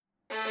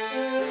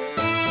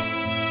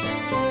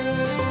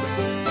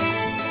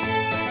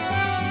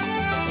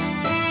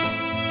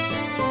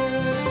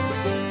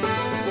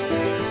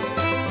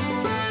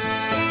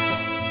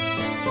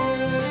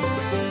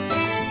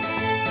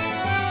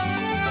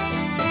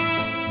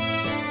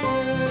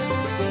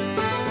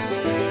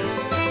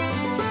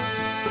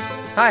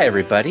Hi,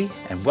 everybody,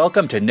 and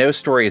welcome to No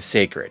Story is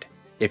Sacred.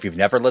 If you've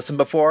never listened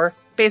before,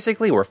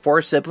 basically we're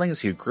four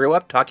siblings who grew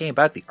up talking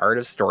about the art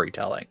of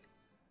storytelling.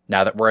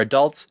 Now that we're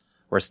adults,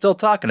 we're still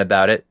talking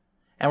about it,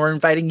 and we're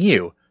inviting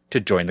you to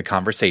join the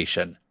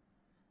conversation.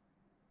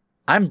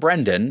 I'm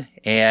Brendan,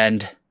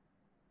 and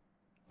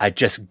I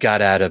just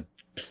got out of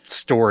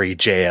story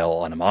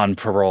jail, and I'm on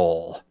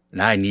parole,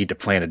 and I need to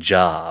plan a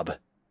job.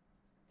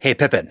 Hey,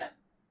 Pippin,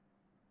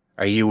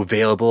 are you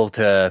available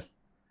to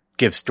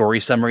give story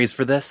summaries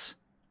for this?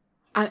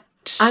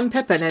 I'm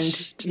Pippin,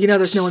 and you know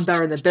there's no one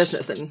better in the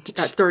business than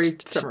story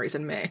summaries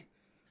than me.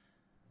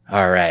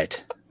 All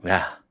right.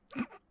 Yeah.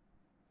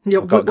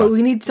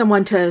 We need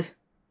someone to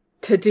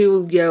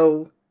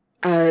do,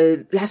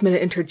 last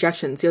minute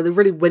interjections, the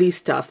really witty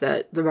stuff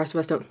that the rest of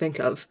us don't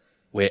think of.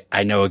 Wait,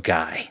 I know a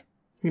guy.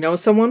 You know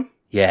someone?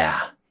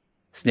 Yeah.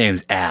 His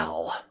name's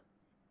Al.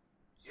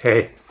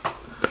 Hey.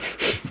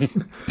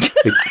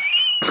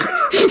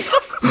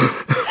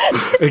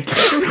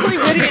 Really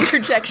witty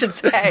interjections.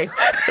 Hey.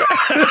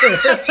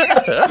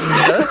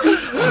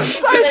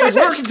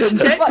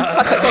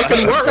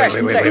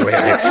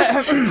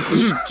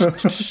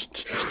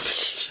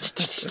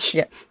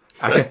 Yeah.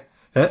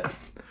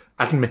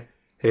 I can make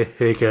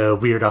a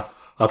weird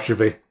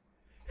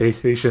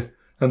observation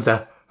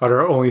that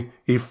are only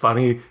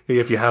funny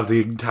if you have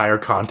the entire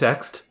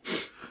context.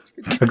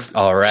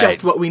 All right.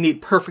 Just what we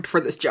need. Perfect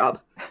for this job.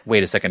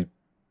 Wait a second.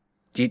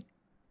 Do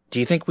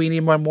you think we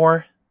need one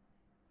more?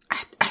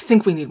 I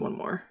think we need one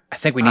more. I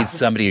think we need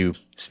somebody who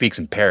speaks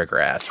in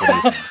paragraphs. What do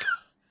you think?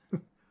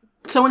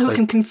 Someone who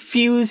can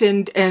confuse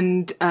and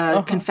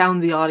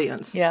confound the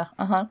audience. Yeah,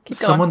 Keep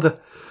going.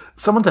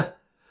 Someone that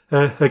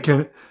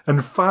can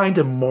find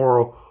a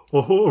moral,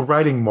 or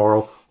writing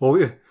moral,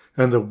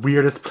 in the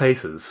weirdest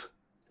places.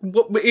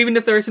 Even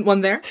if there isn't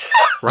one there?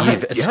 Right.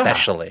 Eve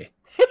especially.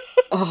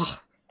 Oh.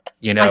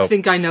 You know. I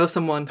think I know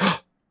someone.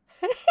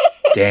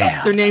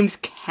 Damn. Their name's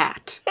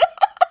Kat.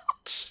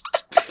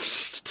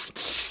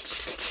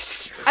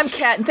 I'm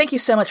Kat, and thank you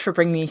so much for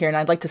bringing me here. And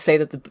I'd like to say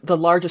that the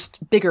largest,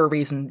 bigger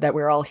reason that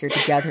we're all here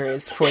together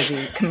is for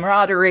the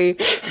camaraderie,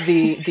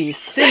 the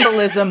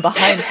symbolism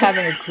behind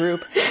having a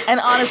group,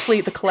 and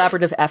honestly, the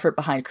collaborative effort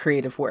behind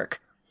creative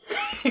work.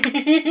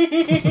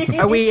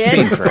 Are we in?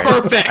 Seems right.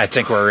 Perfect. I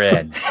think we're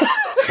in.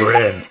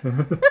 We're in.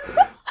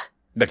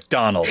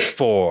 McDonald's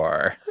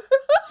 4.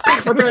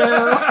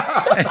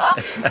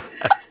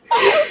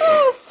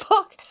 Oh,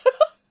 fuck.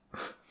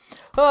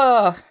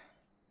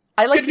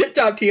 I like Good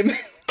job, team.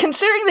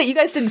 Considering that you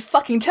guys didn't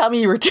fucking tell me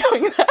you were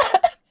doing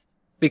that.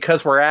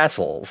 Because we're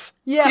assholes.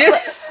 Yeah.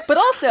 But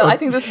also, I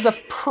think this is a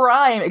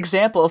prime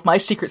example of my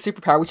secret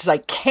superpower, which is I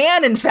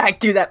can, in fact,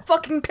 do that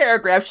fucking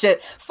paragraph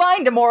shit,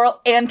 find a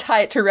moral, and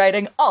tie it to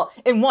writing, all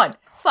in one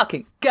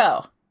fucking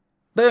go.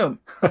 Boom.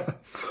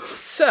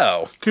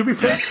 So, to be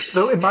fair,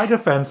 though, in my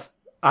defense,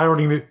 I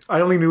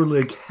only knew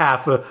like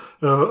half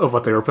of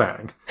what they were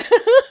planning.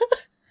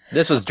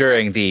 this was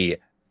during the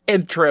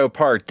intro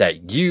part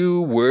that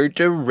you weren't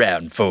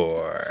around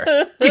for.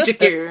 Check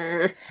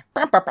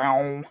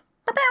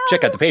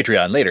out the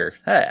Patreon later.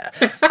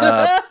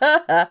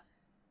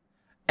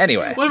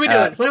 Anyway. What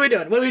are we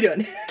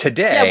doing?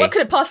 Today. Yeah, what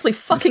could it possibly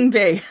fucking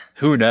be?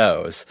 Who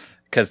knows?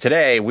 Because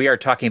today we are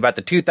talking about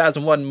the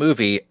 2001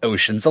 movie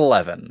Ocean's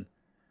 11.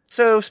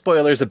 So,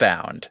 spoilers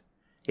abound.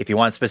 If you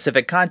want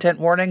specific content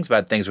warnings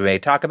about things we may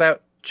talk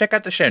about, check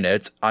out the show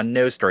notes on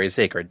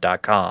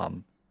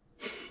nostorysacred.com.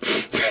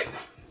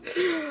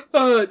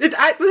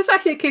 This is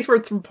actually a case where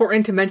it's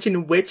important to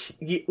mention what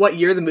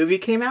year the movie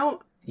came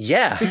out.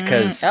 Yeah,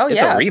 because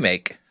it's a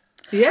remake.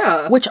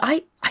 Yeah. Which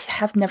I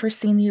have never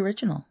seen the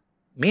original.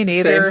 Me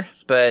neither, Same.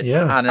 But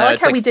yeah. I like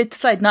how we did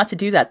decide not to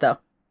do that, though.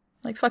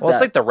 Like, fuck that. Well,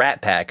 it's like the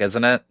Rat Pack,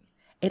 isn't it?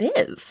 It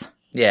is.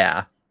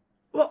 Yeah.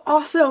 Well,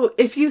 also,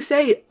 if you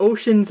say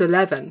Ocean's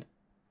 11,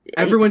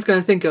 everyone's going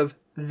to think of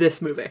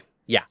this movie.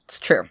 Yeah. It's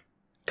true.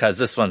 Because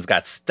this one's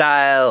got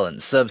style and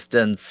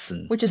substance.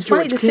 And Which is George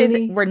funny to say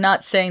Clooney. that we're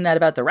not saying that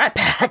about the Rat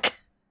Pack.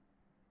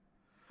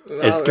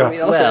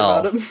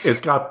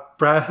 It's got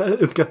Brad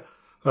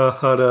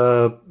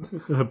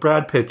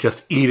Pitt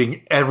just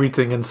eating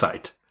everything in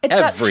sight. It's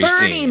Every got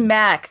Bernie scene.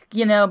 Mac,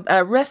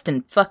 rest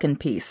in fucking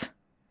peace.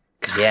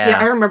 Yeah,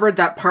 I remembered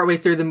that partway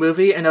through the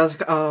movie, and I was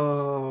like,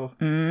 oh.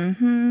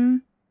 Mm-hmm.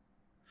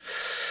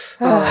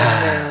 Oh,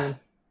 man.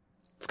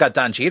 It's got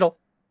Don Cheadle.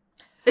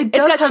 It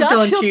does have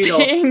Don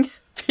Cheadle.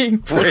 Being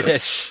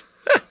British.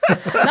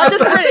 not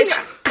just British,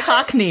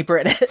 Cockney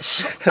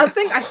British. I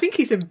think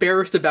he's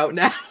embarrassed about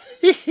now.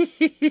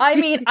 I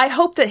mean, I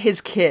hope that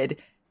his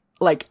kid,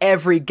 like,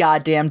 every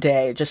goddamn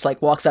day, just, like,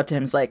 walks up to him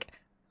and is like,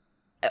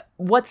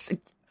 what's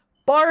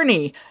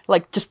Barney?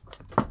 Like, just...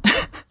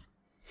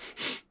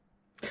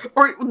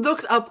 Or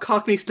looks up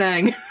Cockney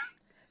slang.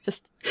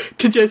 Just...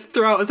 to just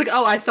throw out. It's like,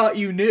 oh, I thought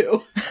you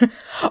knew.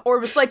 Or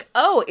it was like,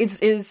 oh, is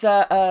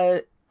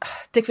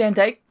Dick Van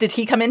Dyke, did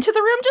he come into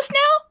the room just now?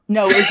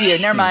 No, it was you.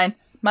 Never mind.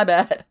 My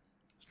bad.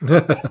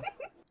 All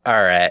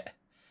right.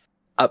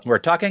 We're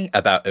talking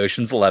about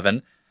Ocean's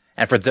 11.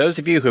 And for those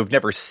of you who've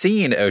never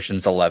seen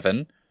Ocean's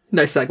 11,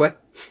 Nice segue.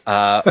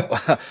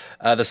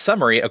 The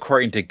summary,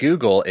 according to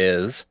Google,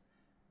 is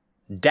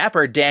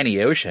Dapper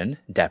Danny Ocean,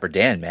 Dapper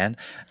Dan, man,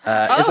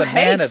 is a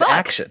man of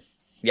action.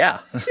 Yeah.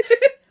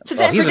 It's a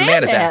Dapper he's a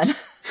man Dan of action.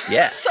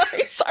 Yeah.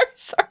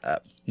 sorry.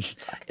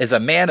 Is a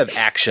man of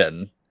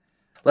action.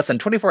 Less than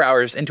 24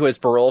 hours into his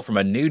parole from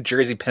a New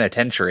Jersey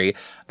penitentiary,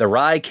 the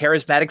wry,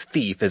 charismatic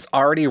thief is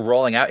already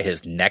rolling out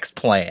his next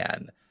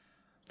plan.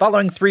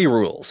 Following 3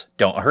 rules.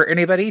 Don't hurt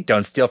anybody,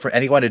 don't steal from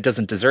anyone who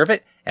doesn't deserve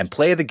it, and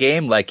play the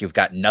game like you've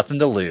got nothing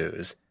to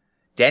lose.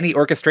 Danny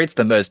orchestrates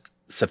the most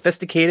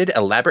sophisticated,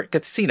 elaborate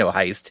casino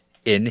heist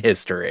in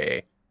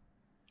history.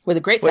 With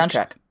a great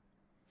soundtrack.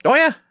 Oh,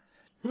 yeah.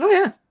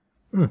 Oh,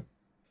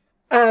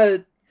 yeah.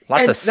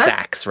 Lots of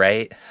sax,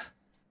 right?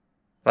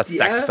 Lots of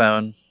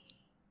saxophone.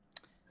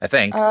 I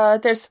think.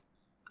 There's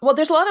a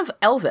lot of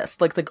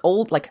Elvis, like the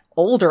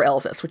older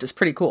Elvis, which is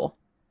pretty cool.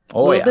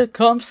 Oh, yeah. The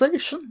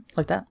conversation.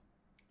 Like that.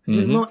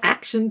 Mm-hmm. More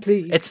action,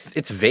 please.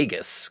 It's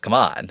Vegas. Come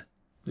on.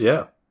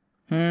 Yeah.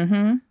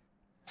 Mm-hmm.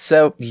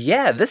 So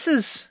yeah, this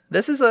is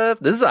a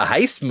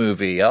heist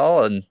movie,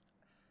 y'all, and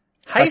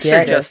heists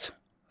are just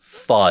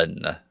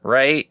fun,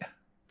 right?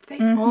 They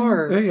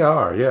are. They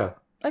are, yeah.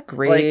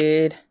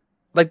 Agreed.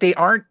 Like they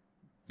aren't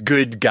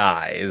good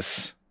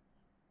guys,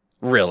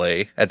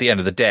 really. At the end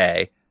of the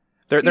day,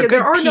 they're good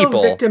there are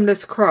people. no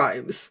victimless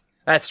crimes.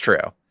 That's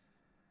true.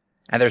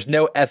 And there's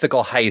no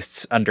ethical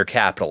heists under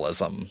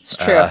capitalism. It's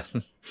true.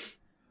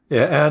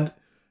 Yeah, and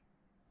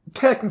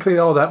technically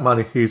all that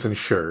money he's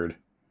insured.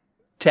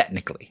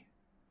 Technically.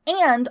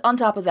 And on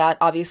top of that,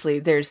 obviously,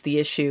 there's the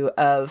issue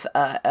of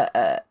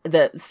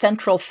the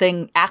central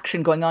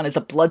action going on is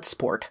a blood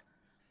sport.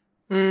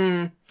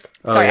 Mm.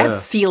 Sorry, I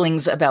have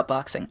feelings about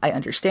boxing. I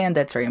understand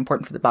that's very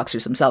important for the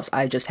boxers themselves.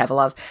 I just have a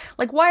lot of,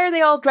 why are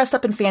they all dressed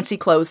up in fancy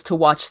clothes to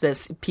watch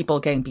this people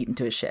getting beaten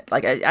to a shit?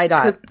 I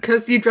don't.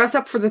 Because you dress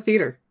up for the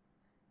theater.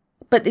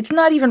 But it's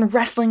not even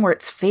wrestling where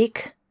it's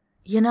fake,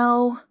 you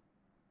know?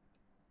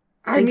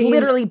 I mean,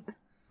 literally,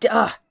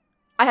 I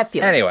have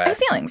feelings. Anyway. I have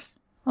feelings.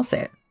 I'll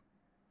say it.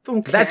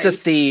 Okay. That's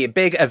just the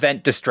big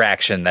event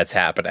distraction that's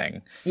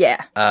happening.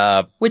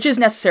 Yeah. Which is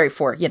necessary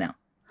for, heists.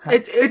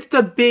 It's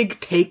the big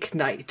take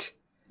night.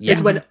 Yeah.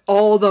 It's when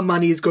all the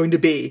money's going to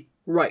be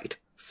right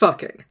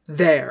fucking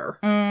there.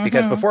 Mm-hmm.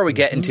 Because before we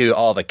get into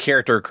all the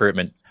character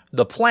recruitment,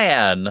 the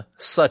plan,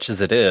 such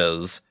as it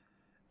is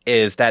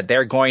that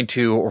they're going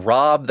to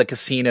rob the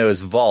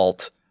casino's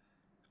vault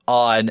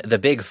on the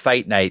big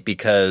fight night,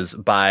 because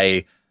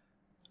by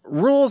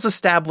rules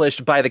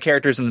established by the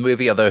characters in the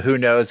movie, although who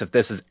knows if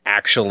this is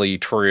actually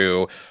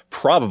true,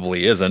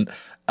 probably isn't.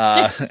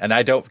 And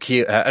I don't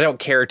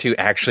care to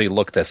actually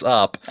look this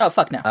up. Oh,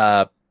 fuck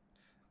no.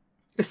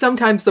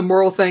 Sometimes the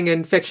moral thing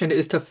in fiction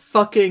is to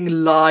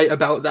fucking lie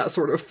about that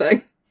sort of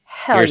thing.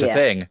 Hell Here's yeah. the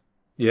thing.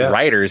 Yeah.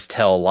 Writers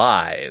tell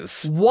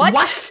lies.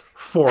 What?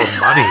 For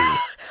money.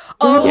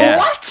 Oh, Yeah.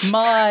 What?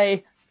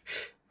 My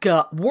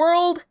God.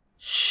 World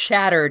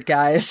shattered,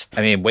 guys.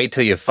 I mean, wait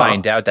till you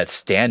find out that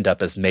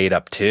stand-up is made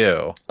up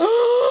too.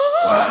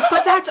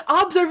 But that's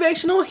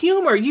observational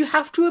humor. You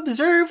have to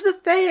observe the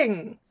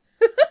thing.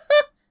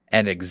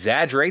 And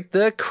exaggerate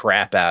the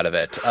crap out of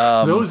it.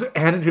 Those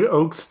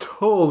anecdotes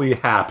totally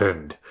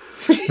happened.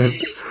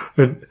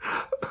 and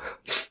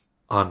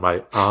on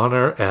my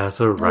honor as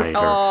a writer.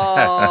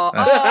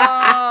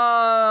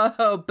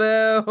 Oh,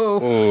 boo.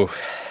 Ooh.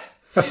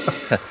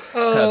 The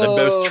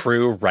most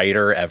true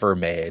writer ever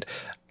made.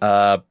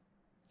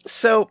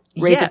 So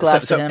Raise a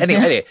glass to him.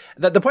 Anyway,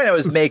 the point I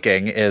was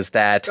making is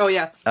that Oh,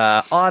 yeah.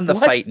 on the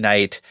fight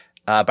night,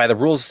 by the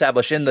rules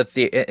established in the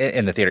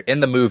theater, in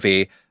the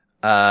movie,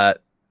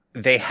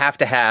 they have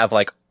to have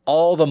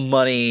all the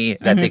money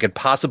that they could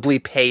possibly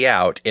pay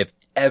out if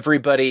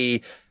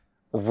everybody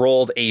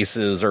rolled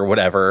aces or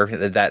whatever.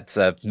 That's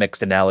a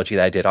mixed analogy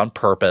that I did on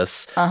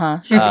purpose.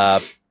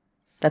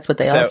 That's what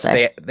they all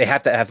say. They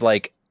have to have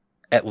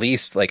at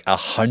least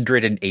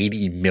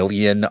 180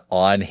 million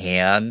on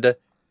hand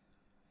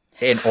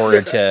in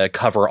order to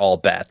cover all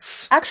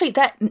bets. Actually,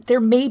 there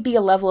may be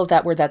a level of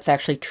that where that's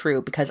actually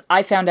true, because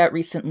I found out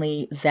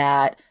recently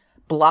that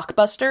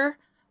Blockbuster,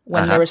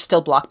 when there was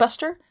still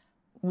Blockbuster,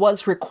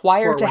 was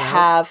required to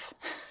have...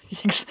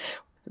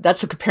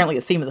 That's apparently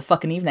a theme of the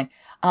fucking evening.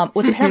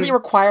 Was apparently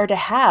required to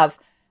have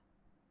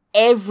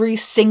every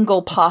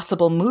single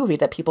possible movie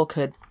that people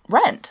could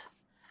rent.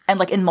 And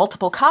in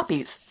multiple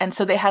copies. And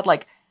so they had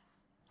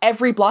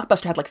every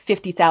Blockbuster had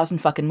 50,000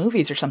 fucking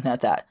movies or something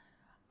like that.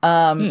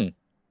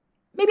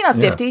 Maybe not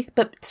 50,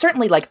 but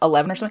certainly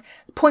 11 or something.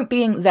 The point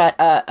being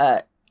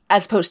that,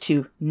 as opposed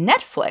to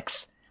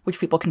Netflix, which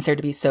people consider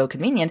to be so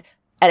convenient,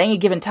 at any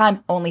given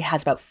time only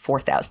has about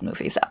 4,000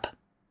 movies up.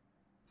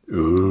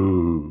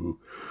 Ooh.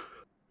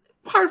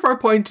 Part of our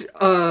point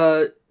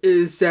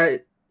is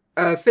that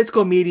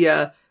physical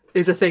media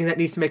is a thing that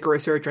needs to make a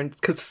resurgence,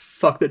 because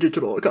fuck the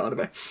digital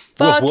economy.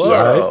 Fuck Whoa.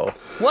 yes.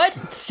 What?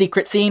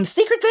 Secret themes.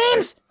 Stop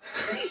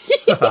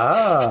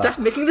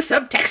making the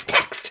subtext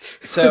text.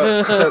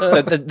 So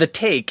the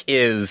take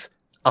is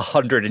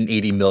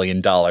 $180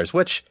 million,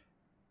 which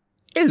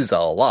is a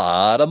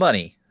lot of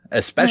money.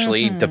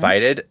 especially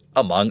divided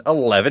among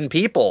 11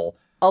 people.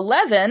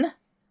 11?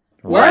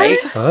 Right?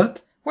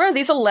 What? Where are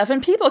these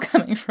 11 people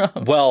coming from?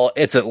 Well,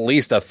 it's at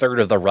least a third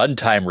of the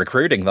runtime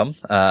recruiting them,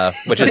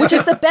 which is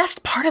the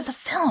best part of the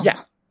film.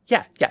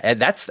 Yeah, and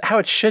that's how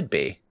it should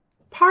be.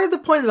 Part of the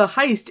point of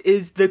the heist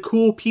is the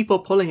cool people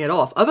pulling it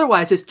off.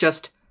 Otherwise, it's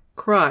just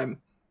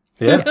crime.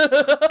 Yeah.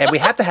 And we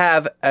have to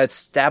have an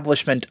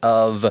establishment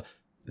of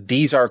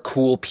these are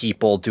cool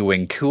people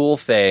doing cool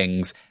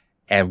things,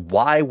 and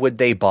why would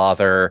they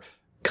bother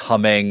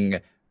coming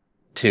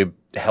to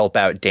help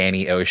out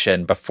Danny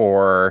Ocean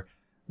before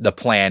the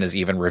plan is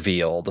even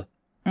revealed?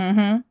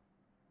 Mm-hmm.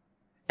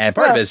 And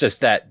part of it is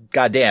just that,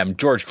 goddamn,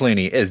 George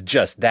Clooney is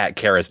just that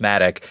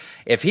charismatic.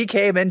 If he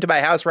came into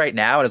my house right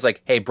now and is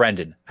like, hey,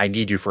 Brendan, I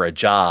need you for a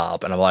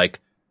job. And I'm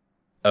like,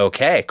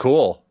 okay,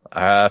 cool.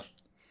 But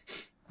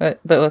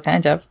what kind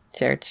of job,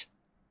 George?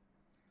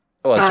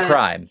 Well, it's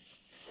crime.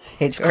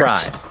 Hey, it's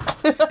crime.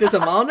 Does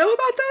Amal know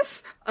about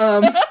this?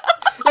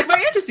 Like,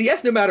 my answer is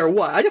yes, no matter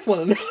what. I just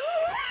want to know.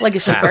 Like,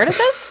 is she part of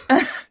this?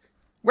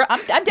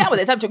 I'm down with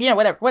it. It's up to,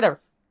 whatever.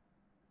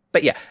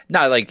 But yeah,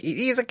 no, like,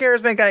 he's a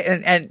charismatic guy,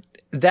 and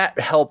that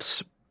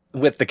helps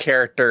with the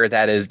character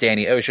that is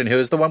Danny Ocean, who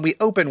is the one we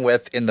open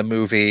with in the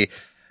movie,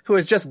 who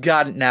has just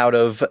gotten out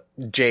of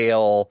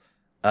jail.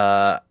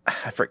 I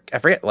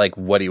forget, like,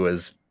 what he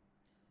was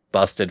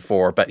busted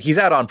for, but he's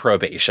out on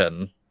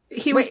probation.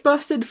 He was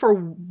busted for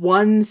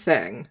one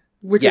thing,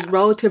 which is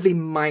relatively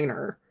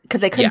minor.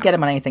 Because they couldn't get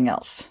him on anything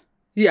else.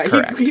 Yeah,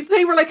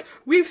 they were like,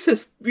 we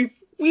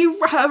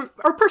have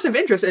our person of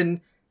interest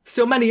in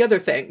so many other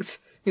things.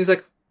 He's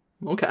like,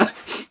 okay.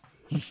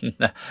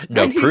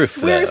 No and proof,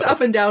 he swears though.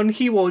 up and down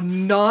he will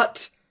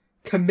not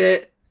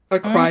commit a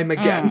crime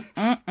again.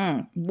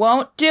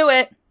 Won't do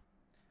it.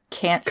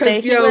 Can't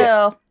say he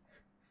will.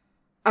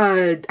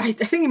 I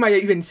think he might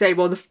even say,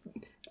 well,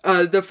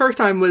 the first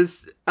time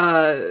was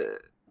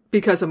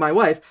because of my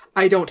wife.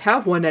 I don't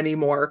have one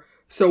anymore.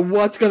 So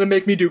what's going to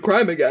make me do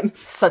crime again?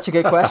 Such a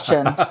good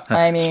question.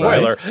 I mean,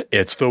 spoiler,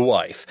 it's the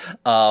wife.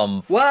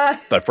 What?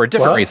 But for a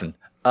different reason.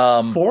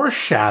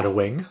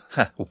 Foreshadowing.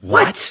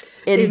 What?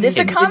 In this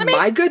economy? In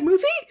my good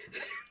movie?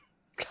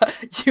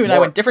 You and I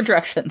went different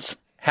directions.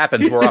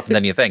 Happens more often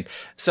than you think.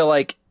 So,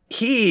 like,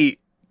 he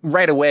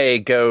right away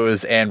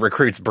goes and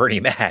recruits Bernie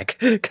Mac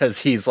because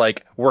he's,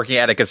 like, working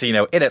at a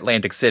casino in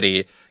Atlantic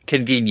City.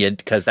 Convenient,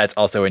 because that's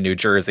also in New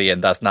Jersey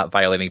and thus not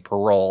violating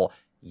parole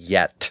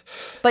yet.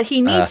 But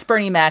he needs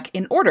Bernie Mac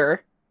in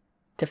order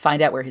to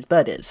find out where his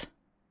bud is.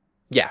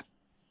 Yeah,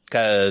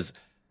 because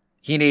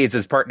he needs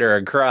his partner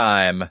in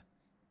crime,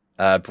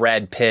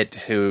 Brad Pitt,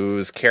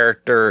 whose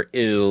character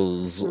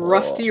is...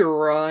 Rusty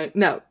Ryan.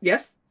 No,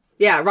 yes?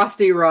 Yeah,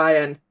 Rusty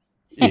Ryan.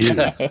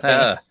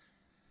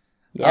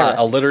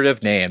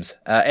 Alliterative names.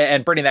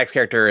 And Bernie Mac's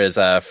character is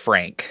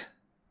Frank.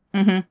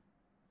 Mm-hmm.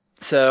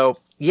 So,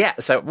 yeah,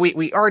 so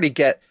we already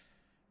get...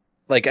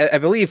 Like, I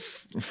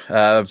believe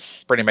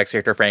Bernie Mac's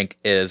character, Frank,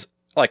 is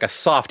like a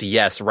soft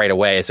yes right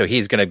away. So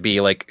he's going to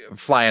be like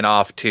flying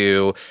off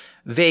to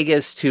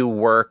Vegas to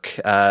work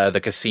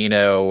the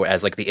casino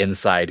as like the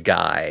inside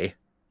guy.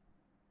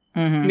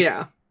 Mm-hmm.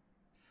 Yeah.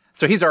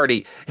 So he's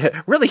already,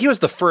 really, he was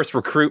the first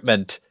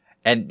recruitment.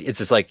 And it's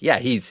just like, yeah,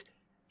 he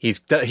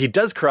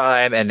does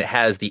crime and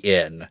has the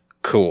in.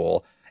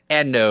 Cool.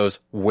 And knows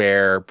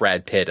where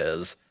Brad Pitt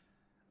is.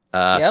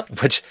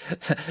 Which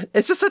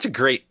it's just such a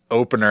great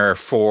opener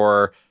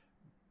for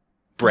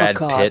Brad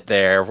Pitt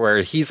there,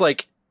 where he's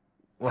like,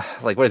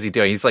 what is he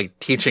doing? He's like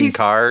teaching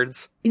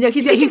cards. You know,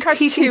 he's teaching cards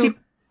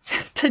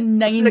to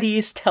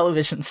 90s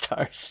television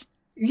stars.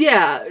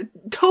 Yeah,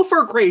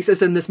 Topher Grace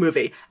is in this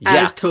movie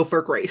as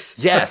Topher Grace.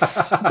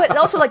 Yes. But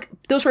also, like,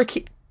 those were,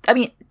 I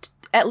mean,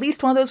 at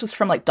least one of those was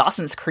from, like,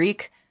 Dawson's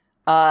Creek.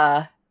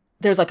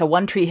 There's, like, a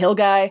One Tree Hill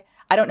guy.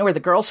 I don't know where the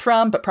girl's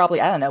from, but probably,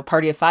 I don't know,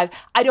 Party of Five.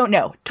 I don't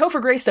know. Topher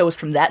Grace, though, was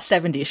from that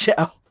 70s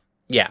show.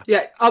 Yeah.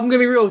 Yeah, I'm going to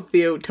be real with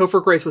you.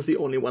 Topher Grace was the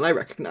only one I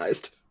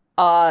recognized.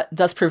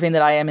 Thus proving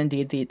that I am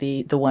indeed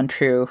the one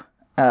true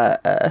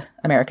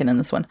American in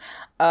this one.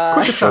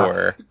 Quick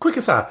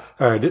aside.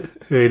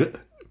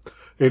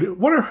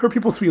 What are her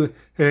people's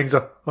feelings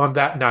on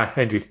that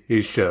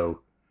 90s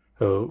show?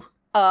 Oh.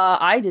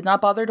 I did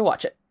not bother to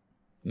watch it.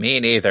 Me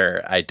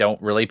neither. I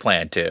don't really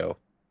plan to.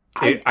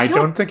 I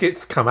don't think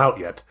it's come out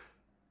yet.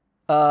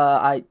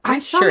 I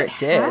sure it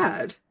did.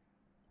 Had.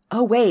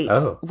 Oh, wait.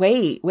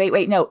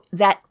 No,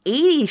 that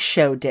 80s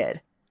show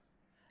did.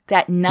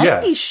 That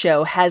 90s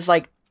show has,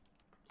 like,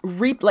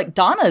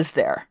 Donna's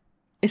there.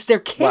 It's their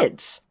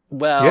kids.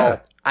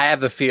 Well, I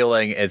have the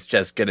feeling it's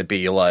just going to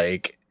be,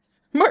 like,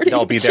 Marty,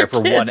 they'll be there for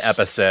one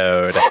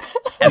episode,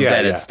 and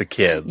then it's the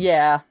kids.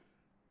 Yeah.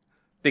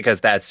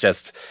 Because that's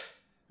just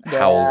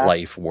how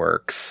life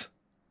works.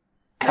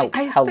 I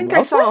think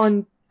I saw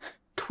on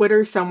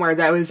Twitter somewhere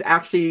that was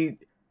actually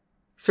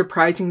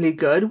surprisingly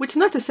good, which is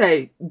not to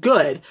say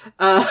good.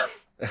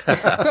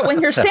 But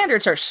when your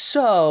standards are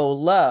so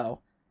low.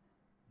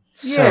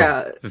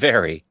 So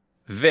very,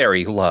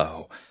 very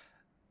low.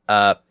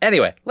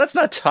 Anyway, let's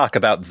not talk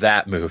about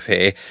that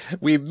movie.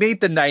 We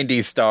meet the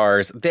 90s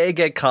stars. They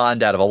get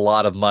conned out of a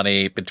lot of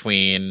money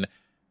between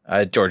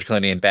George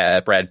Clooney and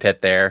Brad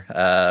Pitt there,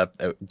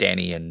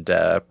 Danny and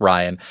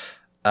Ryan.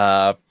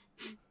 And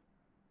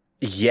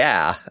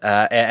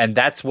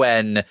that's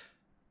when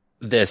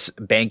this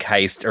bank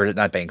heist, or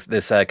not banks,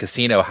 this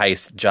casino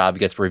heist job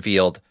gets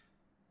revealed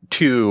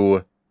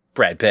to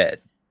Brad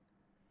Pitt.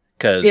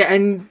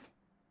 Who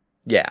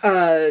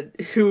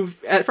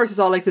at first is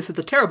all like, this is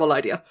a terrible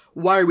idea.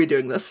 Why are we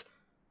doing this?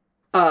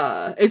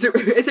 Is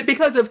it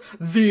because of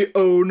the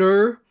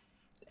owner?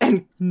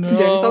 And Danny's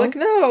all like,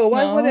 no,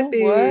 why would it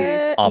be?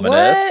 What?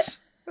 Ominous.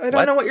 I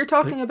don't know what you're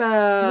talking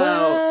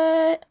about.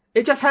 What?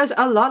 It just has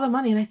a lot of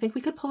money, and I think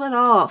we could pull it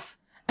off.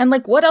 And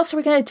like, what else are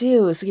we gonna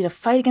do? Is we gonna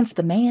fight against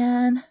the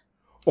man?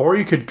 Or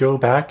you could go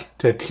back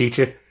to teach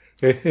it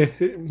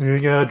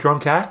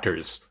drunk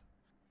actors.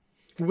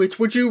 Which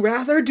would you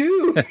rather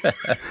do?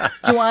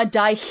 You want to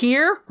die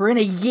here, or in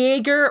a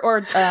Jaeger,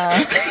 or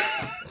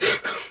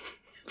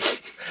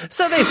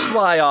So they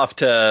fly off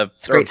to,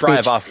 or great drive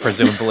speech. off,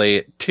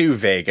 presumably, to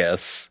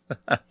Vegas.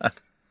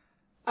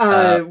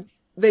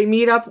 They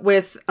meet up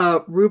with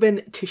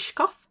Ruben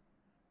Tishkov,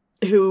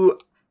 who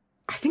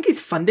I think he's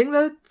funding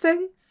the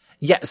thing.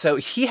 Yeah, so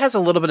he has a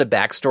little bit of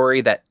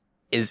backstory that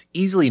is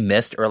easily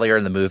missed earlier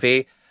in the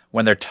movie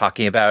when they're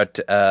talking about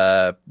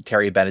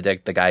Terry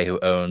Benedict, the guy who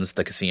owns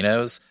the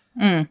casinos.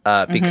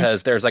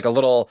 Because there's like a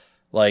little,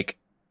 like,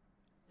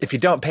 if you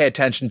don't pay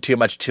attention too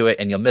much to it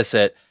and you'll miss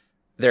it,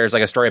 there's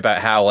like a story about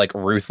how like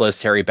ruthless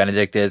Terry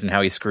Benedict is and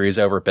how he screws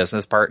over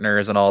business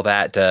partners and all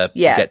that to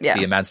get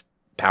the immense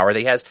power that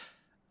he has.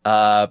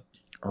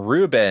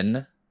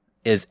 Ruben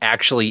is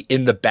actually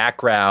in the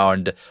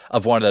background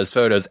of one of those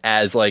photos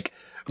as like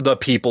the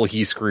people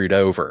he screwed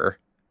over.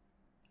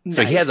 Nice.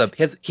 So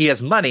he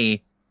has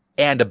money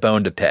and a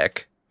bone to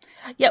pick.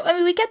 Yeah, I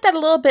mean, we get that a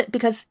little bit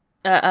because,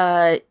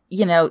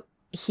 you know,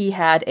 he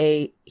had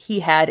a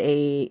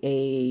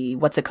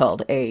what's it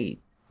called? A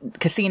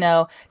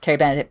casino. Terry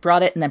Benedict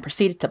brought it and then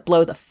proceeded to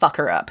blow the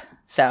fucker up.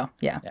 So,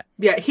 yeah.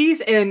 Yeah,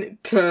 he's in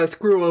to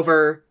screw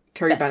over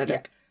Terry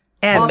Benedict.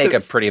 And Also, make a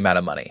pretty amount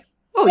of money.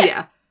 Oh,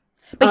 yeah.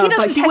 But he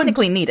doesn't he wouldn't-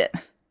 technically need it.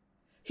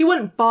 He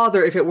wouldn't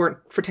bother if it weren't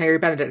for Terry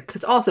Benedict,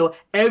 because also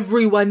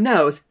everyone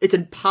knows it's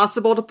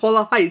impossible to pull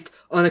a heist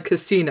on a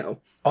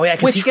casino. Oh yeah,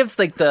 because he gives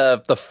like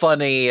the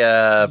funny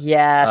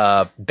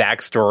Yes.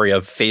 backstory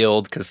of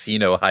failed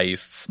casino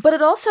heists. But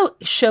it also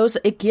shows,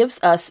 it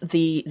gives us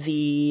the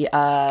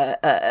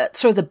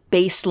sort of the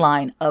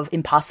baseline of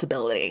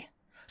impossibility.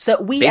 So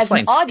we as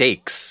an Baseline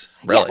stakes,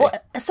 really. Yeah,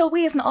 well, so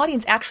we as an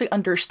audience actually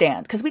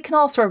understand, because we can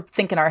all sort of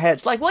think in our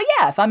heads, like, well,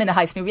 yeah, if I'm in a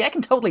heist movie, I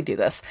can totally do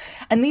this.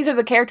 And these are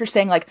the characters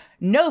saying, like,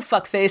 no,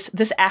 fuckface,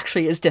 this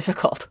actually is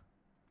difficult.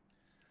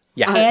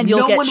 Yeah. And you'll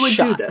no get one would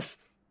shot. do this.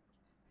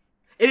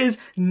 It is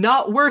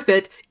not worth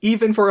it,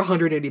 even for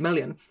 180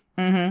 million.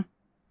 Mm-hmm.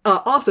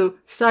 Also,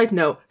 side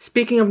note,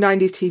 speaking of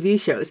 90s TV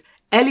shows,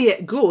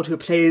 Elliot Gould, who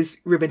plays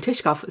Ruben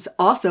Tishkov, is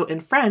also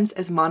in Friends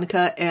as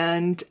Monica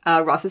and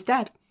Ross's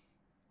dad.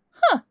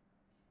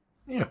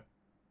 Yeah.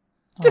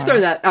 Just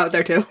throwing that out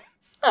there, too.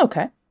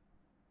 Okay. All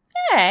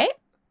right.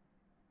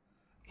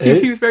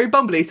 He was very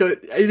bumbly, so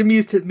it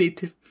amused me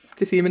to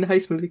see him in a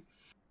heist movie.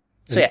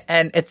 So yeah,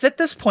 and it's at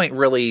this point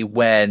really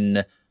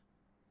when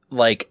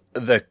like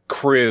the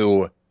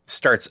crew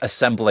starts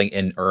assembling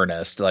in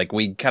earnest. Like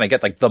we kind of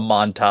get like the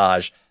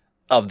montage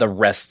of the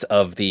rest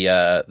of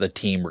the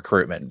team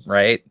recruitment,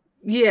 right?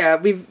 Yeah,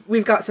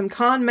 we've got some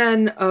con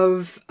men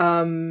of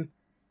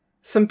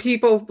some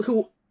people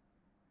who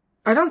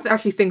I don't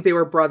actually think they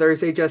were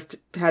brothers. They just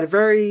had a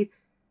very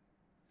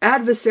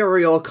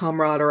adversarial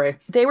camaraderie.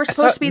 They were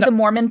supposed to be the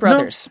Mormon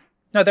brothers.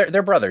 No,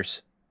 they're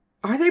brothers.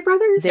 Are they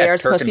brothers? They are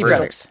Turk supposed to and be Virgil.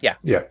 brothers. Yeah,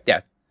 Yeah.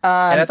 yeah.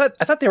 And I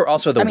thought they were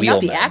also the I mean,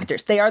 wheelmen. not the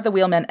actors. They are the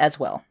wheelmen as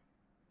well.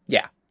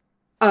 Yeah.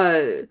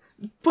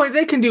 Boy,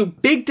 they can do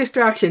big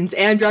distractions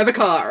and drive a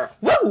car.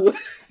 Woo!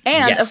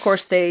 And Yes. of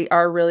course, they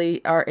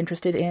are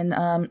interested in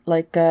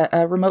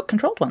remote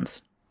controlled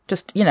ones.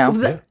 Just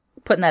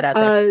putting that out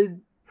there.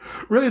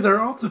 Really,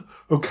 they're also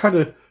kind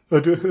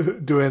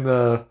of doing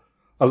a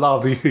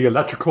lot of the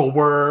electrical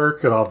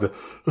work and all the.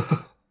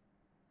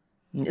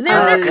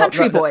 They're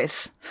country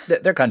boys.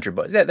 They're country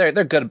boys. They're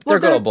good. They're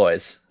good old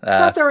boys. I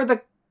thought they were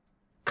the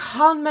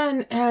con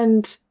men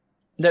and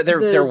They're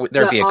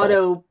the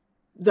vehicle.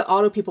 The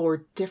auto people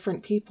were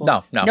different people.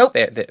 No. Nope.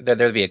 They're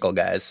the vehicle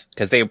guys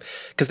because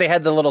they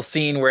had the little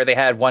scene where they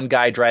had one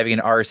guy driving an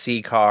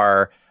RC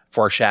car,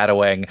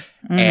 foreshadowing,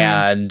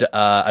 and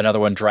another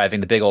one driving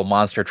the big old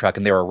monster truck,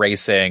 and they were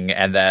racing,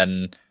 and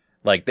then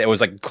like it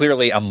was like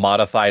clearly a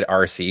modified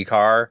RC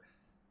car.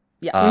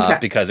 Yeah. Okay.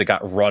 Because it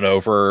got run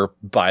over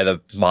by the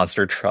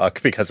monster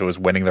truck because it was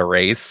winning the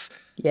race,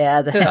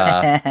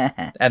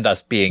 Yeah. and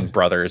thus being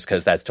brothers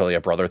because that's totally a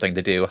brother thing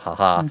to do.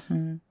 Haha.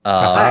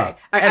 All right.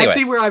 I Anyway,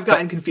 see where I've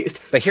gotten confused.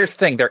 But here's the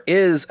thing: there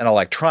is an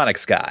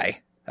electronics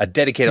guy, a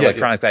dedicated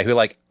electronics guy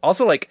who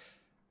also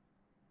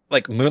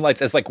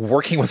moonlights as like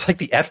working with like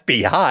the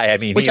FBI. I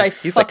mean, Which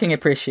he's fucking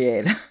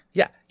appreciate.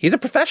 yeah, he's a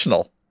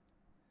professional.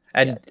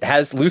 and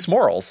has loose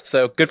morals.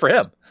 So good for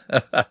him.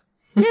 I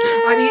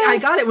mean, I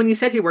got it when you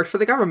said he worked for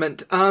the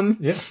government.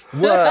 Yeah.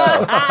 Whoa.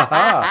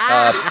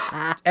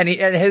 And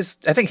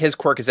I think his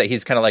quirk is that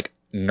he's kind of like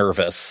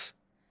nervous.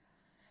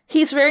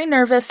 He's very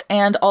nervous,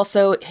 and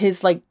also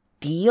his like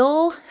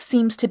deal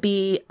seems to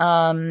be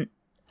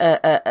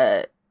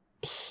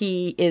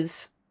he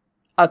is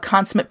a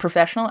consummate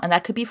professional, and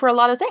that could be for a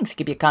lot of things. He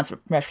could be a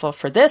consummate professional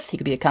for this. He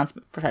could be a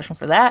consummate professional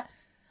for that.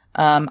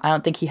 I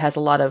don't think he has a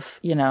lot of,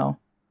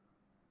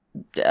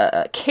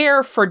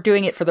 care for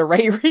doing it for the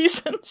right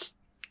reasons.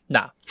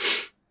 Nah.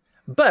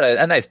 But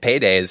a nice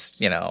payday is,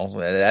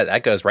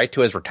 that goes right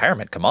to his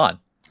retirement. Come on.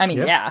 I mean,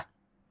 yeah.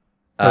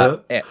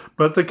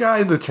 But the guy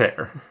in the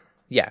chair.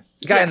 Yeah.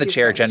 The guy in the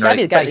chair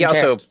generally. But he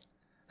also,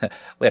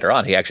 later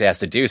on, he actually has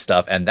to do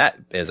stuff, and that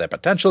is a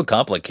potential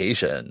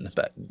complication.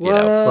 But,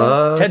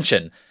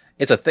 tension.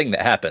 It's a thing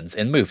that happens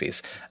in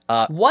movies.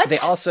 What? They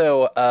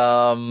also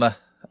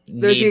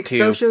There's the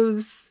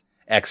explosives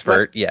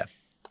expert. What? Yeah.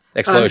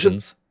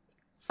 Explosions.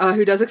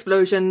 Who does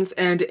explosions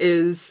and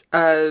is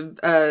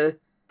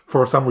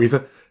for some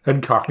reason,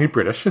 and Cockney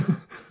British.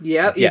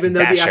 Yeah, even though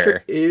the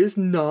actor is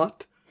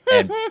not.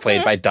 And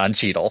played by Don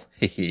Cheadle.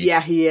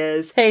 Yeah, he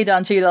is. Hey,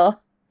 Don Cheadle.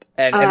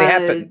 And they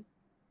happen.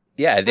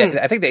 Yeah,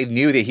 I think they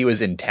knew that he was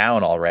in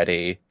town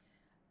already.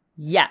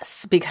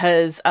 Yes,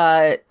 because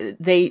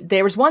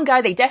there was one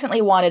guy they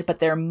definitely wanted, but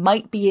there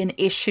might be an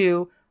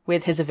issue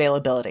with his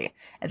availability.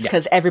 It's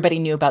because everybody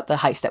knew about the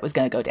heist that was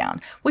going to go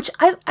down, which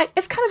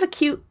it's kind of a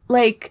cute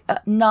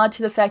nod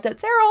to the fact that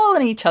they're all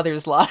in each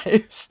other's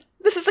lives.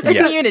 This is a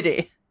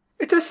community.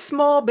 It's a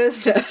small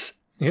business.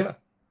 Yeah.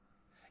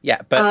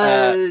 Yeah,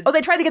 but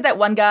they tried to get that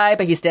one guy,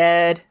 but he's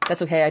dead.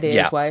 That's okay. I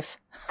dated his wife.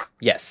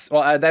 Yes.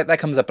 Well, that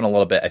comes up in a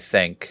little bit, I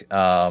think,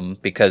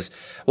 because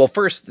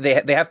first they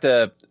have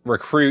to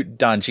recruit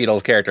Don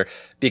Cheadle's character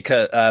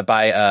because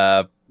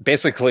by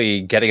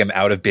basically getting him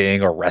out of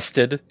being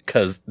arrested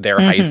because their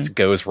heist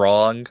goes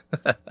wrong.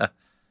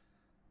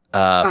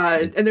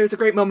 And there's a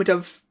great moment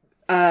of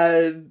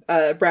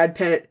Brad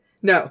Pitt.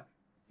 No.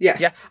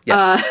 Yes. Yeah.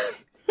 Yes.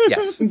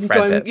 Yes.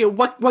 Brad Pitt.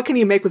 What can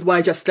you make with What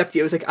I Just Stepped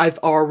You? It's like, I've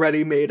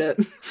already made it.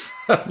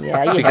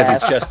 Yeah, because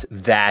it's just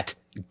that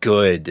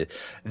good.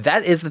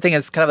 That is the thing.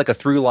 It's kind of like a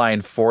through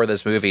line for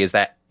this movie is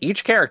that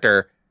each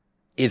character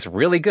is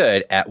really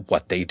good at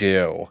what they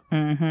do.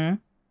 Mm-hmm.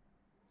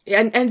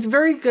 And it's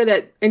very good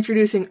at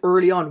introducing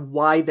early on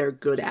why they're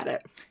good at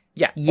it.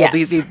 Yeah.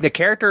 Yes. Well, the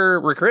character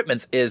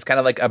recruitments is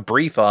kind of like a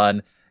brief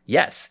on,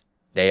 yes,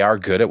 they are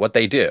good at what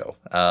they do.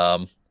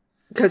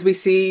 Because we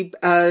see,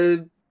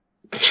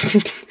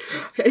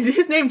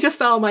 his name just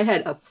fell on my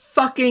head.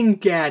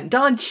 Again.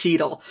 Don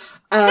Cheadle.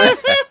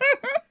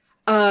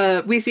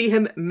 We see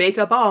him make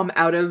a bomb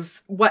out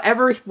of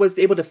whatever was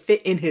able to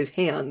fit in his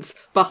hands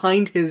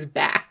behind his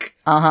back.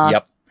 Uh-huh.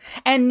 Yep.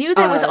 And knew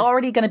that was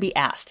already going to be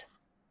asked.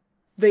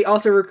 They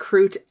also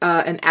recruit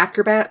an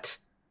acrobat.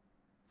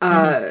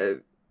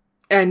 And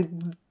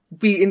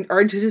we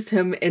are introduced to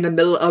him in the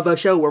middle of a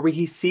show where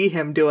we see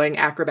him doing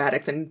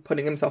acrobatics and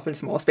putting himself in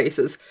small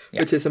spaces,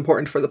 which is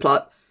important for the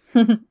plot.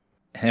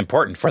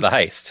 Important for the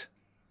heist.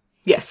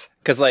 Yes.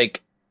 Because,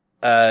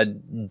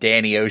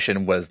 Danny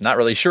Ocean was not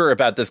really sure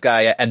about this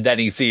guy, and then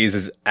he sees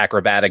his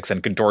acrobatics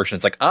and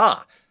contortions. Like,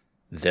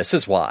 this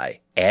is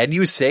why. And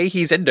you say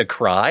he's into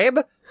crime?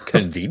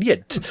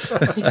 Convenient.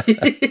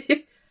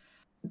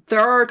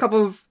 There are a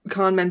couple of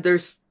con men.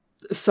 There's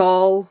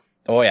Saul.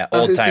 Oh, yeah.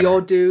 Old who's timer. the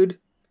old dude.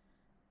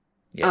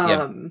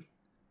 Yeah.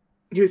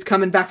 He was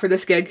coming back for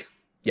this gig.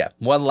 Yeah.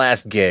 One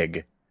last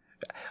gig.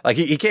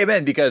 He came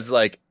in because,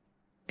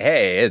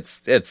 hey,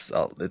 it's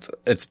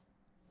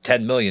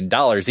 $10 million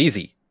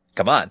easy.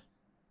 Come on.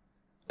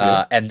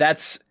 Yeah. And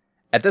that's,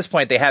 at this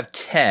point, they have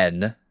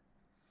 10.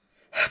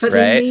 But right?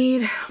 they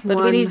need But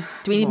one do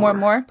we need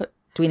more? But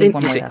do we need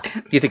one more?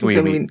 You think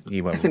we need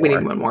one more? I think we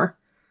need one more.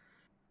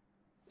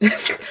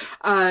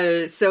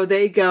 So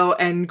they go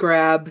and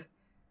grab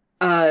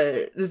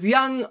this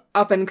young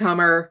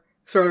up-and-comer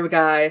sort of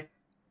guy.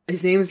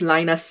 His name's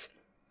Linus.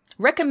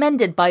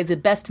 Recommended by the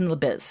best in the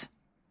biz.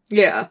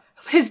 Yeah.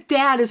 His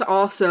dad is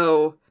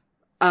also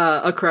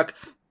a crook.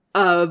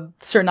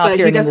 Sir, not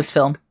appearing in this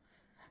film.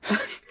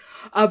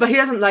 But he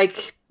doesn't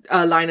like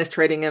Linus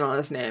trading in on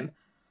his name.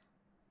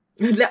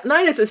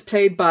 Linus is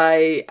played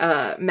by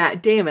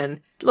Matt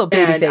Damon. Little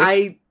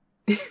baby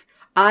face.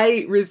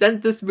 I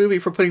resent this movie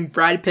for putting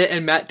Brad Pitt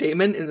and Matt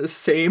Damon in the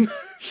same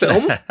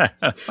film.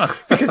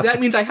 Because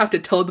that means I have to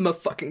tell them a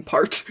fucking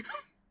part.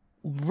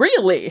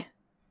 Really?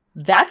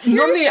 That's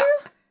your issue?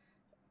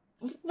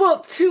 Well,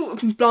 two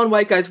blonde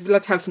white guys,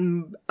 let's have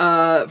some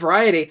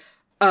variety.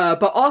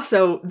 But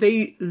also,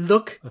 they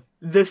look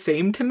the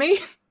same to me.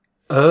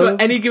 So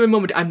at any given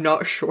moment, I'm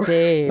not sure.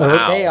 They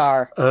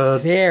are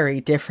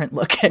very different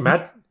looking.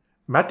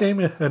 Matt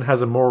Damon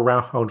has a more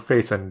round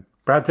face, and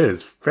Brad Pitt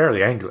is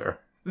fairly angular.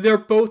 They're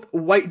both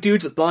white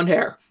dudes with blonde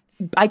hair.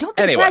 I don't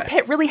think Brad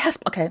Pitt really has...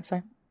 Okay, I'm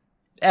sorry.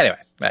 Anyway,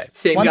 right.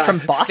 Same One guy. from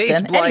Boston.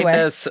 Face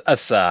blindness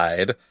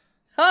aside,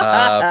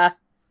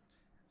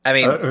 I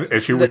mean,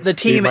 the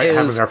team might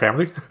have is in our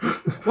family.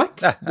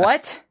 What?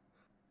 What?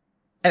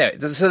 anyway.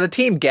 So the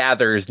team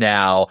gathers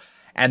now,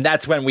 and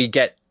that's when we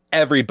get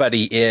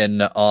everybody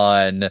in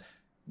on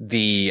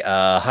the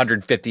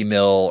 150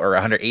 mil or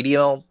 180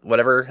 mil,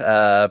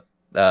 whatever,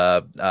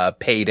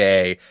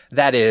 payday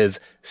that is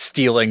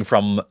stealing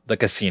from the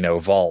casino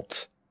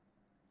vault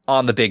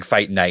on the big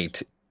fight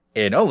night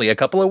in only a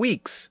couple of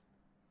weeks.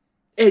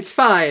 It's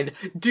fine.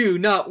 Do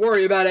not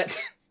worry about it.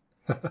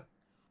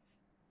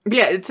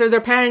 Yeah, so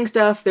they're paying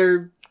stuff.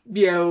 They've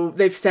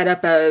set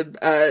up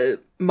a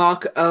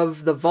mock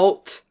of the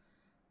vault.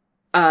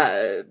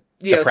 To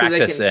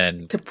practice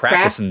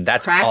and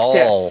that's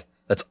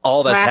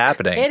all that's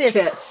happening. It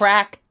is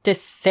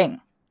practicing.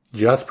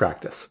 Just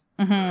practice.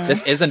 Mm-hmm.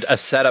 This isn't a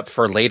setup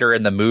for later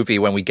in the movie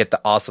when we get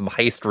the awesome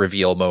heist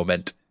reveal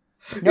moment.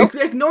 Nope.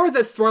 Ignore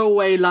the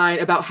throwaway line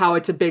about how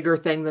it's a bigger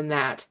thing than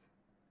that.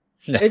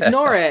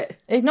 Ignore it.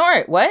 Ignore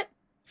it. What?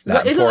 It's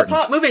not Isn't the important.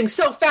 plot moving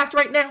so fast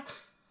right now?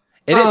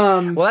 It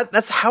is. Well,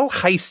 that's how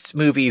heist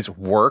movies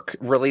work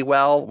really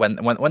well. When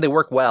they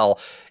work well,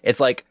 it's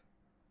like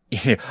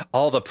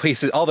all the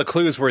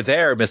clues were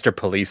there, Mr.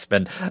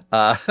 Policeman.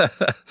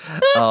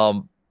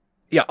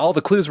 Yeah, all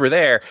the clues were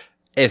there.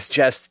 It's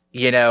just,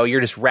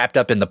 you're just wrapped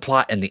up in the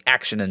plot and the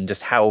action and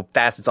just how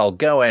fast it's all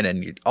going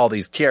and all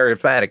these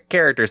charismatic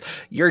characters.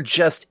 You're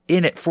just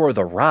in it for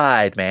the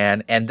ride,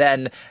 man. And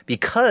then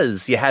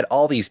because you had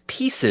all these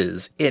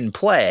pieces in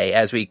play,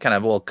 as we kind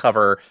of will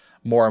cover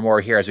more and more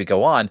here as we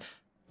go on,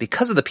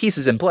 because of the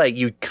pieces in play,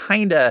 you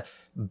kind of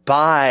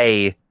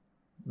buy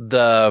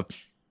the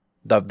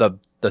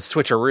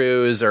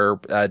switcheroos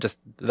or just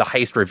the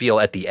heist reveal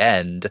at the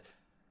end,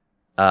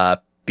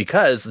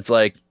 because it's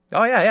like,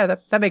 oh yeah,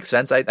 that makes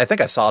sense. I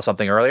think I saw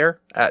something earlier.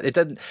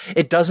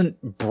 It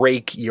doesn't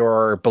break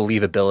your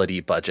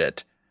believability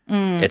budget.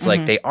 It's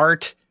like they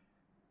aren't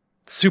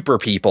super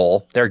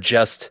people. They're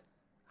just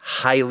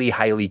highly,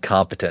 highly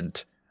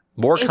competent,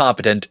 more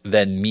competent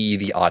than me,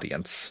 the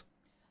audience.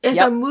 If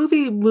a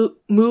movie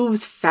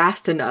moves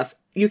fast enough,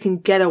 you can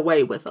get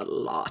away with a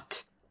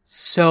lot.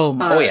 So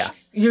much. Oh yeah.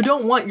 You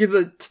don't want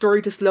the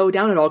story to slow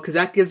down at all because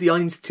that gives the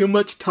audience too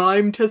much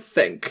time to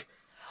think.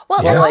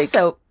 Well, and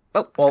also,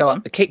 go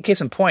on. Case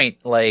in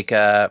point, like,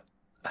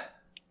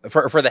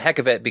 for the heck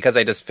of it, because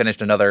I just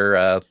finished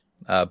another,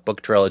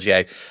 book trilogy,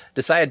 I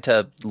decided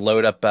to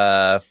load up,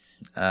 the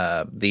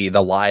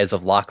Lies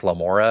of Locke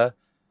Lamora.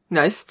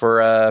 Nice. For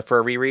a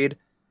reread.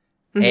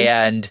 Mm-hmm.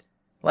 And,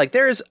 like,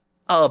 there's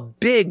a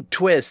big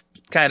twist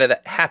kind of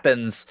that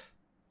happens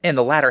in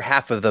the latter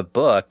half of the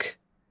book,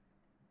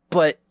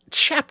 but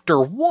chapter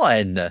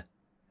 1,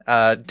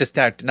 just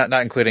not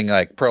including,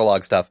 like,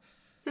 prologue stuff,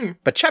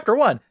 but chapter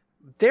 1,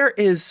 there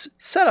is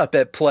setup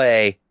at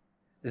play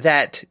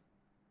that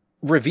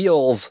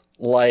reveals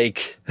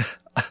like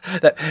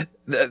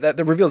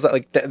that reveals that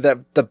like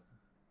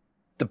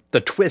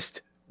the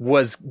twist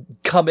was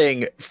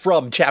coming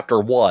from chapter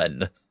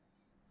 1.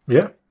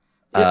 Yeah.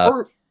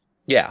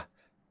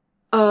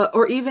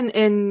 Or even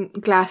in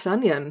Glass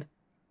Onion.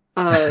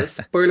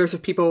 Spoilers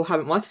if people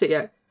haven't watched it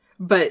yet,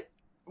 but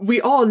we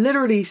all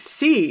literally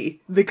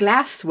see the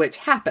glass switch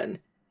happen.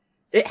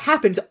 It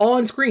happens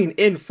on screen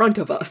in front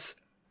of us.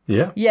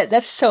 Yeah. Yeah,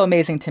 that's so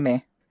amazing to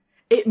me.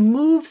 It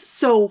moves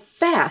so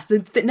fast.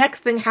 The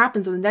next thing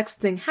happens and the next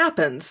thing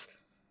happens,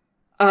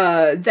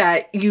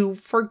 that you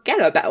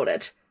forget about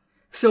it.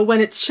 So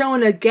when it's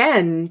shown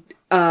again,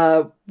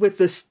 with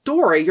the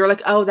story, you're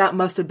like, oh, that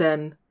must have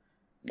been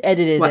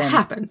Edited what in.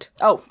 happened.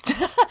 Oh,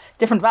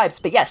 different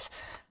vibes, but yes.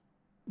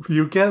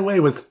 You get away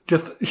with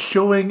just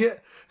showing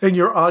in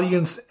your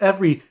audience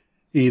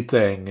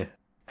everything,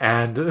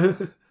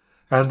 and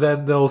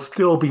then they'll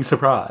still be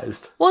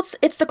surprised. Well,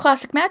 it's the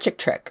classic magic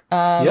trick.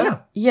 Yeah.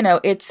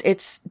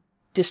 It's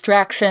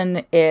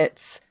distraction.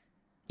 It's,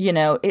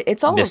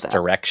 it's all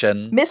Misdirection.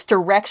 of that.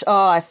 Misdirection.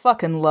 Oh, I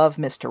fucking love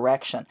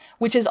misdirection.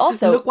 Which is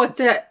also Look look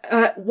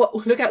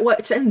at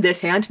what's in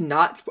this hand,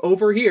 not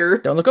over here.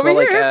 don't look over here.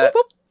 Like, Whoop,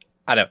 whoop.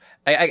 I don't know.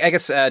 I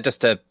guess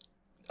just to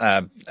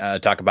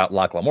talk about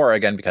Locke Lamora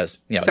again, because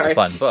it's a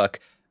fun book.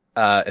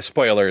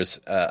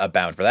 Spoilers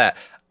abound for that.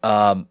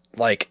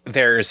 Like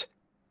there's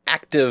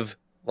active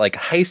like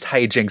heist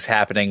hijinks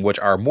happening, which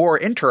are more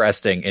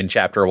interesting in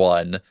chapter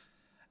 1.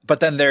 But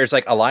then there's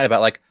like a line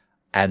about like,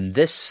 and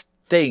this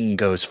thing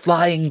goes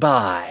flying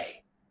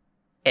by,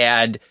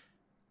 and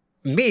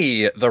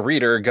me, the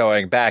reader,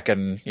 going back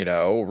and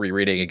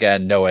rereading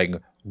again,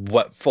 knowing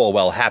what full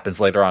well happens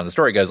later on in the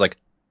story, goes like,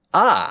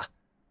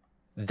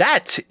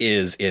 that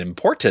is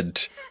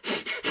important,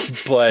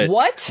 but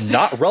what?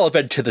 Not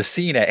relevant to the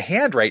scene at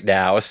hand right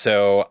now.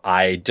 So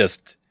I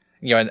just,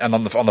 and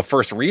on the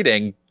first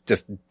reading,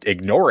 just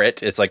ignore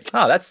it. It's like,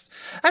 that's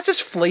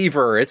just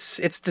flavor.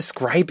 It's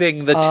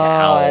describing the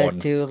town. I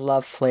do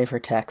love flavor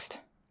text.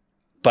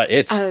 But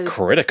it's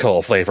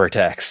critical flavor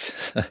text.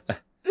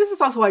 This is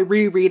also why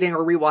rereading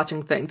or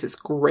rewatching things is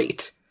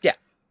great. Yeah.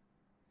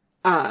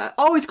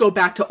 Always go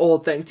back to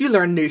old things. You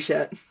learn new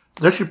shit.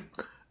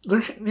 There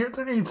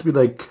needs to be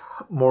like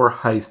more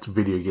heist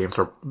video games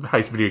or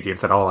heist video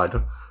games at all.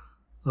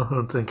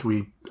 don't think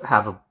we've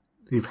had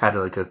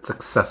like a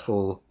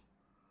successful,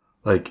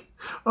 like,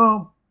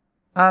 Yeah,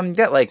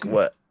 like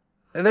what?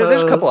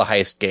 There's a couple of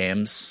heist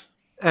games.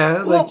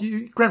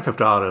 Grand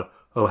Theft Auto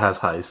has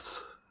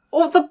heists.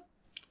 Well,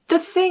 the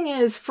thing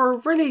is, for a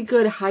really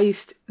good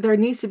heist, there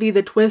needs to be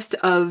the twist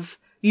of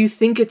you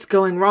think it's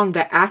going wrong,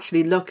 but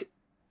actually, look,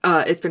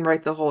 it's been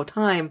right the whole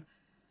time.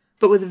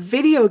 But with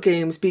video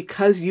games,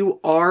 because you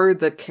are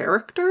the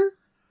character,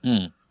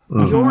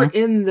 you're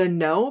in the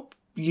know,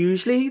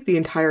 usually, the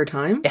entire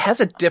time. It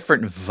has a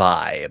different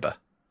vibe.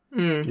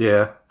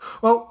 Yeah.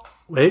 Well,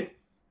 wait.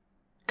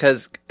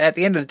 Because at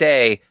the end of the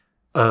day,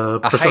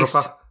 Persona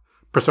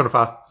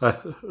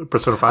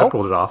 5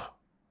 pulled it off.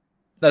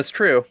 That's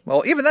true.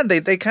 Well, even then,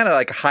 they kind of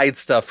like hide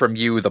stuff from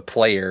you, the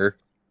player.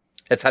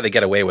 That's how they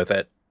get away with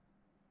it.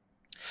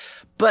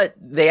 But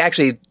they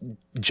actually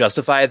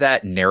justify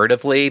that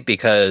narratively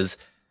because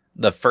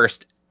the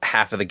first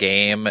half of the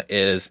game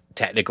is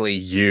technically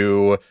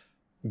you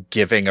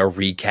giving a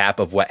recap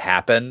of what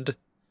happened,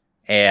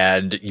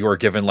 and you're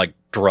given like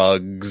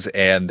drugs,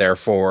 and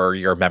therefore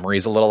your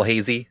memory's a little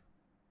hazy.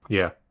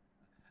 Yeah.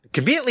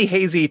 Conveniently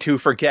hazy to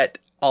forget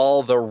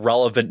all the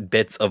relevant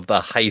bits of the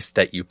heist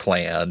that you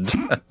planned.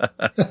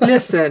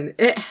 Listen,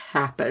 it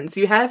happens.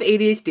 You have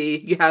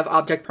ADHD, you have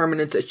object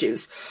permanence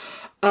issues.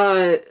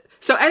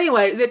 So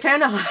anyway, they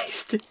plan a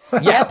heist.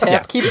 Yeah,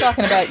 Pip, keep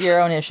talking about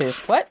your own issues.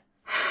 What?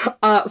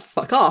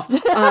 Fuck off.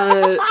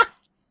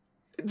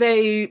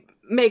 They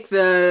make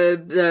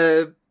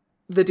the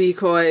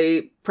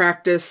decoy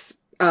practice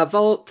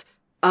vault.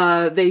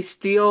 They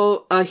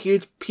steal a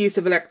huge piece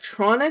of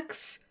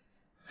electronics.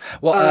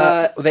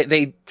 Well,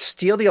 they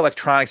steal the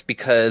electronics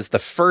because the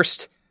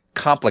first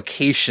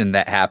complication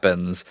that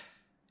happens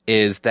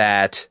is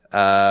that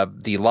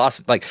the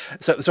loss, like,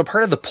 so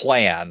part of the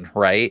plan,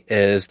 right,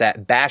 is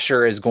that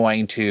Basher is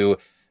going to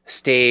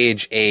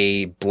stage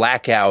a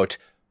blackout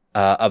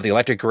of the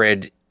electric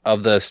grid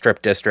of the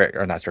Strip district,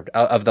 or not Strip,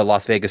 of the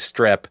Las Vegas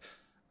Strip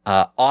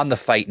on the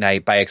fight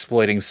night by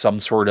exploiting some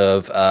sort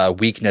of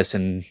weakness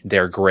in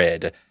their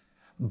grid.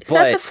 Is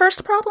that the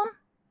first problem?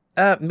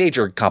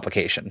 Major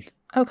complication.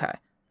 Okay.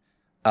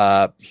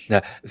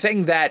 The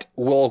thing that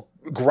will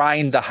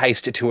grind the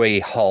heist to a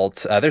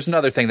halt. There's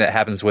another thing that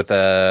happens with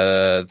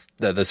the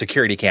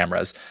security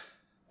cameras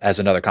as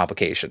another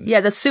complication. Yeah,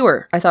 the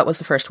sewer I thought was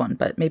the first one,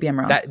 but maybe I'm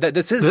wrong.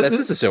 This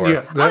is a sewer.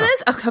 Yeah, Oh,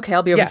 this? Okay,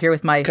 I'll be over here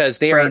with my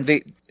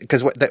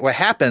because what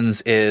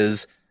happens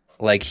is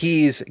like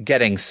he's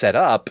getting set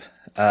up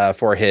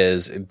for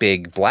his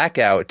big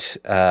blackout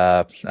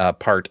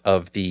part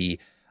of the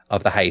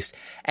heist,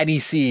 and he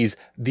sees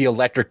the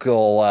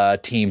electrical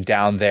team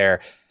down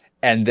there,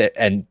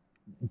 and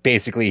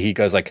basically he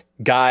goes like,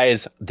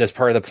 guys, this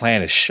part of the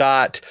plan is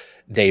shot.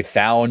 They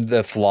found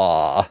the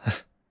flaw.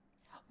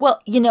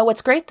 Well, you know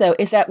what's great though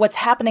is that what's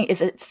happening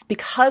is it's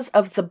because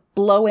of the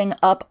blowing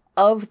up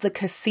of the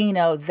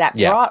casino that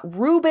brought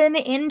Ruben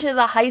into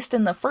the heist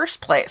in the first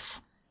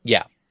place.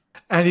 Yeah.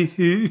 And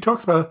he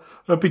talks about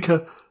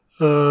because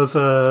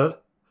the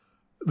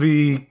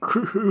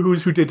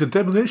crews who did the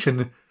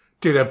demolition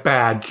did a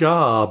bad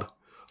job,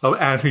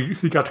 and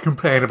he got to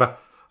complain about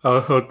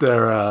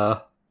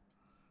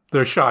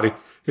their shoddy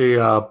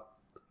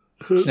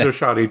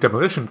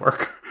demolition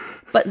work.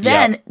 But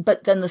then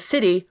the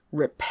city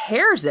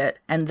repairs it,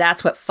 and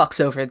that's what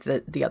fucks over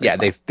the other. Yeah,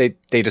 plan.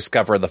 they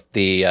discover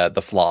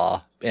the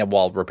flaw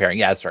while repairing.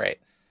 Yeah, that's right.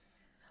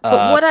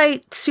 But what I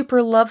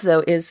super love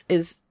though is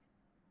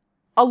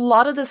a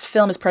lot of this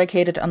film is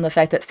predicated on the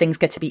fact that things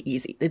get to be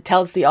easy. It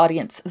tells the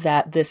audience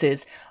that this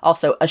is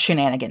also a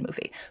shenanigan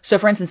movie. So,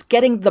 for instance,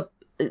 getting the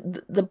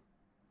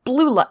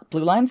blue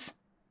lines?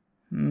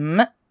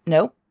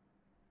 No.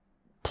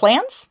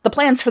 Plans? The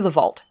plans for the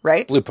vault,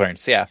 right?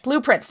 Blueprints, yeah.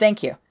 Blueprints,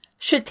 thank you.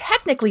 Should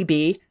technically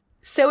be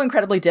so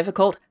incredibly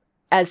difficult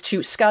as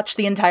to scotch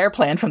the entire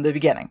plan from the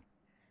beginning.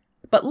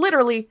 But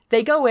literally,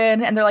 they go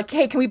in and they're like,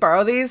 hey, can we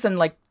borrow these and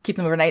like keep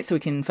them overnight so we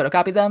can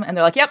photocopy them? And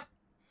they're like, yep.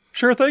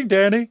 Sure thing,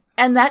 Danny.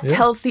 And that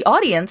tells the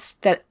audience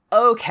that,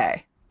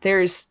 okay,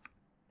 there's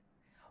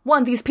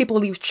one, these people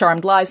leave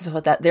charmed lives and stuff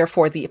like that.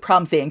 Therefore, the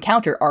problems they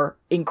encounter are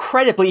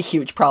incredibly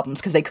huge problems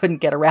because they couldn't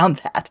get around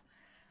that.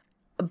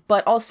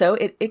 But also,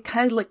 it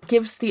kind of like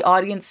gives the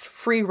audience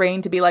free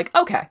reign to be like,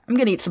 okay, I'm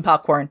going to eat some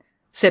popcorn,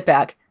 sit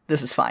back,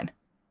 this is fine.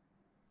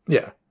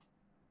 Yeah.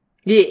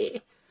 Yeah.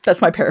 That's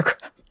my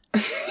paragraph.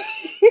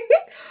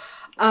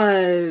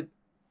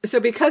 So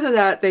because of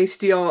that, they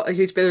steal a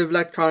huge bit of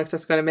electronics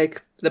that's going to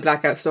make the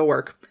blackout still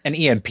work. An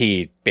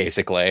EMP,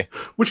 basically.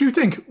 What do you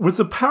think? With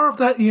the power of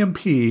that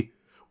EMP,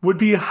 would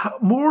be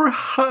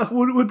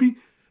would be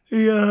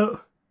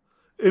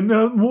in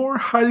a more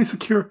highly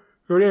secure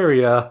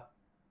area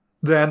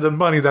than the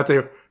money that they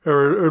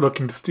are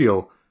looking to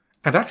steal,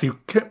 and actually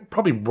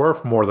probably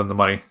worth more than the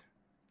money.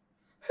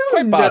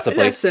 Quite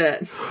possibly.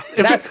 Listen,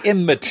 That's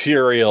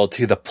immaterial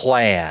to the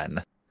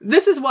plan.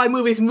 this is why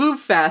movies move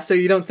fast, so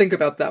you don't think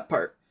about that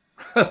part.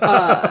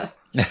 But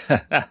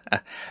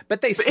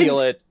they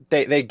steal it.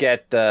 They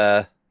get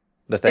the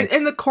thing.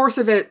 In the course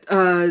of it,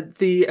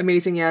 the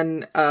Amazing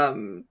Anne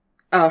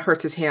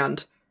hurts his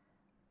hand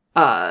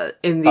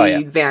in the Oh,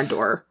 yeah. van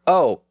door.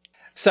 Oh,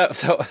 so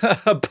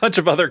a bunch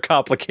of other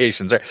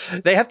complications.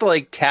 They have to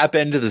like tap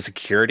into the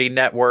security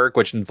network,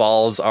 which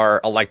involves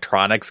our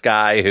electronics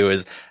guy who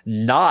is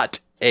not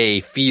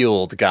a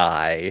field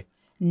guy.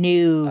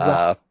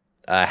 No.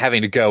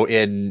 Having to go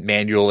in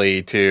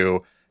manually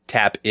to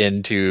tap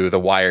into the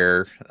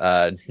wire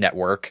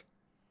network.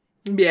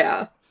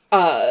 Yeah.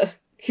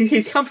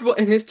 He's comfortable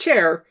in his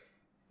chair,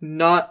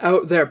 not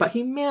out there, but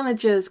he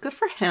manages. Good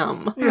for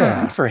him.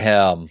 Yeah. Good for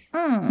him.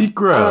 He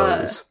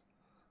grows.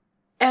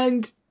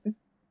 And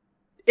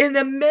in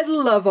the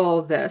middle of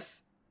all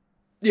this,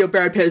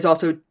 Brad Pitt is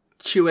also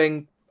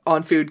chewing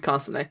on food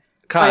constantly.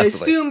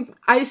 Constantly.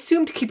 I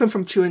assume to keep him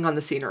from chewing on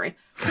the scenery.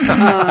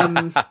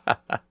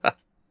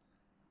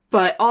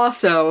 But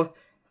also,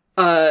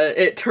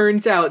 it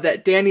turns out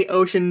that Danny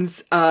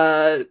Ocean's,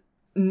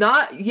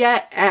 not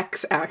yet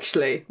ex,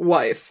 actually,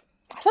 wife.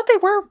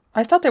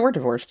 I thought they were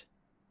divorced.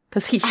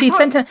 Because she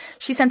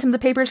sent him the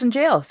papers in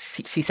jail.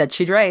 She said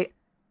she'd write.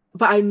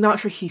 But I'm not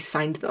sure he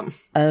signed them.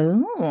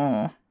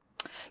 Oh.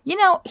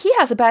 He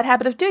has a bad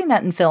habit of doing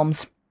that in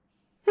films.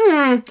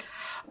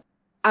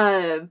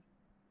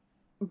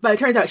 But it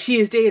turns out she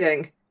is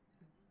dating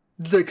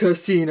the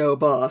casino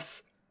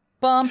boss.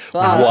 Bum,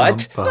 bum.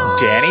 What? Bum.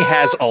 Danny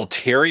has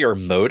ulterior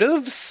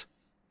motives?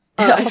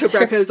 So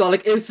Brad Pitt is all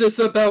like, is this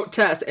about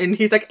Tess? And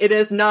he's like, it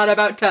is not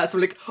about Tess. We're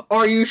like,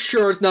 are you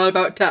sure it's not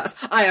about Tess?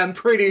 I am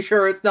pretty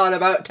sure it's not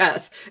about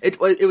Tess. It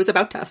was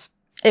about Tess.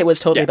 It was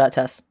totally Yeah. about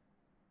Tess.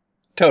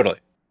 Totally.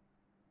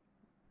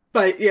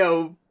 But,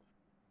 you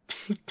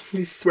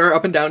swear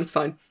up and down, it's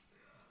fine.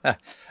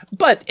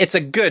 But it's a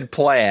good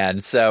plan,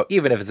 so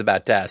even if it's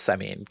about Tess, I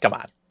mean, come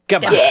on.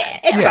 Come on. Yeah,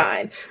 it's Yeah.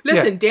 fine.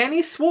 Listen,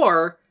 Danny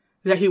swore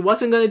that he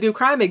wasn't going to do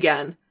crime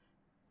again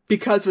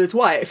because of his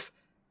wife.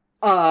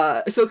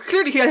 So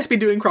clearly he has to be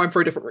doing crime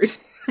for a different reason.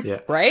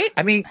 Yeah. Right?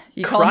 I mean,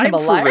 You calling crime him a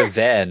for liar?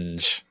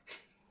 revenge.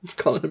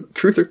 Calling him a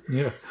truther.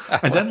 Yeah.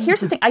 And then Here's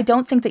the thing. I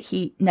don't think that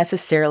he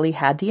necessarily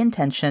had the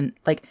intention.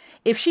 Like,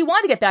 if she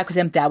wanted to get back with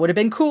him, that would have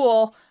been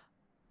cool.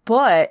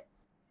 But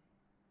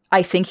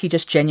I think he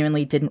just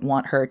genuinely didn't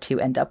want her to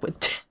end up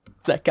with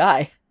that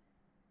guy.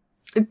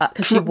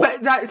 'Cause she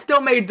But that still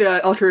made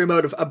the ulterior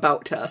motive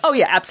about Tess. Oh,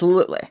 yeah,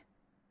 absolutely.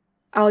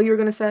 Al, you were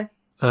going to say?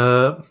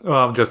 well,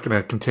 I'm just going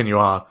to continue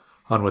on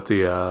with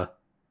the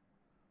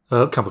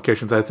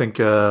complications. I think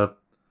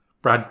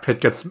Brad Pitt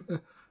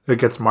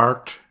gets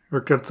marked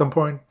at some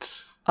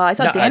point. I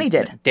thought No, Danny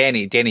did.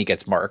 Danny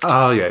gets marked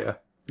Oh, yeah.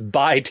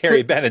 by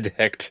Terry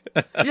Benedict.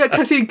 Yeah,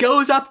 because he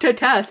goes up to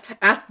Tess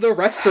at the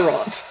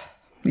restaurant.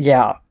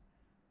 Yeah.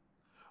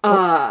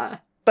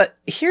 But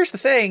here's the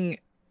thing.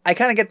 I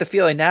kind of get the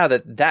feeling now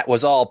that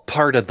was all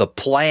part of the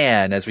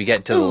plan as we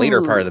get to the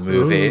later part of the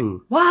movie.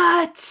 Ooh.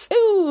 What?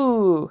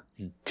 Ooh.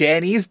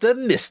 Danny's the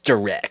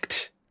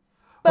misdirect.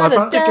 Well, I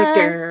thought-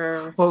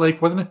 Ba-da-da. Well,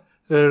 like, wasn't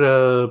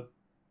it,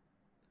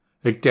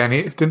 like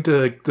Danny,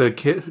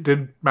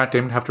 didn't Matt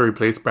Damon have to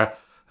replace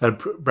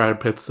Brad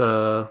Pitt's,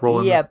 role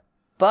in, Yeah,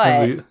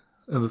 but in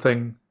the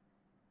thing?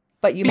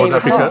 you Was made a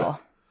that because- call.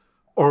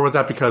 Or was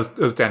that because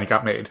Danny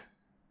got made?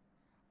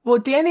 Well,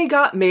 Danny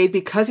got made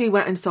because he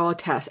went and saw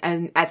Tess,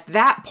 and at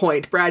that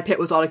point, Brad Pitt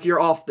was all like, you're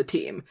off the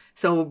team.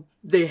 So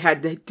they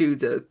had to do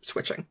the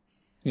switching.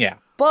 Yeah.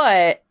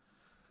 But,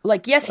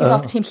 like, yes, he's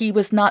off the team. He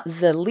was not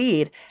the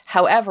lead.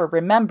 However,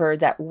 remember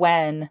that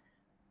when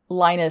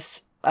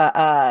Linus,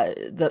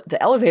 the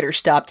elevator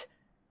stopped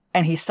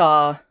and he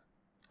saw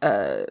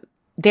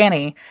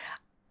Danny,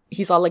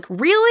 he's all like,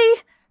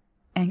 really?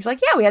 And he's like,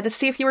 yeah, we had to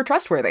see if you were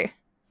trustworthy.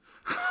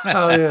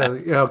 Oh,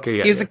 yeah, okay,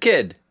 yeah. He's yeah. a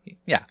kid.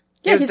 Yeah.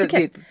 Yeah, he's a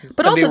kid.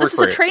 But they also,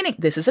 work for it.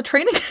 this is a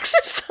training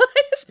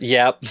exercise.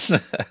 Yep.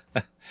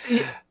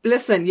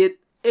 Listen,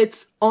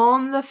 it's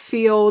on the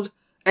field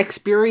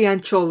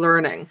experiential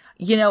learning.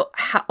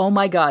 Oh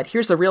my God,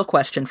 here's a real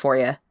question for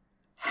you.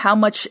 How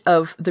much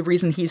of the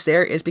reason he's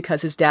there is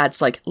because his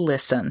dad's like,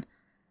 listen,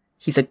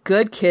 he's a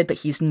good kid, but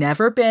he's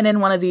never been in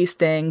one of these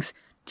things.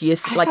 Do you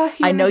I thought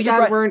he and his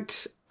dad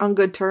weren't on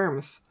good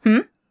terms.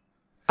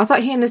 I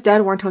thought he and his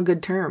dad weren't on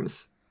good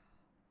terms.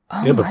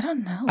 Oh, Yeah, but- I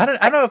don't know. I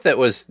don't know if that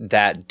was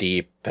that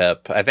deep,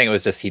 Pip. I think it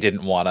was just he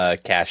didn't want to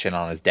cash in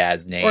on his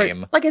dad's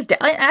name. Or, like his dad,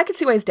 I could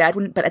see why his dad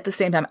wouldn't, but at the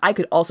same time, I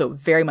could also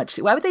very much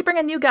see why would they bring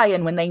a new guy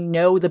in when they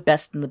know the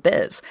best in the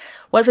biz?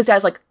 What if his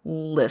dad's like,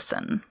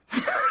 listen,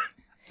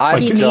 I've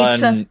he needs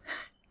done.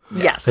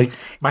 yes, Like,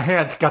 my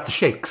hand's got the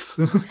shakes.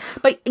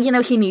 but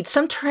he needs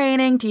some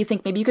training. Do you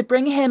think maybe you could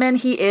bring him in?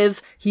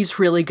 He's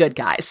really good,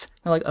 guys.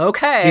 They're like,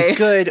 okay, He's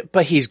good,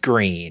 but he's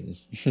green.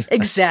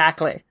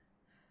 exactly.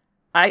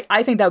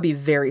 I think that would be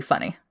very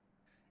funny.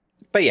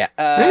 But yeah,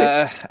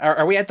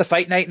 are we at the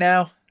fight night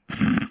now?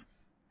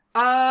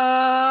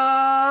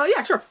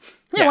 Yeah, sure.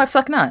 Yeah, Yeah. why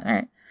fuck not? All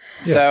right.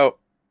 So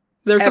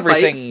There's a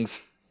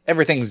fight.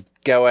 everything's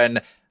going.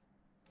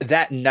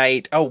 That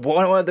night,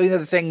 one of the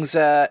other things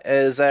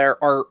is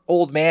our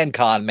old man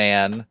con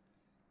man,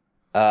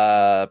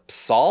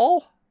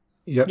 Saul.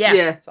 Yeah. Yeah.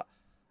 Yeah.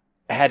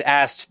 had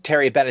asked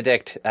Terry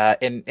Benedict,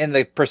 in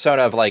the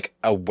persona of like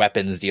a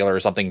weapons dealer or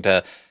something,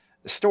 to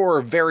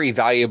store very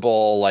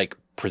valuable, like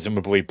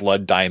presumably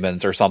blood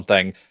diamonds or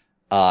something,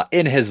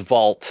 in his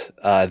vault,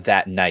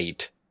 that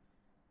night.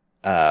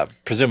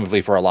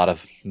 Presumably for a lot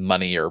of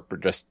money or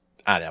just,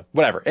 I don't know,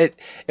 whatever. It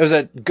was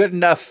a good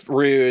enough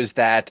ruse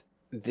that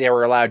they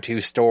were allowed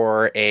to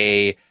store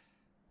a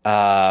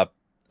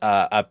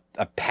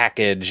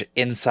package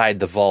inside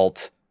the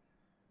vault,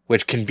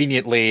 which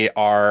conveniently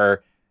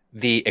are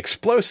the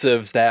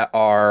explosives that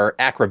our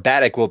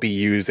acrobatic will be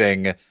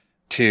using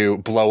to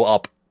blow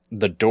up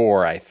the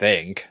door, I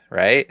think,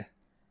 right?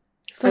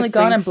 It's only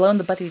gone and blown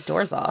the bloody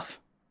doors off.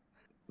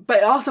 But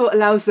it also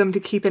allows them to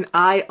keep an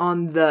eye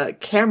on the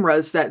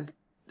cameras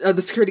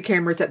the security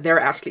cameras that they're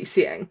actually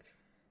seeing.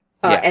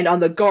 And on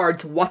the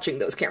guards watching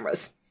those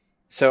cameras.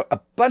 So a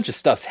bunch of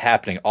stuff's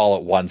happening all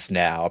at once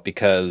now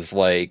because,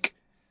 like,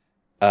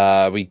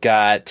 we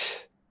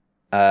got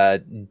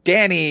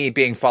Danny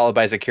being followed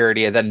by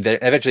security and then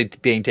eventually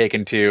being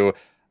taken to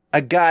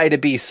a guy to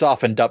be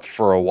softened up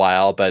for a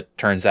while, but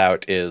turns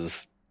out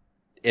is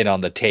in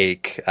on the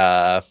take.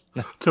 So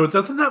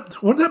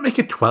wouldn't that make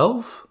it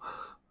 12?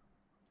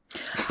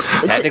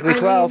 Technically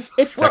 12.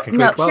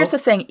 No, 12? Here's the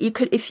thing. You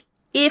could,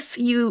 if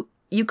you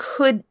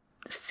could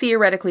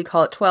theoretically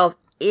call it 12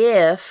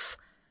 if,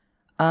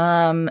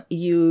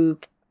 you,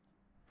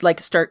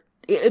 like, start,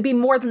 it'd be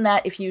more than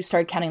that if you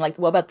start counting, like,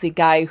 what about the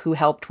guy who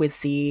helped with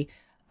the,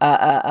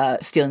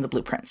 stealing the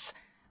blueprints?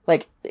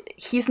 Like,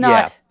 he's not.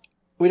 Yeah.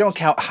 We don't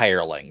count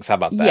hirelings. How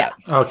about that? Yeah.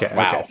 Okay.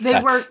 Wow. Okay. They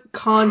were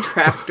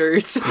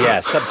contractors.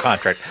 Yeah,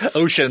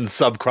 ocean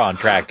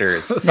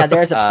subcontractors. Now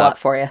there's a plot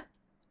for you.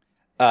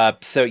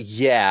 But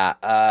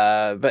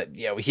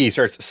he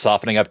starts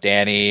softening up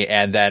Danny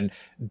and then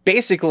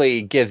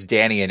basically gives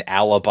Danny an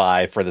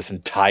alibi for this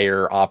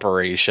entire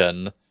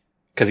operation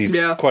because he's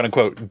quote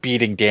unquote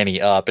beating Danny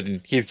up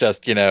and he's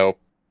just,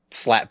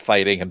 slap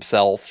fighting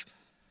himself.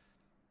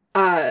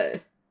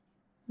 Matt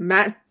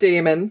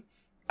Damon.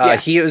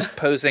 He was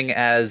posing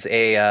as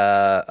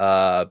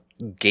a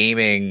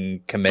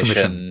gaming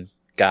commission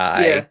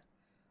guy.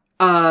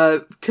 Yeah.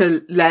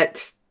 To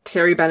let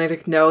Terry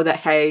Benedict know that,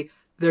 hey,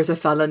 there's a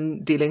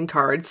felon dealing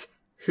cards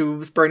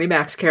who's Bernie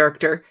Mac's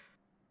character.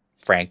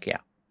 Frank, yeah.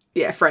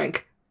 Yeah,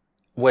 Frank.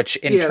 Which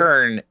in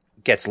turn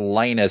gets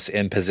Linus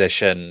in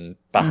position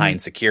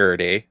behind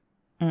security.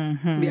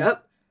 Mm-hmm.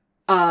 Yep.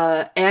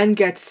 And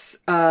gets,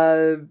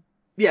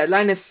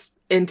 Linus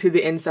into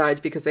the insides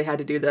because they had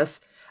to do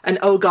this. And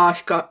oh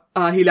gosh,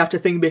 he left a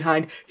thing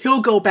behind.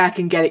 He'll go back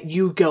and get it.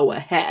 You go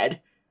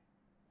ahead.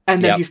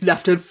 And then he's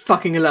left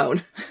fucking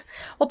alone.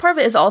 Well, part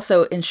of it is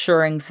also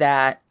ensuring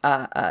that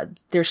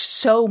there's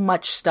so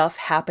much stuff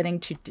happening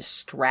to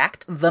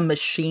distract the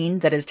machine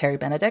that is Terry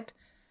Benedict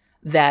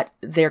that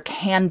there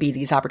can be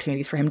these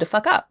opportunities for him to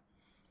fuck up.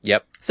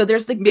 Yep. So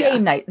there's the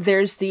game night.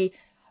 There's the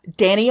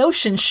Danny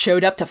Ocean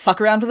showed up to fuck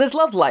around with his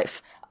love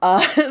life.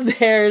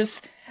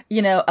 There's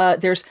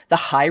the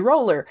high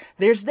roller.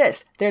 There's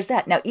this. There's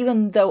that. Now,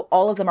 even though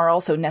all of them are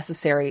also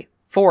necessary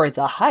for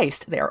the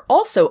heist, they are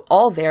also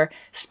all there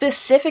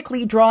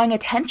specifically drawing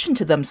attention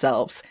to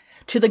themselves.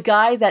 To the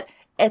guy that,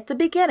 at the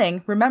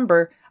beginning,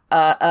 remember,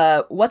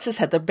 the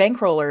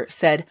bankroller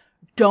said,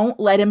 don't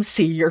let him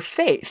see your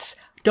face.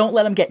 Don't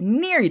let him get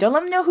near you. Don't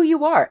let him know who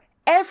you are.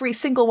 Every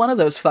single one of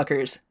those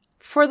fuckers,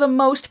 for the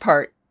most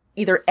part,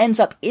 either ends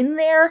up in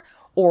there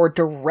or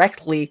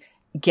directly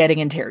getting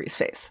in Terry's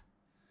face.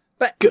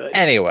 But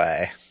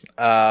anyway,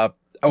 Saul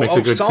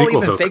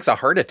even fakes a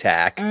heart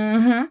attack.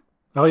 Mm-hmm.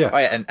 Oh, yeah.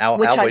 And Al,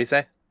 what do you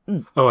say?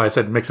 Oh, I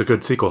said makes a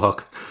good sequel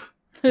hook.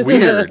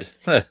 Weird.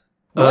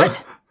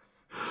 What?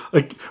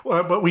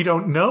 But we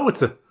don't know it's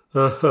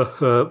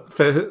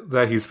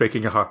that he's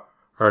faking a heart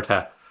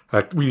attack.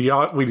 We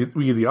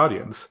the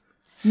audience.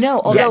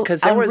 No, although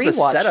because there was a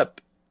setup.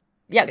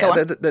 Yeah, go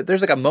on.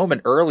 There's like a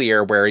moment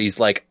earlier where he's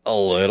like a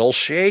little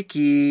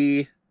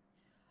shaky.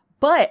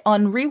 But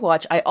on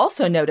rewatch, I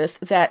also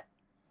noticed that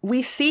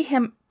we see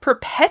him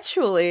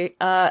perpetually.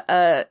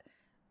 What's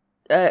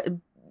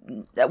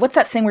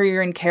that thing where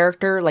you're in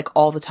character like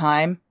all the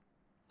time?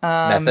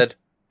 Method.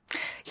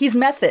 He's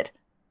method.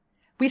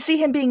 We see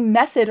him being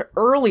method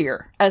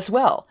earlier as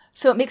well.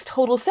 So it makes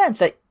total sense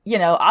that,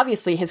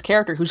 obviously his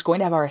character who's going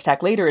to have a heart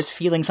attack later is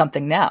feeling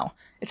something now.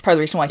 It's part of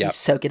the reason why he's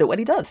so good at what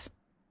he does.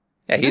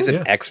 Yeah, he's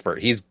an expert.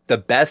 He's the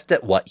best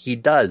at what he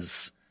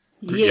does.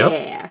 Yeah.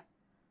 Yep.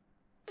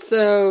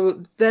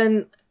 So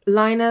then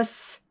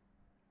Linus,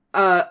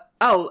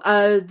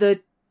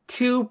 the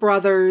two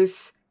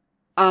brothers,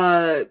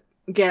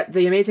 get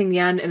the amazing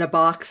yen in a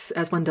box,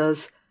 as one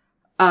does,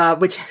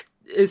 which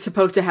is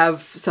supposed to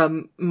have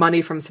some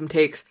money from some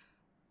takes,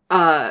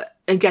 and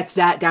gets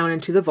that down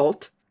into the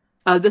vault.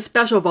 The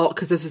special vault,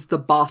 because this is the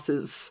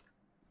boss's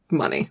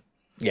money.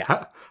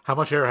 Yeah. How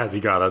much air has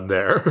he got on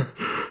there?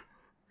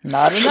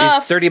 Not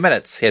enough. He's 30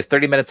 minutes. He has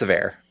 30 minutes of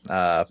air.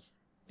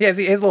 He has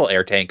a little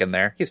air tank in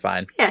there. He's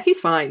fine. Yeah, he's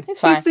fine.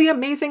 He's the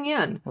amazing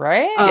yen.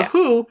 Right?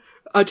 Who,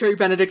 Terry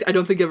Benedict, I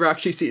don't think ever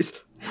actually sees.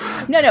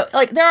 No,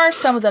 like, there are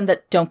some of them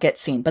that don't get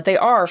seen, but they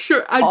are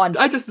Sure, on...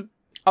 I just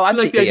I'm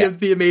like the seeing- idea of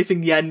the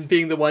amazing Yen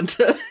being the one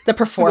to the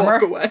performer.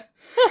 walk away.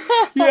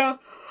 Yeah.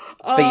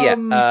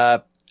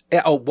 But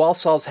while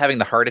Saul's having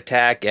the heart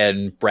attack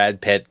and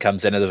Brad Pitt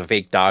comes in as a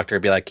fake doctor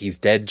and be like, he's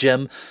dead,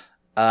 Jim.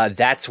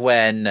 That's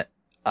when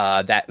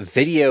that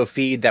video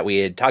feed that we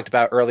had talked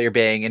about earlier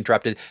being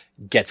interrupted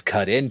gets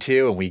cut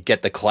into, and we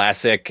get the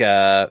classic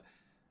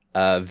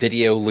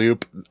video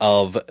loop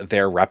of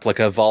their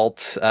replica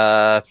vault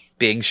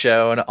being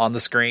shown on the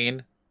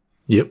screen.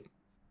 Yep.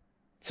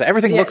 So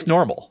everything looks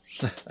normal.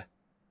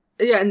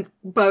 Yeah,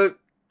 but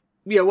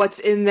what's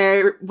in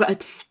there?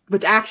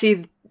 What's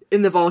actually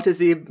in the vault is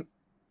the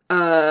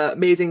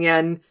amazing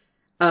Yen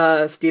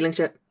stealing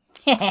shit.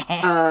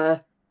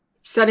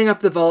 Setting up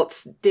the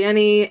vaults.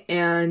 Danny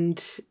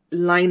and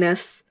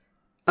Linus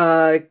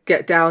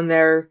get down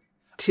there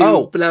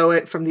to blow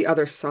it from the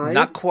other side.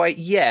 Not quite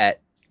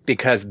yet,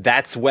 because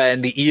that's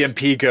when the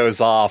EMP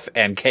goes off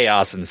and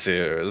chaos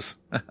ensues.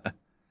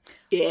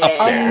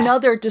 Upstairs.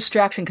 Another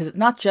distraction, because it's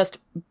not just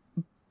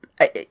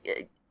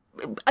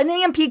an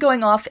EMP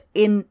going off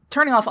in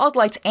turning off all the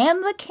lights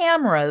and the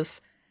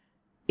cameras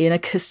in a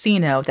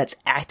casino that's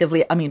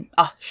actively,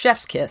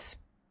 chef's kiss.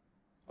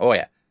 Oh,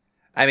 yeah.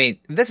 I mean,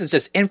 this is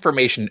just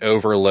information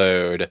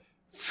overload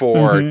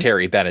for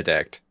Terry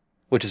Benedict,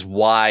 which is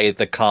why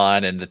the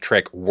con and the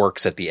trick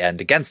works at the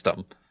end against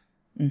him,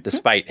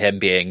 despite him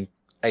being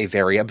a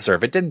very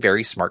observant and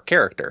very smart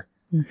character.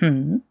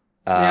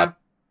 Yeah.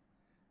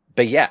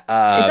 But yeah,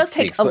 it does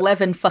take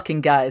 11 fucking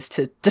guys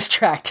to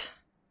distract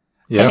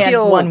Yeah.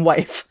 and one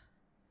wife.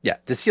 Yeah,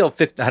 to steal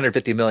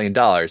 $150 million.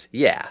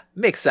 Yeah,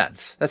 makes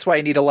sense. That's why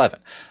you need 11.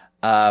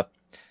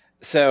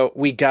 So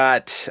we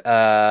got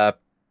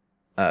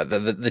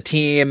the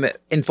team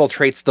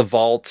infiltrates the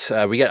vault.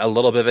 We get a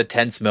little bit of a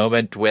tense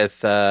moment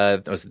with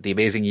was it the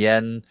amazing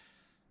Yen.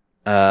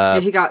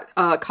 He got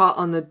caught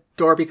on the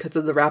door because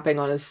of the wrapping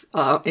on his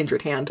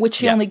injured hand. Which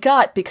he only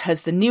got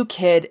because the new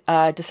kid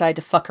decided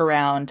to fuck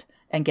around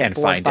and get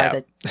bored find by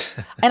out.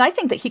 And I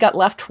think that he got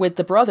left with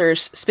the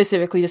brothers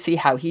specifically to see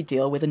how he'd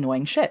deal with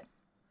annoying shit.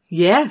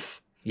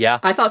 Yes. Yeah,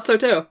 I thought so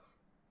too.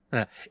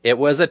 it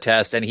was a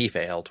test and he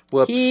failed.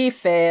 Whoops. He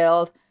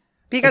failed.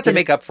 But he got to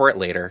make up for it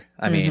later.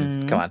 I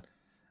mean, come on.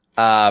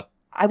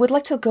 I would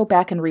like to go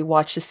back and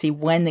rewatch to see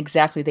when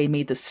exactly they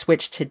made the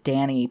switch to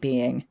Danny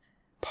being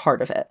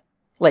part of it.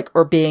 Like,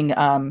 or being,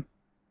 the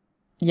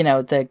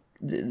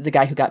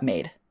guy who got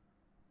made.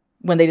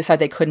 When they decided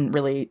they couldn't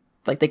really,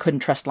 they couldn't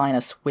trust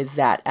Linus with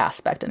that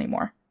aspect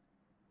anymore.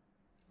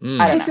 I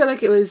don't I know. feel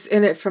like it was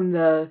in it from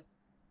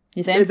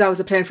You think? that was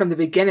a plan from the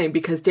beginning,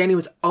 because Danny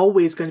was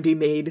always going to be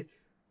made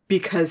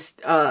because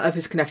of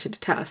his connection to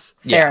Tess.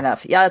 Fair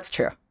enough. Yeah, that's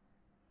true.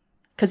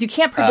 Because you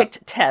can't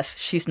predict Tess.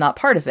 She's not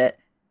part of it.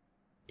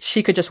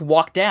 She could just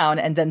walk down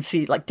and then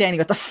see, Danny,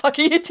 what the fuck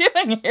are you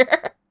doing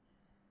here?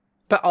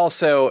 But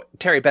also,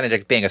 Terry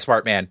Benedict, being a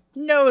smart man,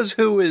 knows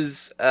who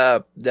his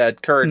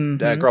current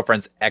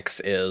girlfriend's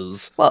ex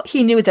is. Well,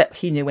 he knew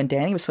when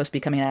Danny was supposed to be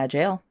coming out of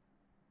jail.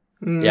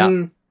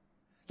 Yeah.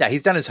 Yeah,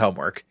 he's done his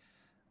homework.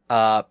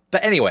 But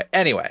anyway,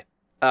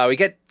 we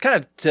get kind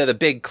of to the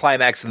big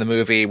climax in the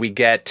movie. We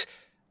get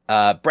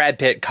Brad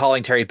Pitt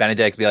calling Terry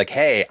Benedict to be like,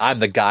 hey, I'm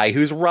the guy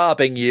who's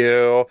robbing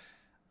you.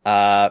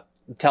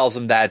 Tells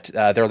him that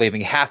they're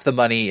leaving half the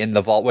money in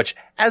the vault, which,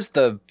 as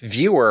the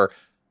viewer,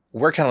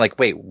 we're kind of like,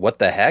 wait, what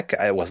the heck?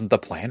 It wasn't the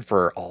plan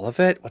for all of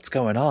it? What's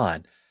going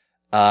on?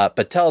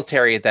 But tells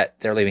Terry that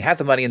they're leaving half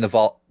the money in the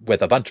vault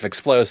with a bunch of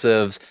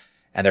explosives,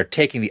 and they're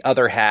taking the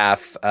other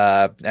half.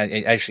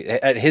 And actually,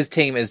 his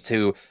team is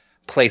to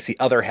place the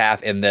other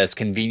half in this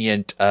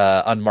convenient,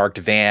 unmarked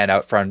van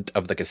out front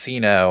of the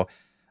casino.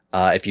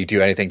 If you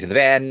do anything to the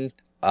van,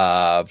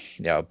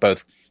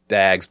 both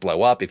bags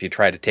blow up. If you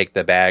try to take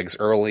the bags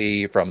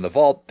early from the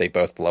vault, they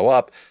both blow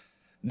up.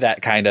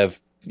 That kind of,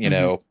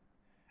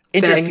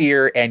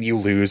 interfere and you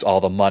lose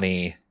all the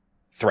money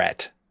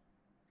threat.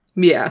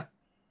 Yeah.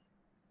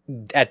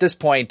 At this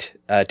point,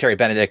 Terry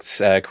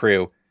Benedict's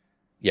crew,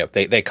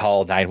 they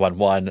call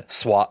 911,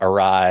 SWAT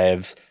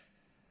arrives.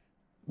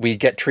 We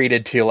get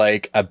treated to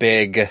a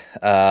big,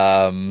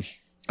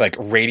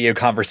 radio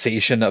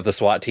conversation of the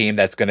SWAT team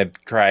that's going to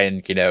try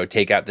and,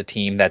 take out the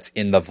team that's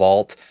in the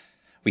vault.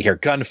 We hear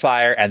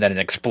gunfire and then an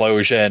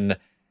explosion.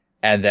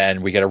 And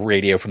then we get a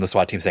radio from the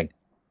SWAT team saying,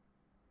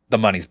 the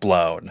money's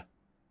blown.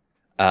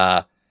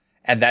 And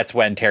that's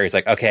when Terry's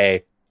like,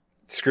 okay,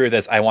 screw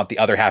this. I want the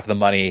other half of the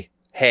money.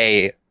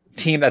 Hey,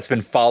 team that's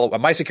been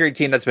my security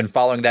team that's been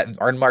following that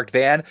unmarked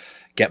van,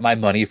 get my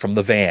money from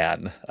the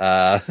van.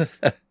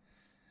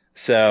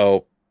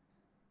 So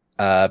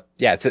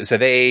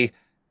they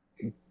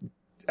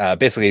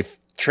basically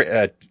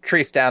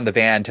trace down the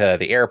van to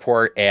the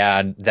airport,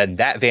 and then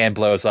that van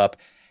blows up.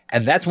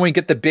 And that's when we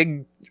get the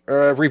big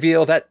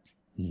reveal that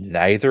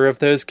neither of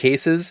those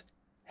cases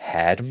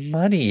had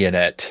money in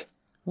it.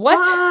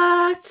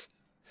 What?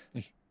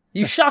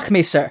 You shock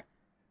me, sir.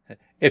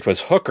 It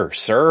was hooker,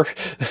 sir.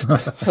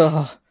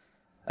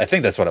 I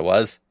think that's what it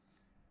was.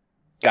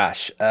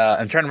 Gosh,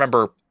 I'm trying to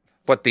remember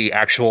what the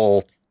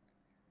actual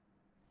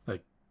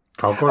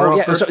Popcorn Oh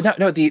yeah, offers? so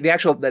no, the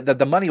actual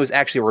the money was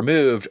actually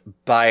removed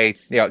by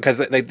because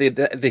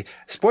the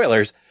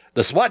spoilers,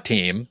 the SWAT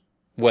team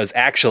was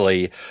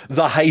actually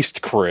the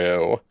heist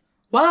crew,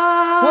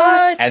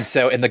 What? and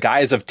so in the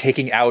guise of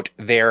taking out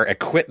their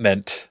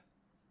equipment,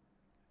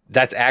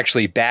 that's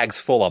actually bags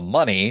full of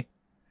money,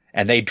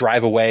 and they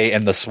drive away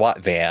in the SWAT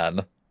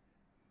van.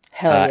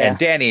 Hell yeah. And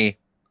Danny,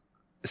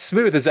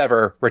 smooth as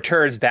ever,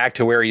 returns back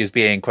to where he was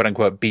being quote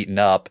unquote beaten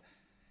up,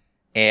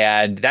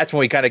 and that's when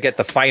we kind of get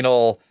the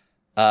final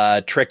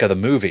trick of the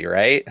movie,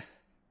 right?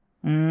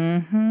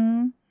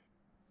 Mm-hmm.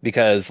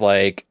 Because,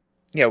 like,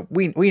 you know,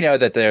 we know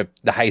that the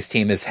heist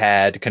team has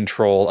had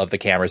control of the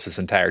cameras this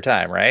entire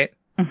time, right?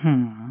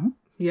 Mm-hmm.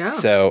 Yeah.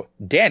 So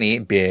Danny,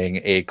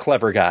 being a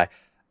clever guy,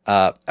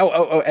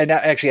 and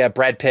actually,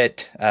 Brad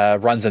Pitt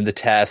runs into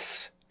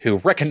Tess, who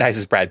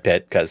recognizes Brad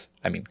Pitt because,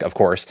 I mean, of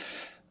course,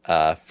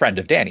 friend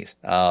of Danny's.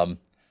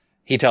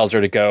 He tells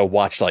her to go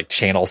watch like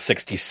Channel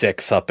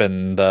 66 up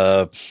in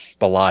the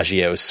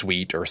Bellagio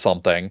suite or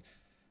something.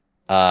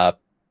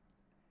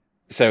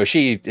 So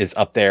she is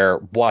up there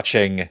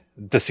watching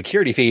the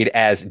security feed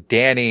as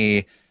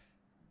Danny,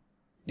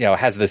 you know,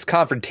 has this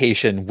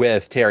confrontation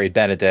with Terry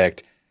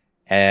Benedict.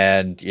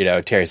 And, you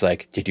know, Terry's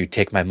like, "Did you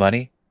take my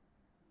money?"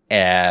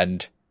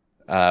 And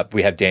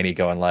we have Danny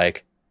going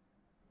like,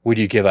 "Would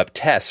you give up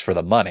Tess for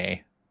the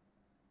money?"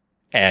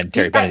 And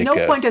Terry Benedict At no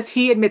goes, point does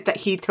he admit that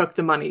he took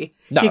the money.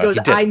 No, he goes,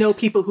 he didn't. "I know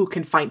people who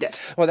can find it."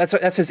 well,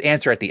 that's his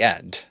answer at the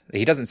end.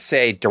 He doesn't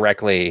say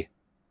directly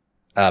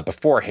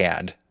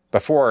beforehand.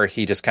 Before,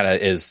 he just kind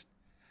of is.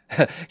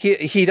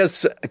 he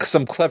does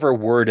some clever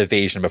word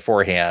evasion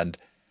beforehand,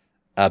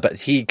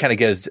 but he kind of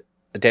gives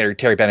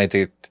Terry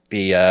Benedict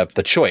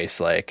the choice,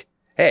 like,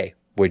 "Hey,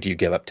 would you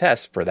give up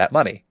Tess for that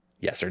money?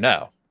 Yes or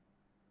no?"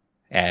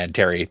 And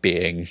Terry,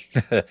 being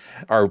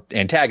our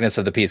antagonist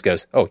of the piece,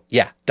 goes, "Oh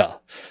yeah, duh."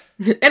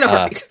 In a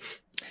heartbeat.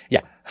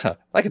 Yeah,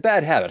 like a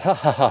bad habit. Ha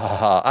ha ha ha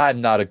ha.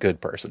 I'm not a good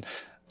person.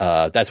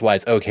 That's why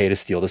it's okay to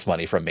steal this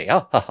money from me.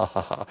 Ha ha ha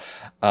ha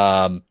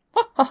ha.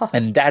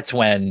 And that's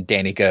when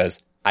Danny goes,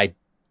 "I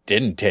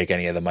didn't take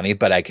any of the money,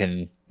 but I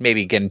can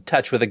maybe get in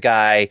touch with a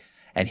guy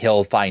and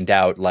he'll find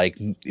out like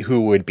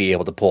who would be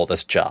able to pull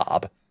this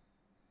job."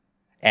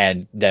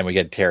 And then we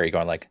get Terry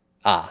going like,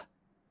 "Ah,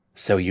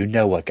 so you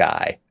know a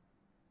guy.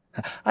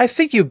 I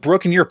think you've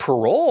broken your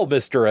parole,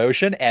 Mr.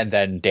 Ocean." And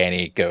then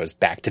Danny goes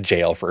back to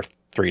jail for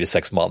 3 to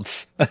 6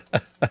 months. Well,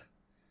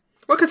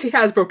 because he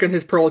has broken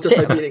his parole just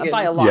by being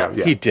By a in. lot.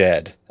 Yeah. He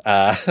did.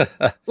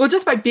 Well,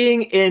 just by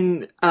being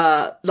in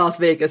Las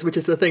Vegas, which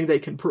is the thing they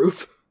can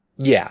prove.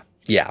 Yeah.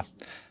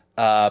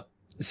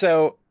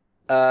 So,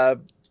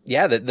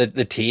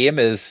 the team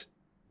is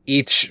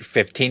each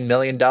 $15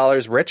 million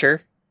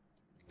richer.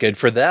 Good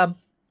for them.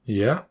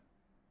 Yeah.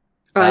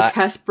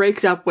 Tess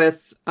breaks up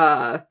with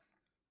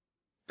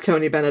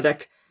Tony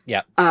Benedict.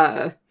 Yeah.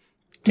 Because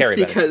Terry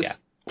Benedict, yeah.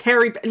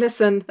 Terry,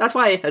 listen, that's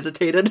why I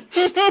hesitated.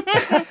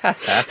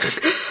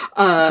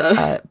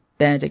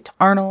 Benedict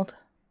Arnold.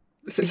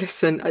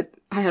 Listen,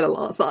 I had a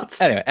lot of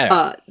thoughts. Anyway.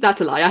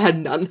 That's a lie. I had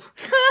none.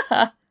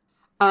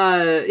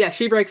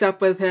 She breaks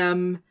up with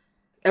him.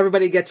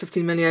 Everybody gets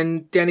 15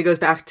 million. Danny goes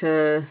back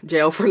to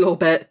jail for a little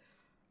bit.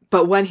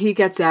 But when he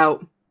gets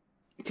out,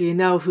 do you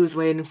know who's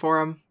waiting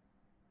for him?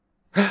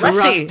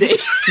 Rusty.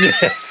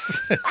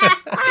 Yes.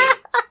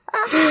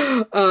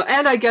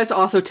 And I guess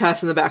also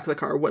Tess in the back of the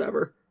car,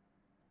 whatever.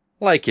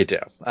 Like you do.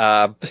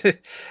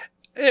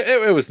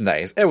 It was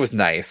nice. It was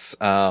nice.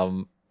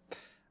 I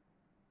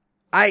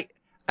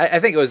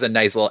think it was a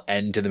nice little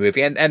end to the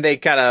movie, and they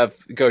kind of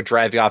go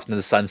driving off into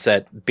the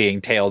sunset,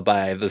 being tailed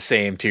by the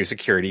same two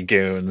security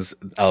goons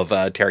of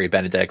Terry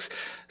Benedict's.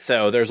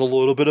 So there's a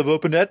little bit of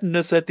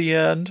open-endedness at the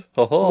end.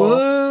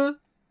 What?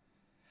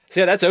 So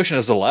yeah, that's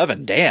Ocean's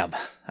 11. Damn,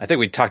 I think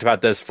we talked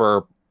about this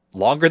for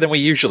longer than we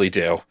usually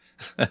do.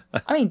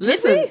 I mean, did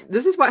Listen,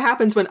 this is what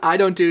happens when I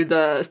don't do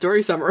the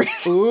story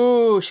summaries. we?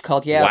 Ooh, she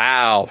called you out.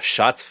 Wow,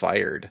 shots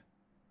fired.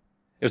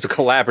 It was a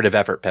collaborative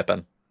effort,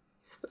 Pippin.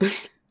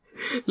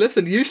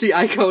 Listen, usually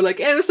I go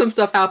like, some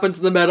stuff happens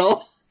in the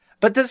middle.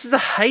 But this is a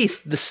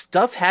heist. The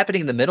stuff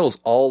happening in the middle is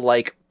all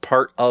like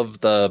part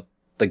of the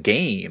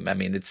game. I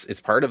mean,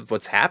 it's part of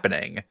what's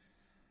happening.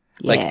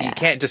 Like, you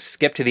can't just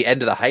skip to the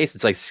end of the heist.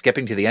 It's like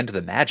skipping to the end of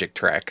the magic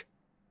trick.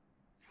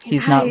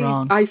 He's not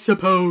wrong. I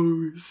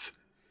suppose.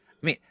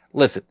 I mean,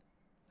 listen,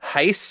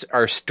 heists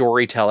are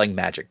storytelling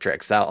magic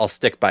tricks. I'll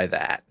stick by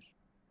that.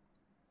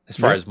 As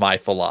far as my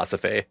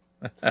philosophy.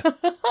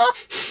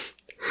 It's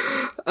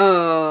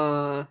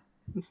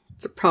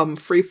a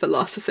problem-free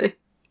philosophy.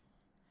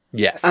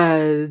 Yes.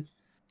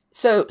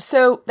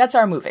 So that's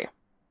our movie.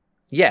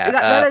 yeah.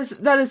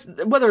 That is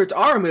whether it's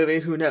our movie,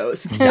 who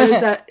knows?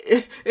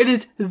 It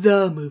is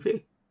the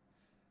movie.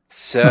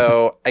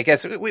 So I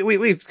guess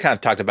we've kind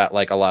of talked about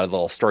like a lot of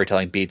little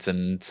storytelling beats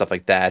and stuff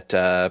like that,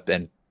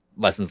 and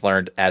lessons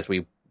learned as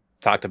we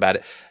talked about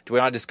it. Do we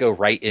want to just go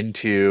right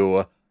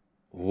into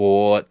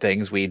what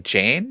things we'd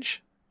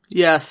change?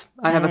 Yes,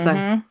 I have a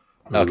thing.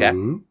 Okay.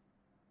 Ooh.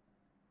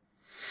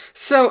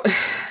 So,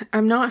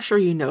 I'm not sure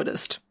you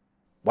noticed,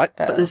 What?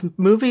 But this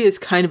movie is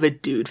kind of a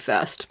dude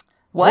fest.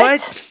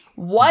 What?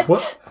 What?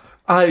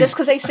 Just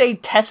because they say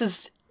Tess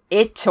is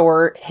it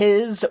or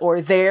his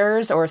or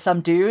theirs or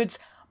some dudes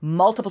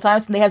multiple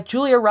times, and they have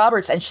Julia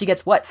Roberts, and she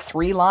gets,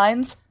 3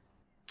 lines?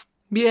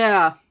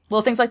 Yeah.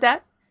 Little things like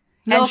that?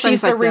 Little and she's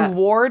things the like that.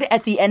 reward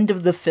at the end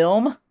of the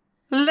film?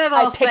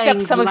 Little picked up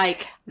things some of-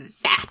 like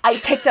that. I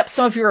picked up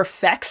some of your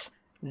effects.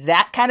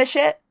 That kind of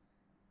shit?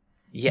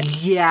 Yeah.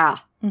 Yeah.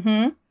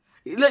 Mm-hmm.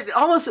 Like,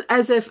 almost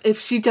as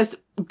if she just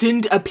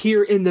didn't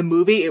appear in the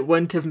movie, it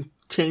wouldn't have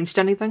changed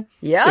anything.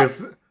 Yeah?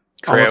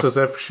 Almost as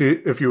if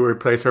you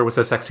replace her with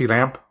a sexy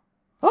lamp.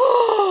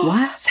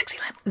 What? Sexy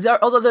lamp.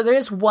 Although there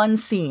is one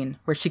scene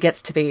where she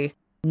gets to be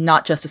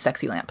not just a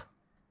sexy lamp.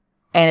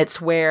 And it's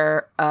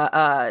where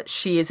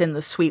she is in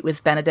the suite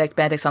with Benedict.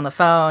 Benedict's on the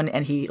phone,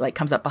 and he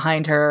comes up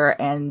behind her,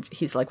 and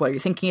he's like, "What are you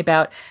thinking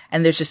about?"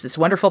 And there's just this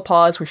wonderful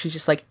pause where she's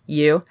just like,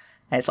 "You,"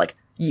 and it's like,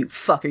 "You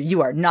fucker,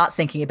 you are not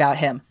thinking about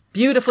him."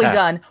 Beautifully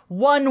done.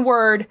 One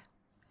word.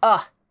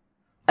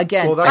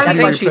 Again, Well, that's that's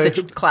how why you she's a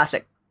play-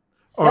 classic.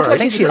 All That's why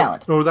right. she's a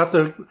talent. Oh, that's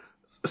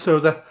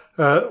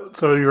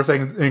so you were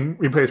saying in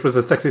replaced with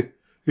a sexy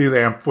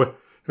lamp with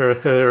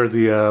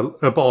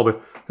the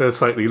bulb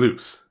slightly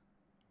loose,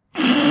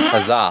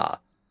 Huzzah.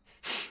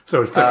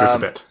 so it flickers a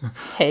bit.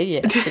 Hey,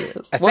 yeah, she is.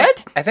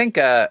 I think,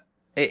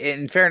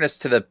 in fairness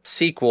to the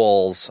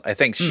sequels, I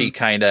think she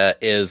kind of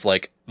is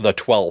like the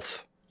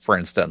 12th, for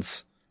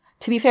instance.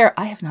 To be fair,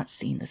 I have not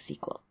seen the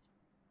sequel.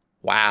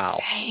 Wow.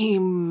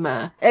 Same.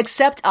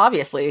 Except,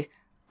 obviously,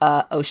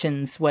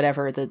 Ocean's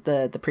whatever,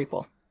 the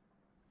prequel.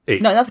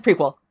 8. No, not the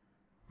prequel.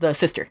 The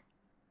sister.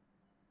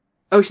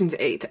 Ocean's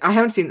 8. I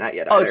haven't seen that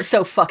yet Oh, either. it's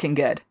so fucking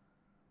good.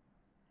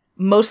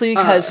 Mostly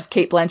because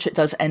Kate Blanchett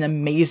does an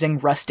amazing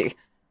Rusty.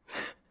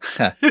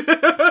 They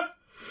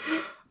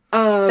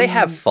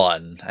have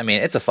fun. I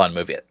mean, it's a fun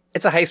movie.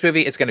 It's a heist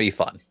movie. It's going to be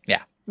fun.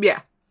 Yeah.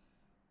 Yeah.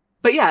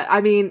 But yeah,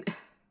 I mean,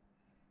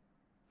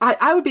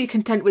 I would be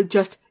content with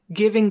just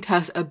giving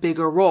Tess a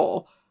bigger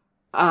role.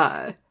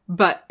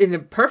 But in a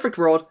perfect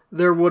world,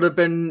 there would have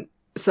been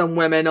some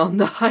women on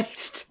the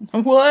heist.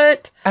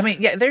 What? I mean,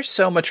 yeah, there's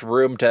so much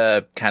room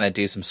to kind of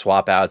do some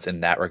swap outs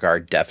in that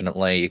regard.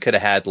 Definitely. You could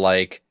have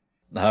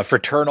had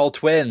fraternal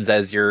twins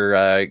as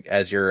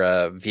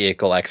your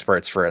vehicle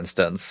experts, for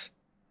instance.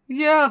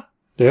 Yeah.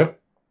 Yeah.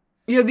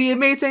 Yeah, the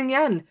Amazing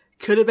Yen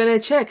could have been a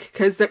chick,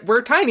 because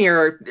we're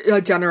tinier,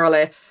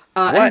 generally.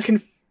 And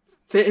can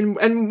fit in,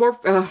 and more,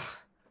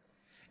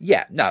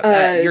 Yeah, no,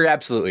 you're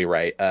absolutely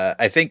right.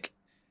 I think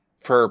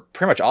for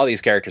pretty much all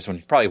these characters,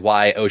 probably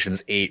why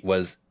Ocean's 8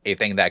 was a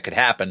thing that could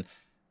happen,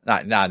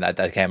 not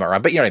that came out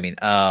wrong, but you know what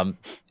I mean,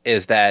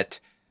 is that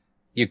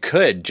you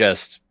could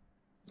just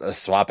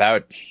swap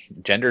out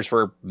genders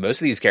for most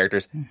of these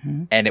characters,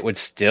 and it would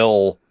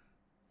still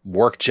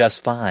work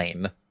just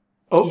fine.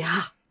 Oh,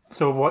 yeah.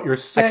 So what you're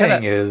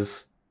saying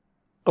is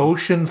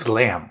Ocean's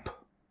Lamp.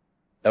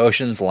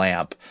 Ocean's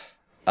Lamp.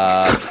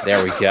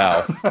 There we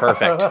go.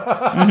 Perfect.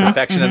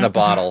 Perfection in a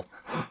bottle.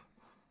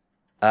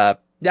 Yeah,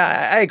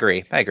 I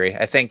agree.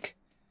 I think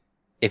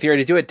if you were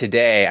to do it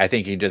today, I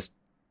think you just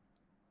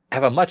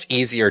have a much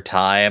easier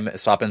time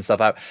swapping stuff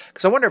out.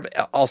 Because I wonder if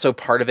also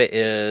part of it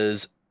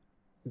is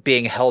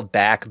being held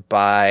back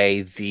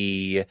by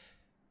the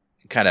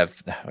kind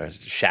of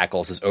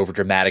shackles is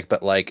overdramatic,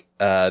 but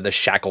the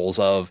shackles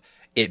of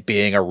it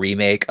being a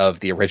remake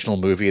of the original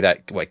movie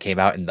that came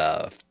out in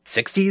the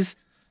 60s.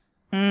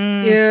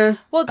 Yeah.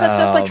 Well,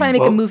 that's like trying to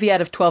make a movie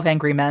out of 12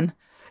 Angry Men.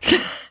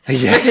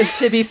 Yes.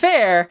 To be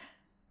fair,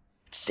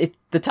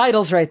 the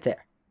title's right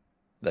there.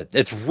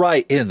 It's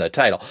right in the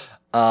title.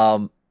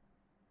 So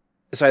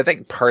I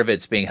think part of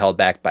it's being held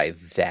back by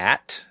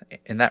that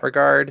in that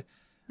regard.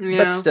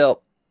 Yeah. But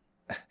still,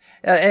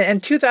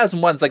 and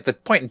 2001 is like the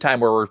point in time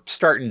where we're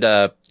starting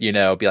to,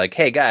 be like,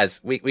 hey guys,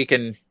 we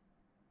can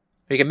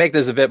make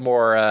this a bit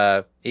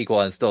more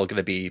equal and still going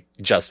to be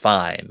just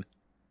fine.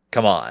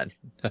 Come on.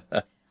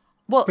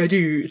 Well, My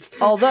dudes.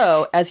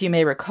 although, as you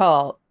may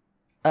recall,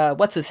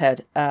 what's his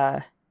head?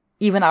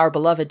 Even our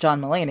beloved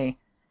John Mulaney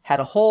had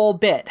a whole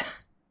bit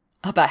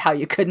about how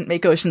you couldn't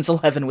make Ocean's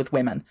 11 with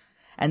women.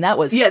 And that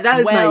was Yeah, that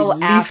is well my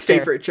least after,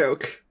 favorite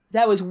joke.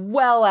 That was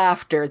well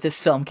after this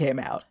film came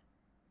out.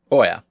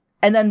 Oh yeah.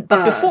 And then,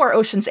 but before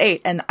Ocean's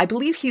 8, and I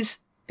believe he's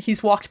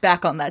walked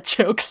back on that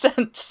joke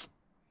since.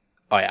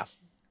 Oh yeah.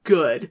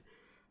 Good.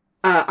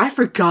 I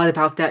forgot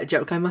about that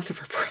joke. I must have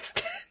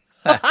repressed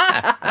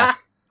it.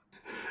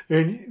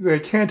 And they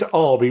can't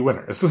all be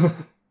winners.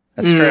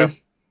 That's true.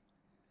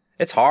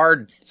 It's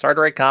hard. It's hard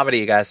to write comedy,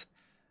 you guys.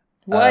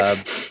 What?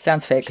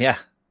 Sounds fake. Yeah.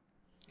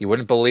 You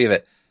wouldn't believe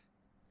it.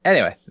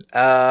 Anyway.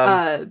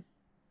 But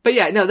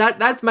yeah, no,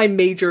 that's my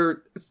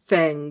major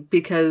thing,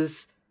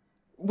 because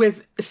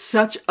with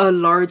such a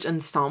large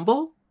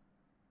ensemble,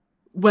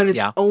 when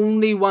it's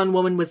only one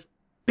woman with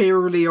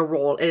barely a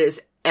role, it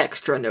is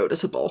extra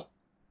noticeable.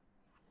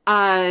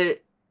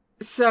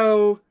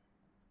 So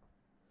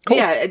Cool.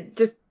 yeah,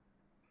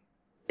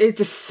 it's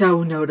just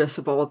so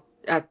noticeable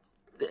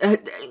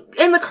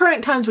in the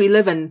current times we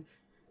live in.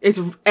 it's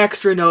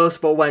extra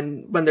noticeable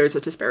when there's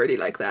a disparity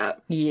like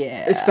that.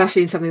 Yeah.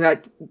 Especially in something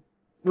that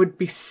would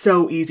be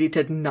so easy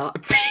to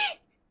not be.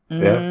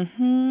 Yeah.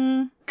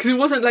 Because it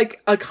wasn't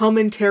like a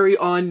commentary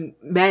on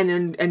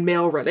men and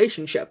male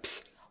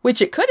relationships.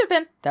 Which it could have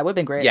been. That would have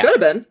been great. Yeah.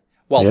 Could have been.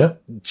 Well, Yeah.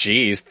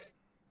 geez.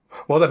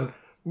 Well, then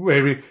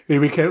maybe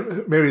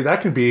that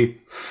can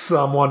be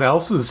someone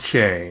else's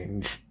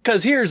change.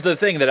 Because here's the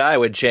thing that I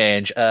would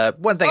change.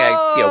 One thing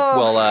I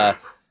will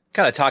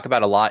kind of talk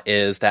about a lot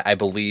is that I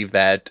believe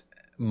that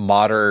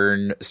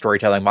modern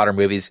storytelling, modern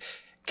movies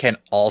can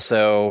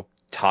also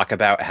talk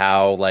about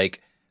how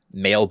like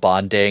male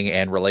bonding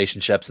and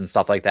relationships and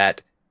stuff like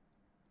that.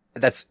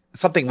 That's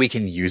something we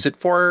can use it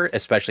for,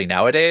 especially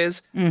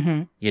nowadays.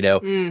 Mm-hmm. You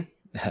know,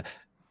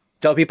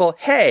 tell people,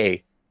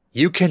 hey,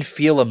 you can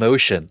feel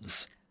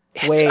emotions.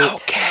 It's Wait.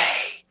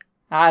 okay.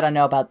 I don't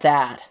know about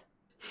that.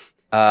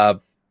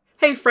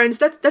 Hey, friends,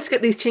 let's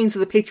get these chains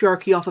of the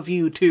patriarchy off of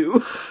you,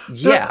 too.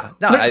 Yeah.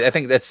 No, I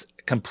think that's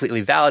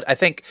completely valid. I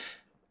think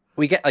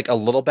we get like a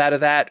little bit of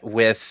that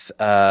with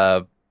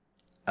Danny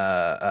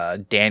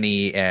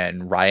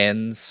and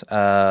Ryan's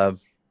Danny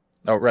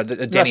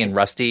and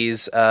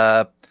Rusty's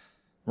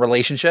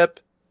relationship.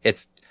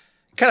 It's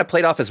kind of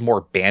played off as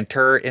more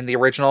banter in the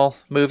original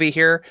movie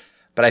here,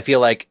 but I feel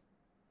like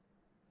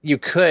you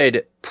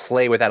could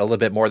play with that a little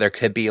bit more. There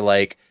could be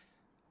like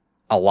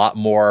a lot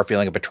more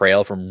feeling of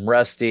betrayal from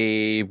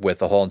Rusty with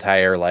the whole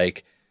entire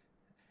like,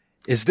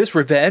 is this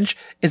revenge?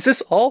 Is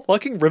this all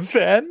fucking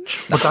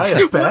revenge? Was I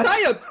a bet? Was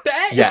I a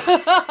bet?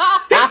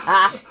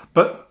 Yeah.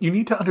 But you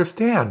need to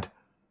understand,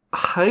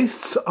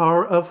 heists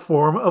are a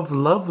form of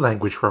love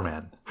language for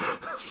men.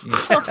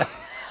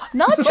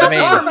 Not just for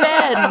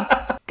men.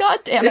 God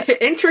damn it.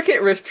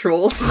 Intricate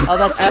rituals. Oh,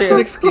 that's That's true.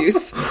 an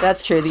excuse.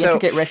 That's true. The So-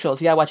 intricate rituals.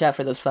 You gotta watch out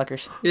for those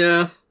fuckers.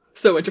 Yeah.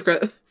 So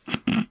intricate.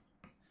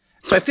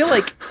 So I feel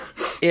like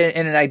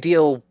in an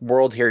ideal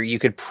world here, you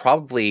could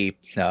probably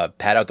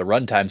pad out the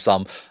runtime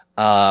some,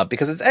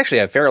 because it's actually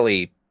a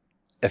fairly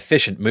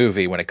efficient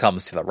movie when it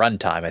comes to the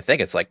runtime. I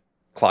think it's like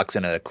clocks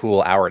in a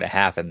cool hour and a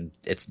half and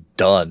it's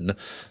done.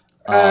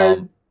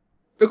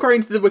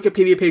 According to the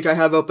Wikipedia page I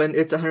have open,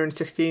 it's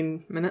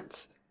 116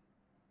 minutes.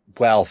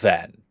 Well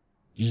then,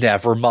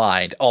 never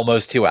mind.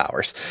 Almost 2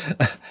 hours.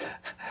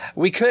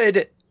 We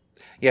could,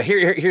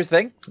 here's the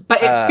thing.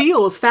 But it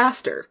feels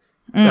faster.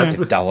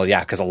 Well, yeah,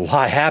 because a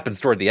lot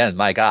happens toward the end.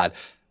 My God.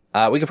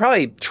 We could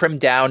probably trim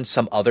down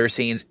some other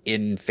scenes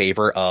in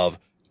favor of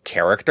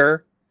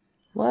character.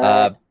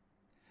 What?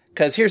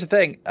 Because here's the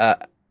thing.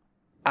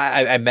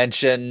 I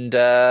mentioned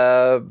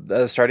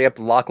starting up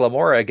Locke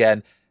Lamora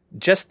again.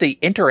 Just the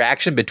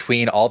interaction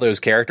between all those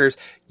characters,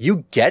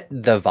 you get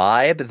the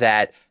vibe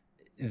that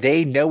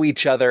they know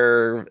each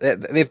other.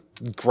 They've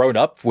grown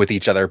up with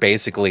each other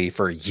basically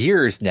for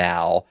years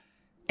now.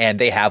 And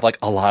they have like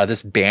a lot of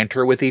this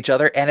banter with each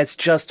other and it's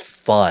just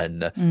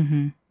fun.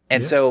 Mm-hmm.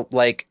 And so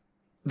like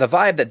the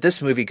vibe that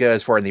this movie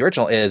goes for in the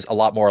original is a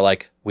lot more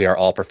like we are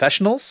all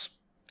professionals.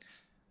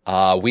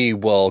 We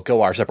will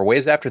go our separate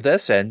ways after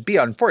this and be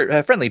on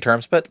friendly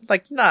terms, but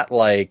like not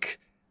like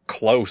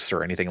close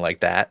or anything like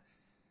that.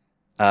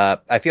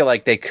 I feel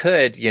like they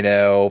could,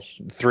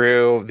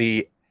 through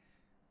the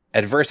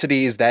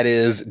adversities that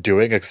is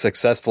doing a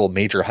successful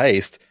major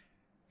heist,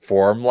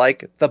 form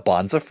like the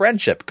bonds of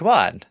friendship. Come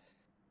on.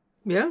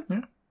 Yeah.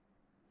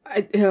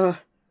 I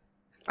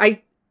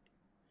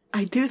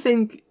do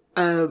think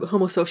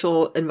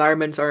homosocial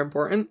environments are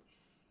important.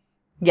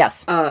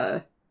 Yes.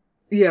 For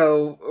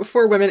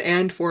women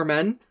and for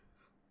men.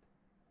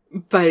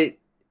 But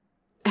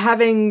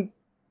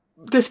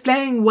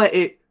displaying what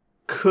it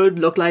could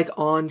look like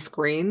on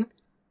screen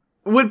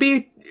would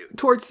be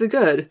towards the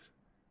good.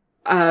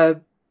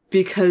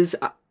 Because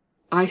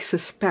I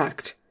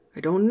suspect, I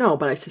don't know,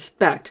 but I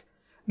suspect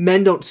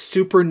men don't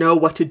super know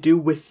what to do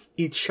with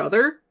each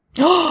other.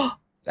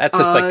 That's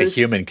just like the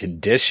human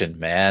condition,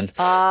 man.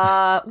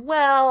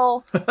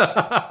 Well,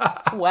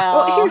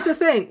 Well, here's the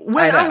thing.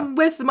 When I'm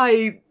with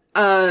my,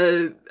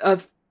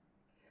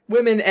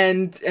 women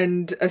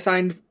and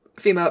assigned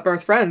female at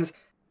birth friends,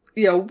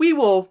 we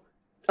will,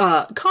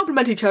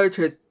 compliment each other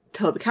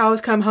till the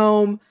cows come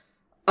home,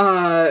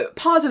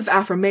 positive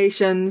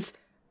affirmations,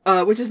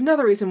 which is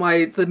another reason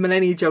why the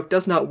Meneni joke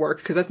does not work,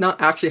 because that's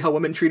not actually how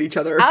women treat each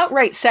other.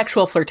 outright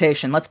sexual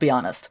flirtation, let's be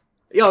honest.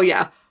 Oh,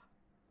 yeah.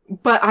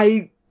 But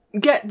I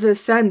get the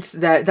sense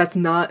that that's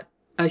not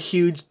a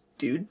huge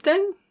dude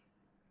thing.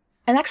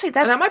 And actually,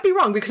 And I might be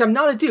wrong, because I'm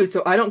not a dude,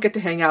 so I don't get to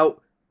hang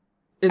out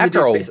in the After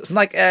dude all, spaces.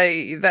 like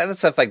that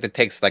stuff like that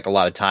takes like a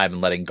lot of time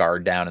and letting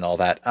guard down and all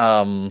that.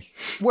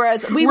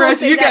 whereas we will Whereas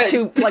say you that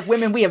get- to like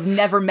women we have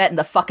never met in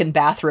the fucking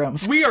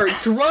bathrooms. We are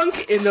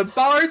drunk in the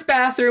bar's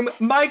bathroom.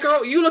 My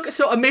girl, you look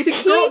so amazing.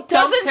 Girl,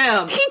 dump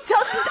him. He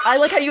doesn't. I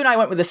like how you and I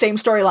went with the same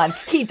storyline.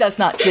 He does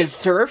not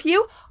deserve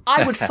you.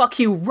 I would fuck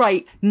you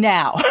right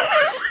now.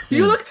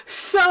 You look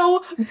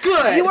so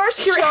good. You are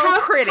so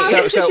pretty.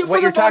 So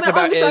what you're talking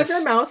about is-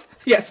 your mouth.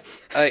 Yes.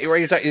 Where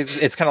you're talking,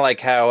 it's kind of like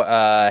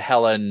how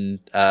Helen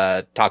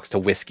talks to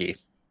Whiskey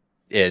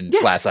in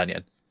Yes. Glass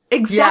Onion.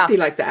 Exactly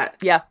Yeah. like that.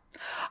 Yeah.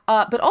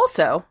 But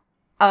also,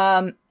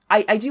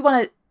 I do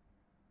want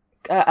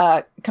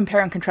to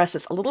compare and contrast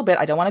this a little bit.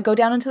 I don't want to go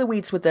down into the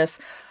weeds with this,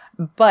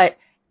 but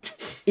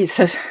it's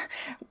just,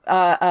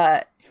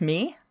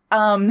 me.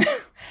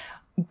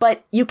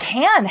 But you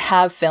can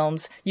have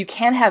films, you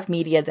can have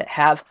media that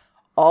have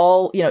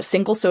all,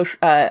 single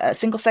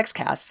sex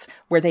casts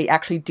where they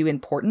actually do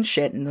important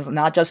shit and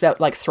not just about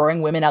like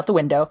throwing women out the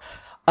window.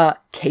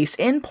 Case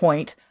in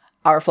point,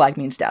 Our Flag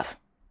Means Death.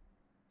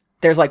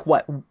 There's like,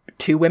 what,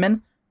 2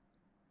 women?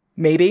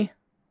 Maybe?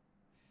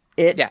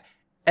 Yeah.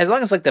 As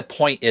long as like the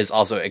point is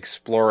also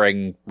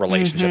exploring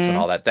relationships and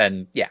all that,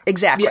 then yeah.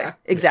 Exactly. Yeah.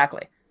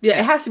 Exactly. Yeah,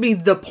 it has to be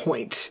the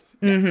point.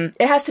 Mm-hmm.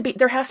 There has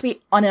to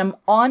be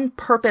on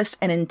purpose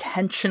and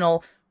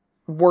intentional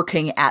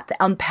working at the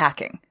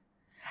unpacking.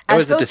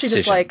 As opposed to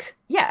just like,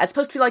 as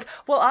opposed to be like,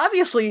 well,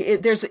 obviously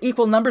there's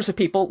equal numbers of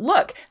people.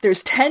 Look,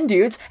 there's 10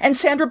 dudes and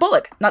Sandra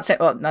Bullock. Not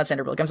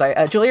Sandra Bullock, I'm sorry,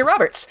 Julia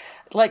Roberts.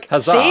 Like,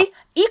 Huzzah. See?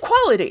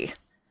 Equality.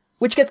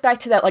 Which gets back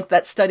to that, like,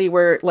 that study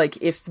where, like,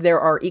 if there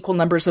are equal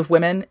numbers of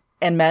women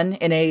and men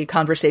in a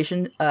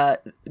conversation,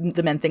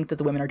 the men think that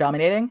the women are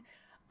dominating.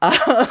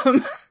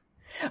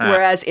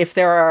 Whereas if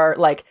there are,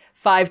 like,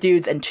 5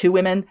 dudes and 2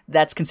 women,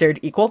 that's considered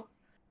equal.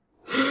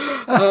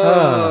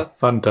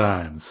 Fun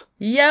times.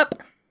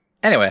 Yep.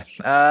 Anyway,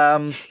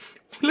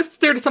 Let's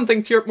steer to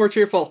something more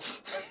cheerful.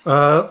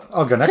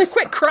 I'll go next.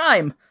 Quit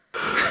crime.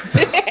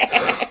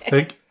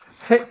 Hey,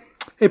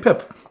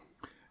 Pip.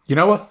 You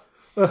know what?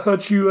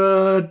 What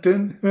you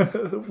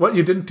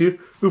didn't do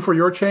for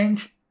your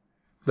change?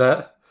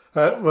 That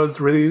was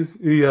really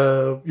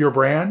your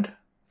brand.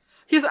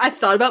 Yes, I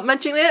thought about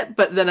mentioning it,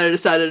 but then I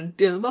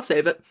decided, I'll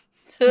save it.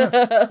 You're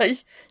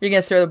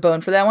gonna throw the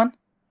bone for that one?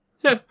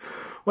 Yeah.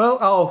 Well,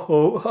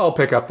 I'll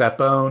pick up that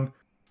bone,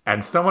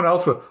 and someone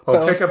else will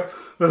pick up.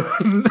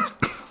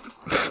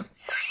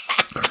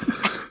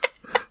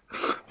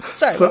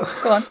 Sorry, go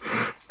on.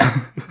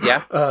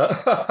 yeah.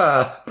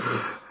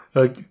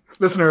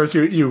 Listeners,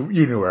 you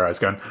knew where I was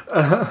going.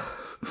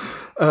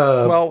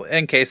 Well,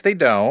 in case they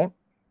don't.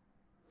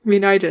 I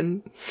mean, I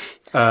didn't.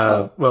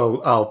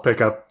 Well, I'll pick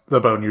up the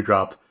bone you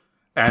dropped,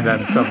 and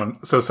then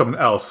someone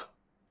else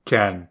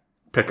can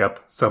pick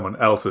up someone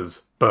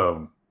else's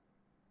bone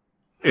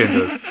in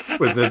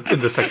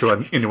the sexual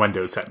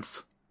innuendo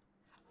sense.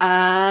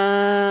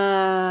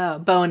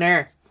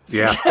 Boner.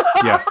 Yeah.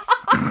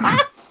 I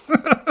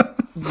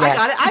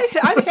got it.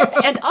 I'm hip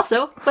and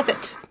also with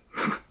it.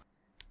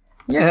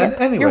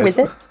 You're with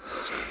it.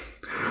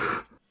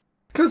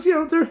 Because,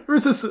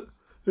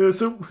 there's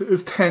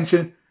this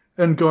tension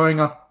and going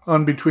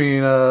on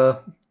between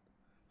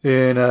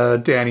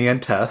Danny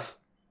and Tess.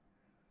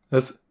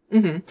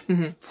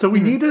 So we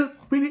need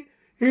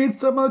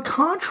some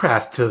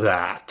contrast to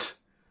that.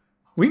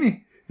 We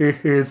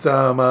need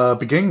some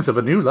beginnings of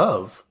a new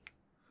love.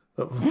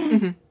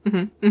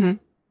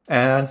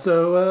 And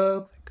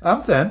so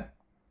I'm saying,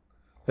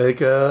 like,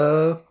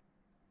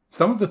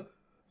 some of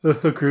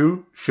the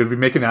crew should be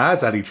making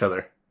eyes at each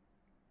other.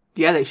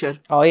 Yeah, they should.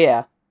 Oh,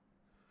 yeah.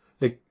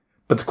 Like,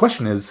 but the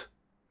question is,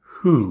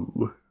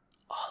 who?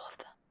 All of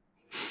them.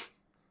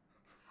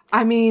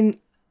 I mean,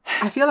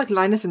 I feel like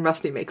Linus and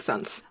Rusty make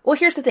sense. Well,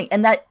 here's the thing,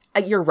 and that,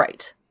 you're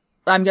right.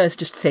 I'm going to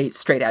just say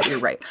straight out, you're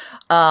right.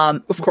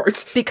 Of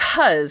course.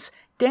 Because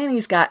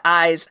Danny's got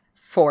eyes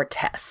for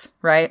Tess,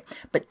 right?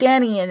 But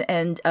Danny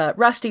and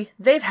Rusty,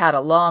 they've had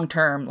a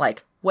long-term,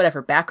 like,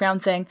 whatever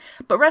background thing.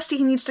 But Rusty,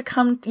 he needs to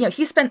come,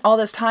 he spent all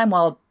this time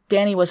while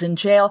Danny was in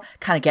jail,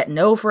 kind of getting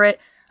over it,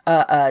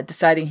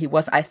 deciding he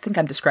was, I think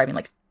I'm describing,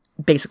 like,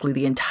 basically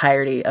the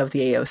entirety of the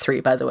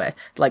AO3, by the way.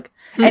 Like,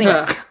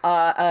 anyway,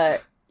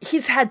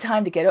 he's had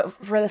time to get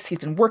over this. He's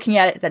been working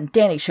at it. Then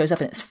Danny shows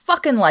up in his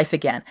fucking life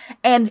again.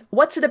 And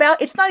what's it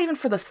about? It's not even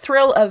for the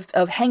thrill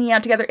of hanging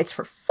out together. It's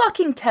for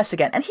fucking Tess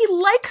again. And he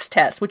likes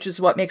Tess, which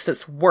is what makes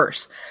this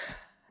worse.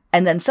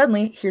 And then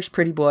suddenly, here's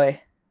pretty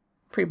boy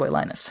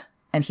Linus.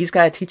 And he's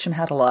got to teach him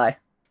how to lie.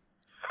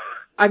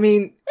 I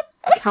mean,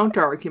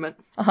 counter argument.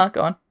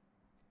 Go on.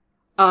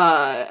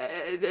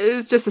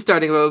 It's just the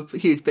starting of a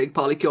huge big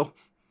polycule.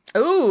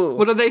 Ooh.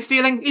 What are they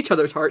stealing? Each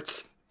other's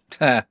hearts.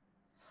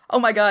 Oh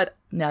my god.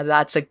 Now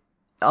that's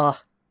can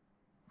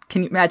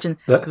you imagine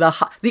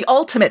the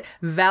ultimate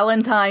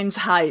Valentine's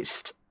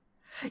heist?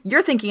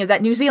 You're thinking of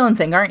that New Zealand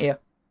thing, aren't you?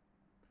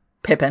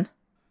 Pippin.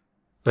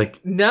 Like,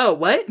 no,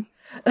 what?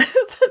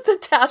 The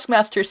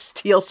Taskmaster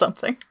steals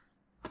something.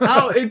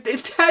 Oh,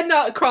 it had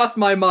not crossed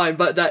my mind,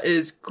 but that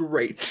is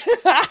great.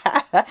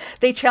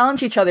 They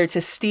challenge each other to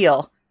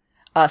steal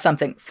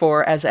something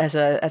for as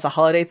a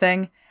holiday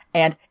thing,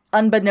 and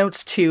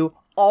unbeknownst to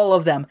all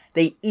of them,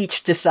 they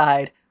each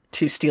decide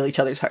to steal each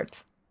other's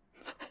hearts.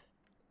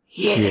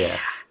 Yeah.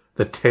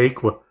 The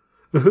take was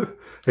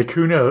like,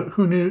 who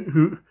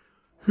knew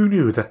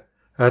that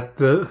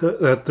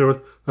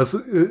there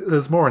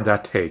was more in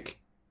that take.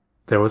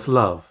 There was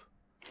love.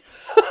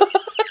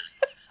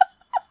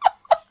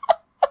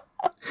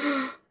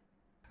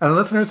 And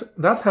listeners,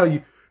 that's how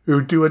you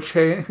do a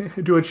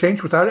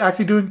change without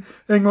actually doing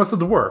most of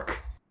the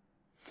work.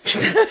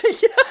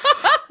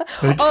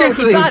 Oh,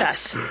 he got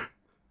us.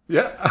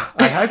 Yeah,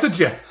 I said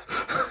yeah.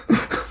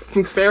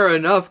 Fair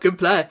enough. Good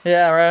play.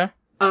 Yeah, right.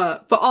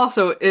 But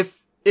also, if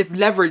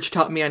leverage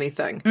taught me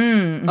anything,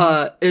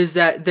 is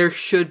that there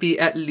should be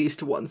at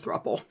least one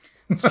throuple.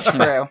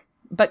 True.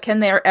 But can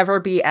there ever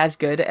be as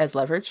good as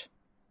leverage?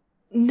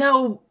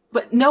 No,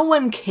 but no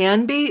one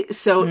can be,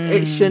 so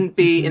it shouldn't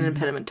be an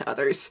impediment to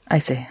others. I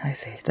see.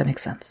 That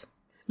makes sense.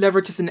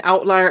 Leverage is an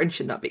outlier and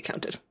should not be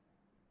counted.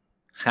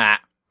 Ha.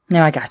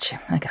 No, I got you.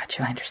 I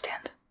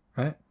understand.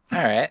 Right?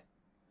 All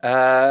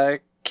right.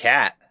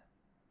 Cat.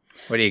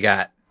 What do you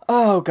got?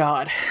 Oh,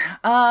 God.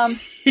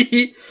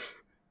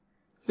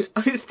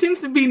 It seems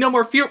to be no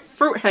more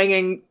fruit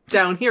hanging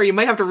down here. You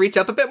might have to reach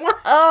up a bit more.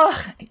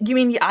 You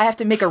mean I have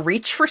to make a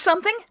reach for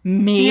something?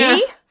 Me?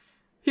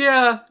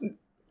 Yeah.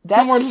 That's...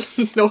 No more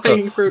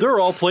low-hanging fruit. They're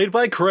all played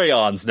by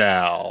crayons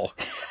now.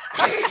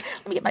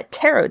 Let me get my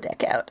tarot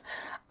deck out.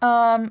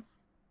 All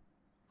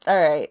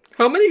right.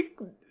 How many?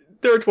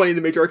 There are 20 in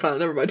the Major Arcana.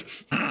 Never mind.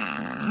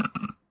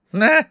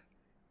 Nah.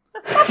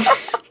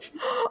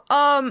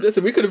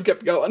 Listen, we could have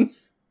kept going.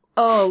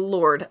 Oh,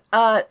 Lord.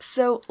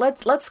 So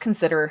let's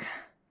consider.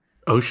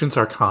 Ocean's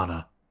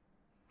Arcana.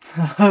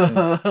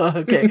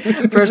 Okay.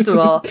 First of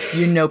all, people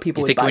You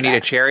would think buy we need that.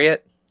 a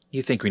chariot?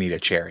 You think we need a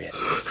chariot?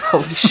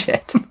 Holy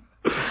shit.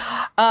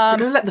 You're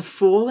gonna let the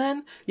fool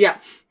in? Yeah.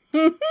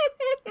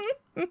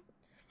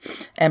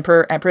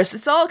 Emperor, Empress,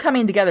 it's all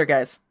coming together,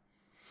 guys.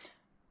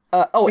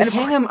 And of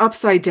Hang him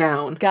upside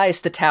down. guys,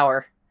 the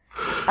tower.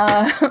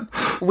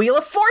 Wheel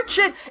of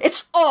Fortune!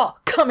 It's all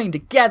coming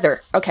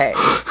together! Okay,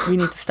 we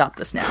need to stop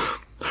this now.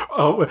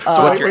 Oh,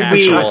 So what's your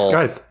actual...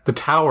 guys, the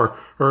tower,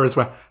 or it's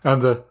when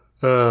the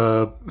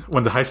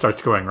heist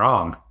starts going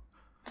wrong.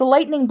 The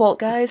lightning bolt,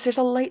 guys. There's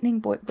a lightning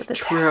bolt. With the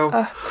True.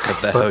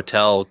 Because the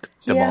hotel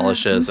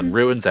demolishes and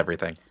ruins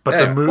everything. But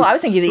Yeah. the moon, Well, I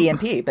was thinking the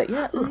EMP, but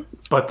yeah.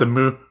 but the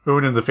moon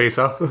in the face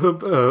of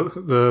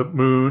the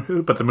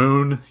moon, but the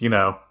moon,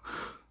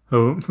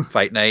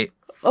 Fight night.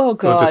 Oh,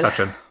 God.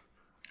 deception.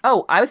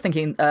 Oh, I was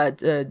thinking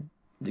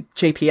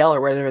JPL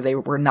or whatever they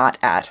were not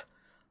at.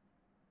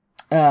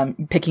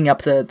 Picking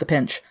up the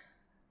pinch.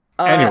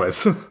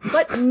 Anyways,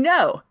 But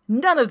no,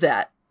 none of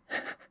that.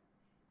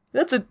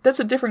 That's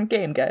a different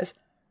game, guys.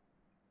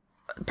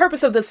 The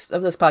purpose of this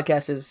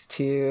podcast is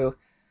to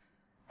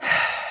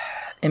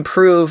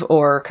improve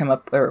or come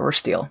up or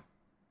steal.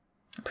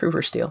 Improve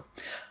or steal.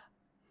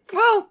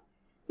 Well,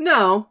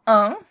 no.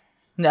 Oh.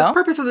 The No?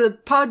 purpose of the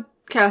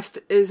podcast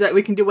is that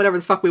we can do whatever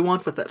the fuck we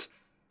want with it.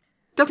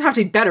 It doesn't have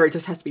to be better, it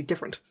just has to be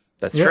different.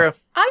 That's Yeah. true.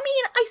 I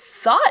mean, I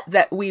thought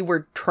that we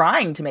were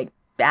trying to make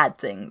bad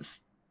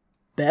things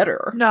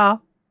better.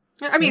 No.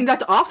 I mean,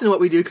 that's often what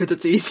we do because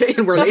it's easy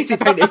and we're lazy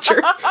by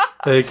nature.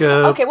 like,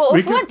 Okay, well, we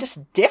it's not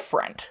just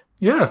different.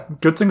 yeah,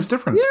 good things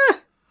different. Yeah.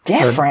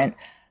 Different.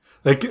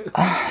 Like,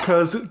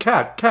 because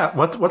Kat,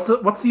 what's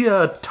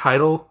the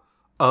title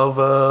of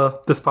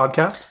this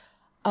podcast?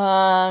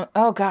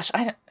 Oh gosh,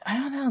 I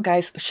don't know,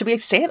 guys. Should we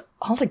say it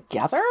all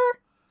together?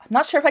 I'm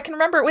not sure if I can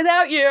remember it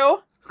without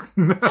you.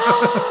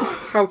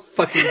 How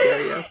fucking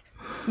dare you?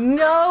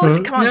 No,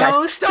 come on,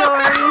 No guys.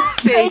 story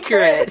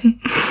sacred.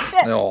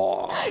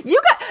 No.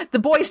 You got the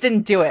boys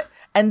didn't do it,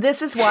 and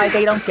this is why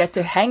they don't get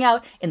to hang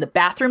out in the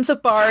bathrooms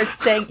of bars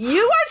saying,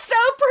 "You are so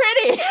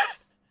pretty."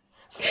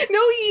 No,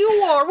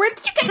 you are. Where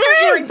did you get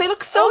your earrings? They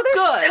look so they're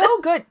good. so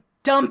good.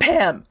 Dump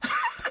him.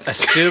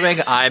 Assuming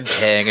I'm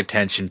paying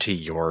attention to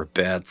your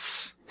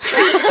bits.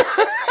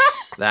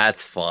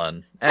 That's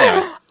fun.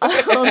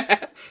 Anyway.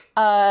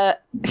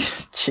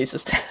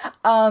 Jesus.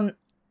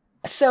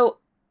 So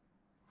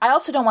I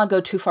also don't want to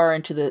go too far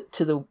into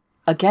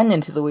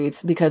the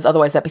weeds, because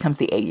otherwise that becomes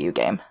the AU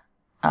game,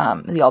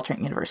 the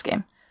alternate universe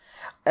game.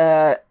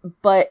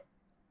 But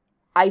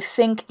I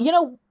think,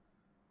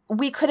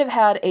 we could have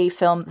had a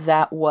film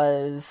that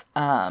was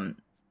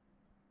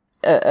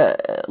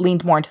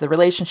leaned more into the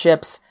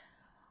relationships.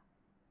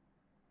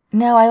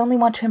 No, I only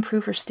want to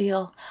improve or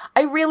steal.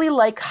 I really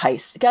like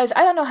heists. Guys,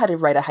 I don't know how to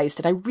write a heist,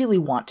 and I really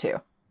want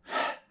to.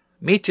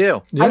 Me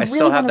too. Yeah. I still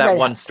really have wanna write that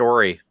one it.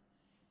 story.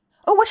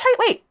 Oh,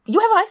 wait, you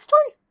have a heist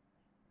story?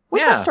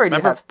 Which heist story do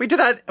you have? We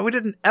did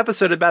an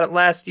episode about it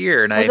last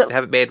year, and I Was it-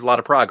 haven't made a lot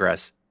of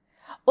progress.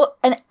 Well,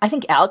 and I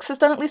think Alex has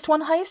done at least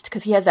one heist,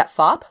 because he has that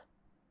fop.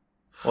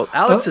 Well,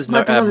 Alex is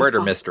my beloved murder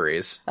father.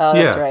 mysteries. Oh,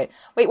 that's Yeah. right.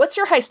 Wait, what's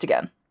your heist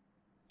again?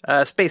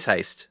 Space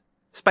heist.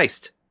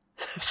 Spiced.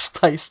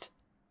 Spiced.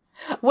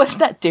 Wasn't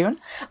that Dune?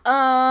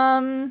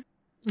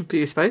 Do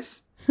you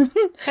spice?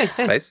 Hey.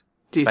 Spice.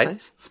 Do you Spice?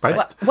 spice? Spice.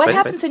 What Spice,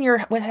 happens spice. in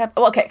your... Well,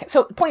 okay,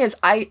 so the point is,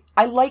 I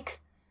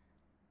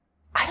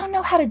don't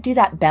know how to do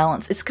that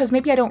balance. It's because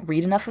maybe I don't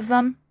read enough of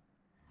them.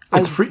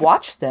 It's I free-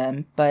 watch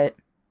them, but...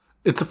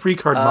 It's a free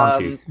card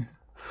Monty.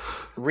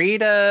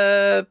 Read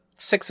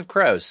Six of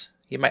Crows.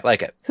 You might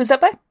like it. Who's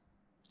that by?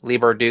 Lee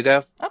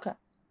Bardugo. Okay.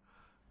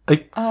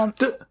 Like, Um,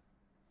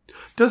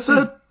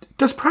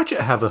 does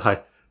Pratchett have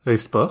a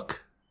heist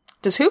book?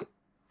 Does who?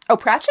 Oh,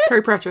 Pratchett?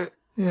 Terry Pratchett.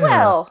 Yeah.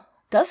 Well,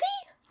 does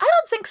he? I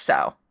don't think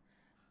so.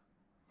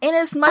 In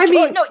as much, I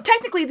mean- no,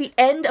 technically the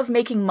end of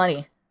making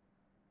money,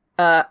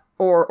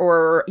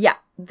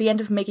 the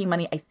end of Making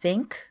Money, I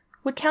think,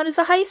 would count as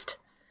a heist.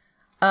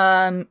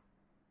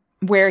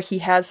 Where he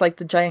has, like,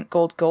 the giant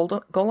gold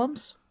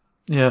golems.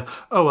 Yeah.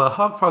 Oh,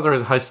 Hogfather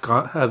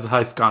has a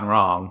heist gone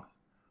wrong.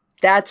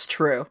 That's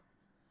true.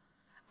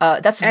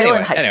 That's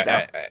villain heist,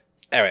 though.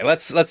 Anyway,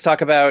 let's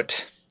talk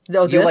about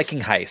you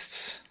liking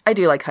heists. I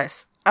do like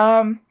heists.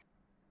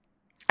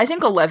 I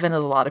think 11 is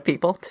a lot of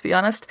people, to be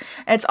honest.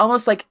 And it's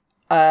almost like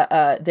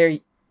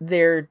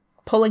they're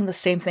pulling the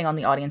same thing on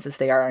the audience as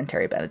they are on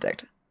Terry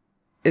Benedict.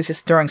 It's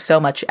just throwing so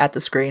much at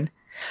the screen.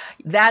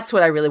 That's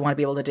what I really want to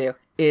be able to do,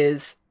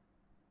 is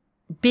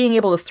being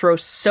able to throw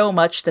so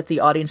much that the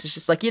audience is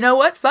just like, you know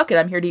what? Fuck it,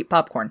 I'm here to eat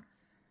popcorn.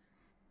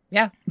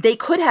 Yeah. They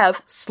could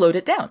have slowed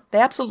it down. They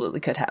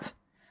absolutely could have.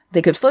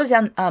 They could have slowed it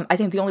down. I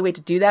think the only way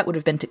to do that would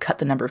have been to cut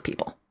the number of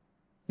people.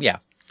 Yeah.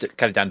 To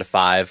cut it down to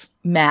 5.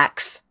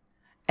 Max.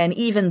 And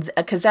even,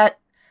 because that,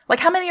 like,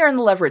 how many are in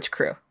the Leverage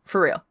crew?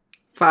 For real?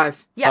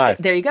 5. Yeah,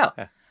 5. There you go.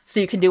 Yeah. So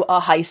you can do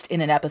a heist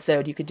in an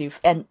episode. You could do,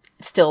 and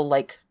still,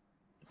 like,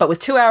 but with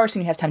 2 hours,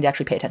 and you have time to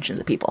actually pay attention to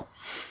the people.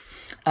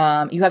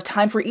 You have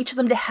time for each of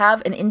them to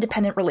have an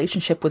independent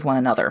relationship with one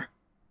another.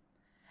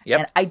 Yep.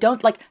 And I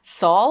don't, like,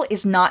 Saul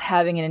is not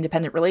having an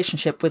independent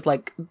relationship with,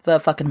 like, the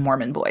fucking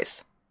Mormon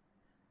boys.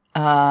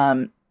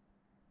 You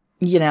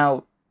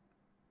know,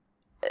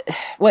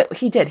 what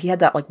he did, he had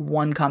that, like,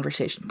 one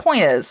conversation.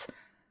 Point is,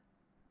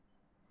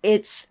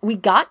 we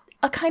got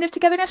a kind of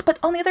togetherness, but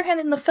on the other hand,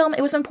 in the film,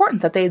 it was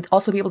important that they'd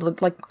also be able to,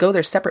 like, go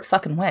their separate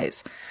fucking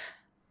ways.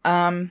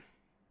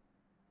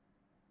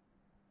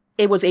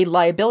 It was a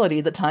liability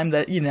at the time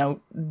that, you know,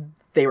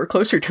 they were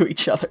closer to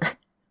each other.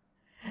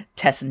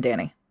 Tess and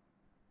Danny.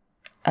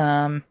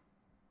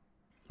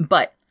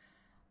 But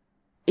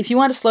if you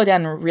want to slow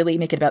down and really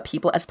make it about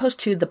people, as opposed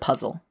to the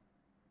puzzle,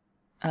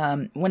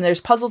 when there's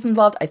puzzles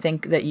involved, I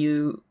think that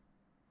you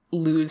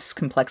lose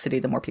complexity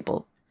the more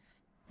people.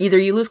 Either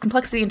you lose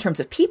complexity in terms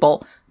of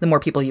people, the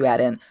more people you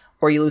add in,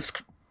 or you lose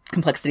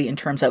complexity in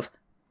terms of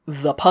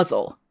the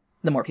puzzle,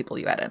 the more people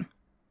you add in.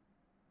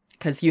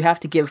 Because you have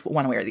to give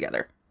one way or the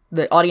other.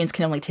 The audience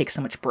can only take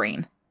so much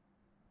brain.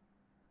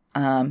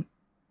 So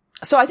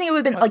I think it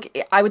would have been,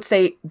 like, I would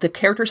say the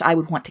characters I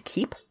would want to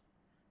keep,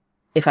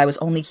 if I was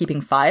only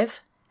keeping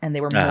 5, and they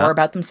were more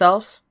about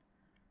themselves,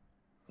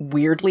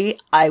 weirdly,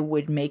 I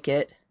would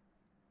get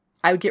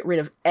rid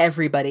of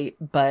everybody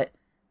but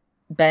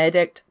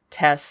Benedict,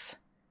 Tess,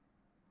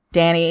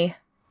 Danny,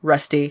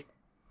 Rusty,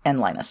 and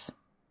Linus.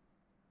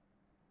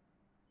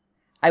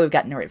 I would have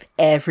gotten rid of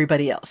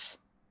everybody else.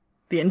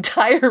 The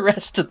entire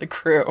rest of the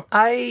crew.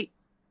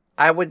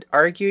 I would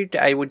argue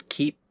I would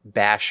keep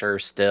Basher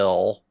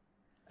still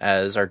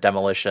as our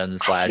demolition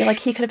 / I feel like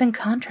he could have been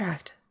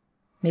contract.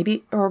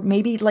 Maybe,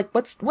 like,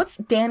 what's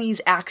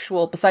Danny's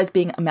actual, besides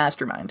being a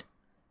mastermind?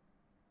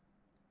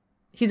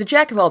 He's a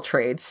jack of all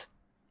trades.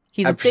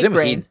 He's a big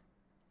brain.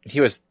 He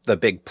was the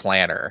big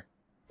planner.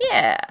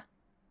 Yeah.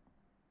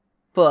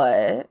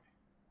 But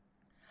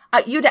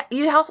you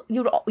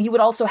would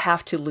also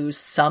have to lose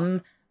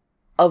some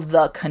of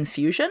the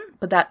confusion,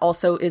 but that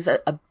also is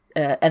an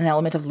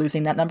element of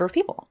losing that number of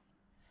people.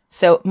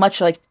 So much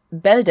like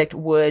Benedict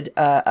would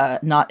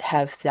not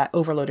have that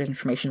overloaded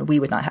information, we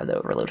would not have the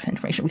overloaded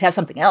information. We'd have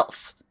something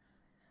else.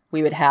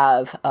 We would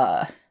have,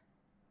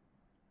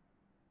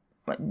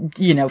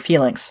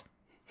 feelings.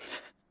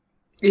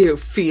 Ew,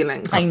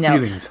 feelings. I know.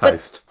 Feelings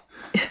heist.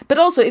 But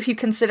also, if you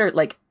consider,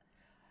 like,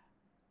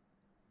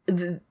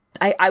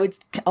 I would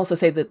also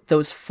say that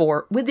those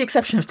 4, with the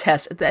exception of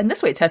Tess, and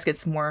this way Tess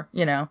gets more,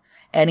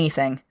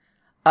 anything.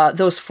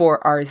 Those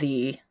 4 are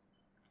the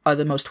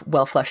most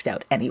well fleshed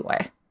out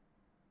anyway.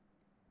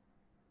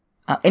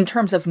 In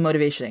terms of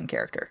motivation and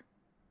character,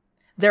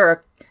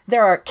 there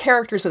are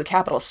characters with a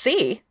capital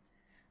C.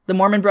 The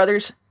Mormon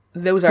brothers,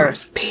 those are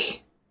Rhymes with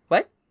P.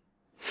 What?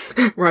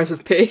 Rhymes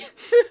with P.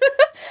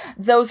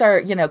 Those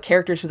are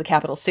characters with a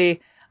capital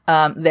C.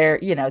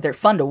 They're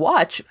fun to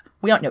watch.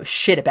 We don't know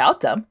shit about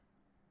them.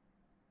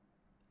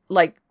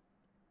 Like,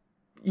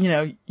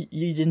 you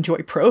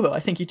enjoy Provo.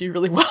 I think you do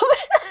really well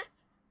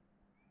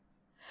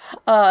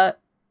there.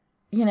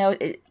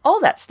 All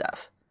that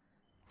stuff.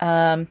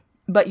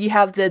 But you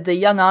have the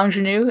young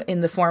ingenue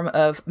in the form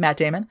of Matt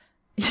Damon.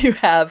 You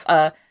have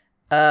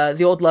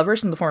the old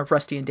lovers in the form of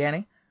Rusty and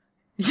Danny.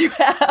 You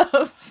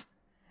have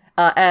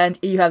and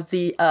you have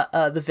the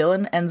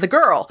villain and the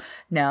girl.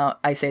 Now,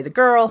 I say the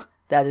girl.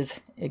 That is,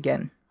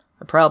 again,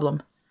 a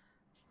problem.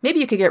 Maybe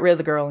you could get rid of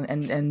the girl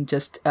and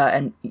just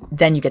and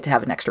then you get to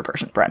have an extra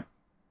person, Bren.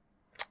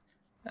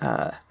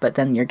 But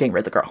then you're getting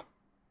rid of the girl.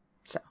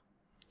 So,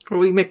 Or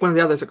we make one of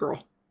the others a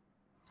girl.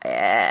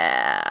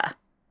 Yeah.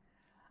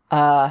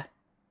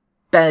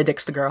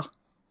 Benedict's the girl.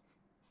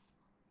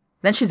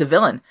 Then she's a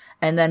villain.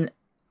 And then,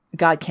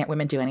 God, can't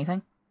women do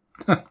anything?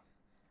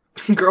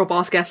 Girl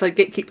boss, gaslight,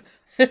 gatekeep.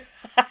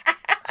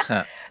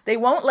 They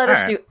won't let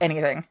us do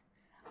anything.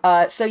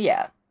 So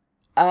yeah.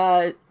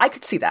 I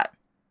could see that.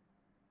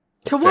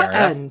 To what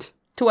end?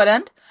 To what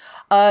end?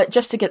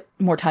 Just to get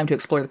more time to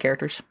explore the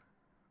characters.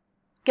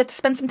 Get to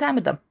spend some time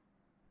with them.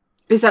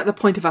 Is that the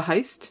point of a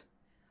heist?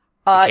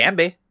 It can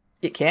be.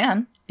 It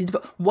can.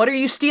 What are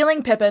you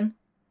stealing, Pippin?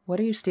 What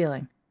are you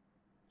stealing?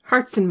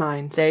 Hearts and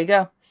minds. There you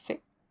go. See?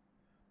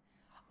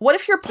 What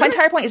if your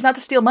entire point is not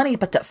to steal money,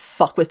 but to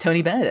fuck with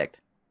Tony Benedict?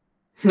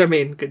 I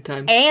mean, good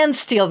times. And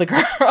steal the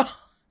girl.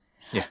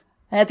 Yeah.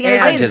 And at the end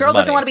of the day, the his girl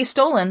doesn't money. want to be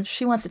stolen.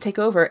 She wants to take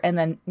over. And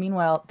then,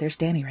 meanwhile, there's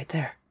Danny right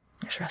there.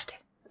 There's Rusty.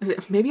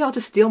 Maybe I'll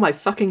just steal my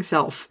fucking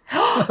self.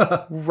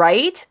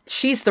 Right?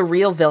 She's the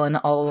real villain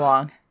all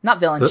along. Not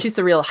villain. She's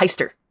the real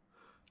heister.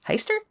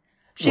 Heister?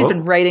 She's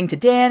been writing to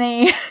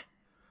Danny.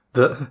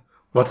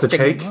 What's the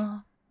take?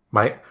 Law.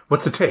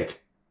 What's the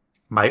take?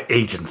 My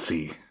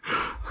agency.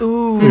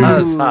 Ooh.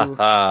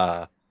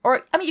 Ha.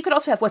 Or, I mean, you could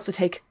also have what's the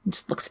take? And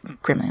just looks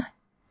criminally like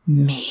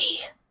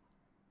me.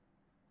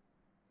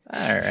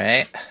 All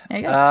right. There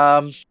you go.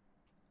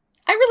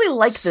 I I really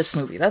like this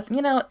movie. That's,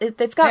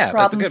 it's got Yeah, that's a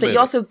problems, good but movie. you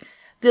also,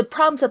 the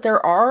problems that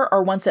there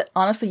are ones that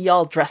honestly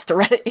y'all addressed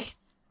already.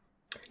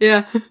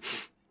 Yeah.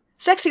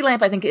 Sexy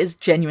Lamp, I think, is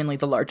genuinely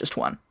the largest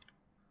one.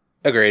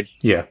 Agreed.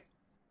 Yeah.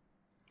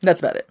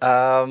 That's about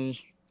it.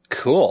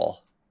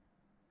 Cool.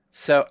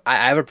 So I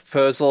have a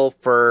proposal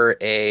for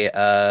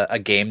a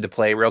game to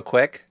play real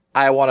quick.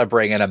 I want to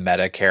bring in a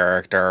meta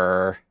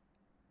character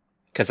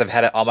because I've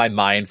had it on my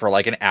mind for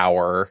like an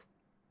hour.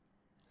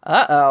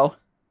 Uh-oh.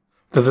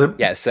 Does it?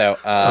 Yeah. So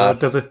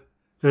Does it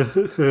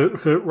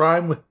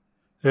rhyme with?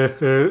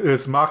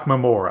 It's Mock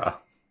Memora.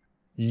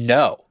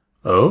 no,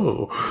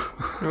 Oh.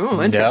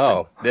 Oh, interesting.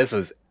 no. This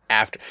was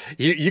after.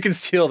 You can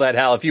steal that,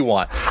 Hal, if you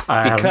want,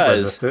 I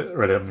because haven't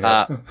read it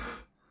yet.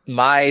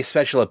 my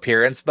special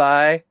appearance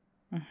by.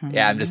 Mm-hmm.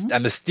 Yeah, I'm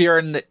just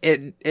steering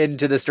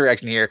into this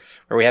direction here,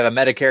 where we have a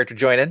meta character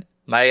join in.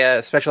 My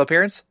special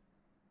appearance,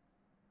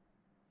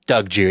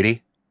 Doug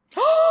Judy.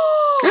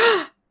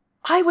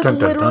 I was Dun,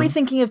 dun, literally dun.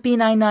 thinking of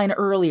B99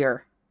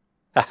 earlier.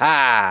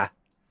 Ha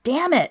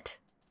Damn it.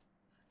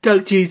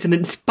 Doug G's an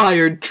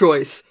inspired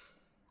choice.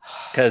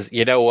 Because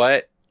you know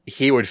what?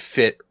 He would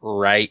fit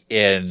right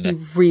in He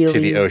really to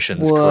the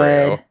Ocean's would.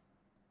 crew.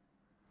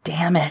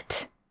 Damn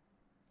it.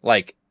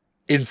 Like,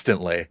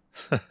 instantly.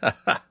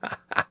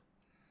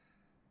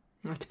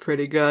 That's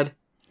pretty good.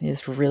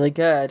 It's really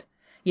good.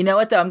 You know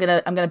what though? I'm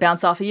gonna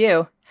bounce off of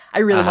you. I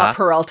really want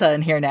Peralta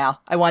in here now.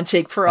 I want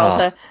Jake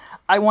Peralta.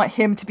 I want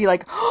him to be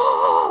like,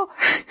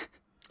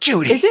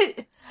 Judy! Is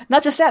it?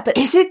 not just that, but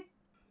Is it?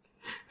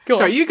 Go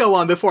Sorry, on. you go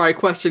on before I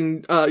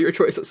question your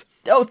choices.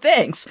 Oh,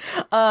 thanks.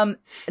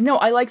 No,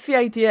 I like the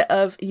idea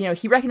of,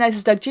 he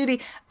recognizes Doug Judy,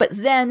 but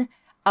then,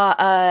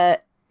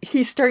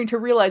 he's starting to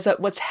realize that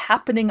what's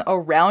happening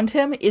around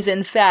him is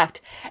in fact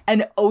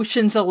an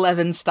Ocean's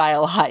 11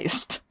 style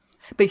heist.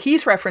 But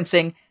he's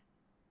referencing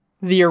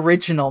the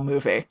original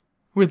movie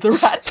with the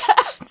Rat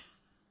Pack.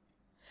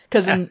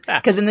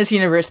 Cause in this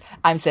universe,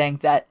 I'm saying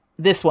that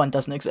this one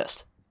doesn't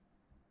exist.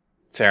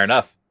 Fair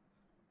enough.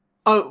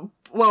 Oh,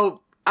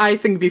 well, I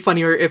think it'd be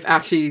funnier if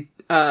actually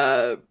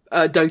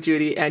Doug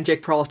Judy and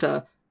Jake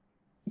Peralta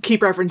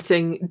keep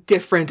referencing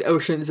different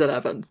Ocean's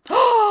 11.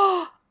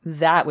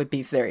 That would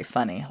be very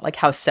funny. Like,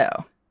 how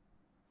so?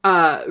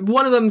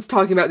 One of them's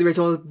talking about the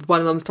original, one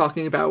of them's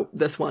talking about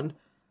this one.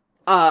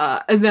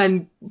 And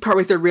then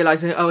partway through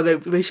realizing,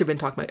 they should have been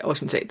talking about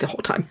Ocean's 8 the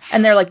whole time.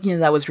 And they're like,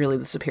 that was really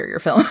the superior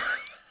film.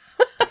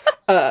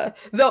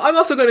 Though I'm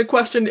also going to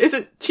question, is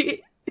it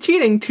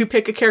cheating to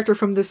pick a character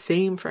from the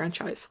same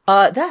franchise?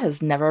 That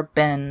has never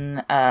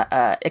been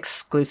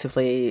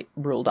exclusively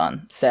ruled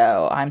on.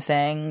 So I'm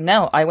saying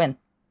no, I win.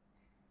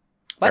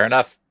 What? Fair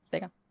enough.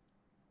 There you go.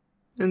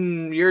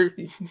 And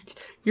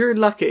you're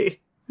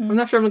lucky. I'm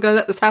not sure I'm going to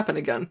let this happen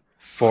again.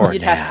 For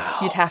You'd now.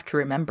 you'd have to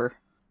remember.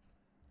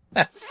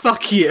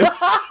 Fuck you.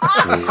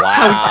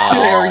 Wow.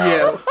 Dare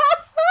you?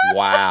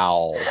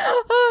 Wow.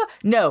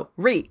 No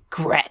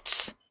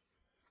regrets.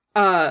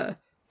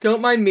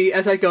 Don't mind me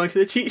as I go into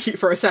the cheat sheet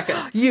for a second.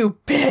 You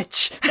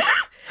bitch.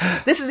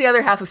 This is the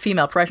other half of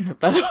female friendship,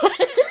 by the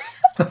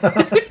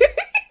way.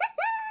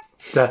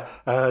 That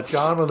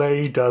John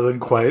Mulaney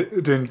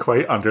didn't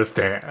quite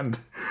understand.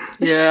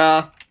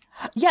 Yeah.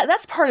 Yeah,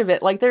 that's part of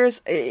it. Like,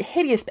 there's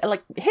hideous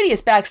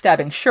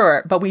backstabbing,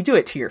 sure, but we do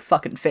it to your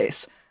fucking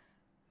face,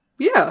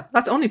 Yeah,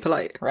 that's only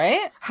polite.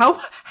 right? How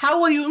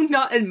will you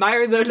not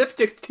admire the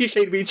lipstick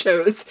shade we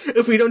chose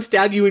if we don't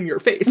stab you in your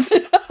face?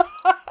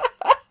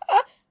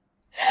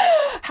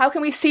 How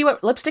can we see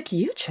what lipstick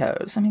you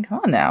chose? I mean,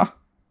 come on now.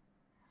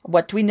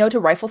 What do we know to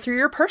rifle through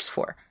your purse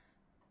for?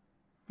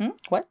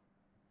 What?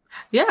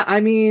 Yeah, I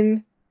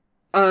mean,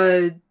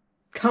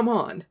 come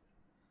on.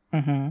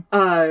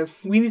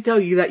 Mm-hmm. We need to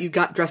know that you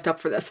got dressed up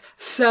for this.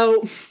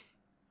 So,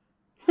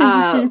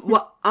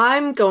 well,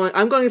 I'm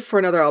going for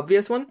another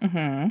obvious one.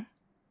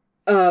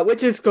 Mm-hmm.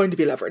 Which is going to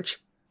be Leverage.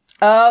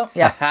 Oh,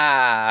 yeah.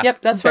 Ha.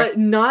 Yep, that's fair.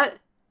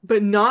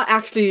 But not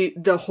actually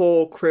the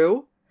whole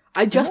crew.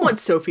 I just want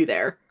Sophie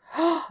there.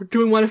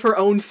 Doing one of her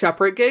own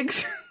separate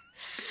gigs.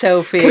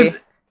 Sophie.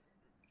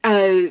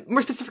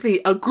 More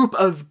specifically, a group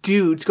of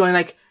dudes going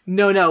like,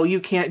 no, you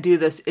can't do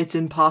this. It's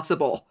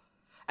impossible.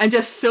 And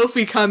just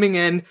Sophie coming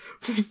in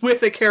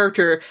with a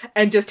character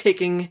and just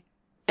taking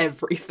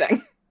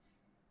everything.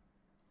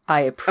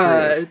 I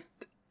approve.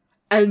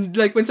 And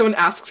like when someone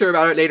asks her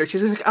about it later,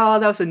 she's just like, "Oh,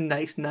 that was a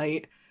nice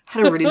night.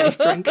 Had a really nice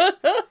drink."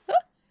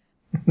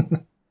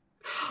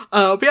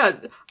 But yeah,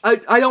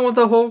 I don't want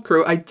the whole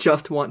crew. I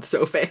just want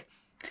Sophie.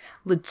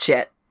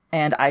 Legit.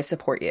 And I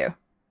support you.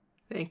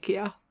 Thank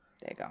you.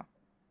 There you go.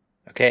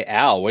 Okay,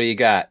 Al, what do you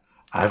got?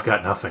 I've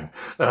got nothing.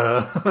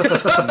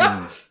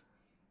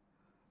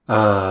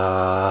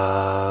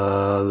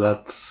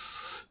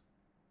 Let's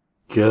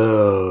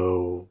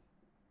go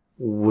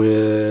with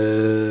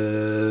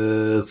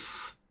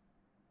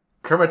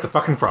Kermit the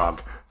fucking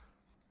Frog,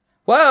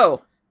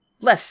 Whoa!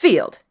 Left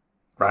field.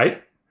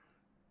 right?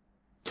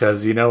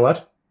 Because you know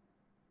what?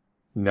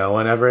 No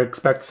one ever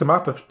expects a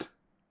Muppet.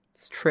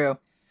 It's true.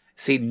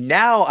 See,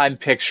 now I'm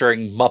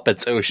picturing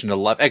Muppets Ocean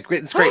 11.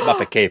 It's great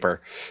Muppet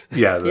Caper.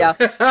 Yeah. Yeah.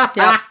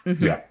 Yeah.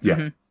 Mhm. Yeah.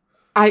 Yeah.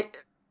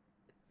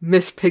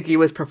 Miss Piggy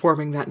was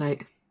performing that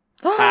night.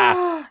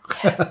 Ah.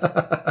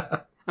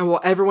 And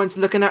while everyone's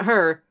looking at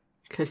her,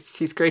 because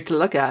she's great to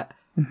look at,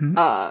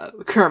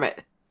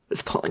 Kermit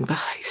is pulling the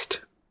heist.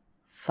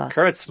 Fuck.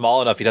 Kermit's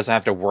small enough he doesn't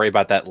have to worry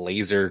about that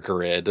laser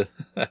grid.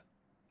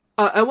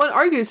 And one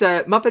argues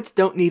that Muppets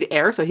don't need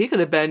air, so he could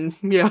have been,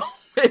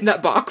 in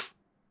that box.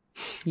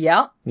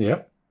 Yeah.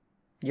 Yep.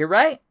 You're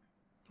right.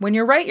 When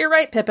you're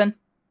right, Pippin.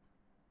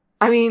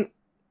 I mean,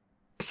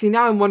 see,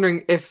 now I'm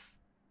wondering if,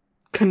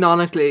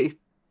 canonically,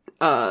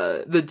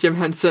 the Jim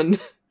Henson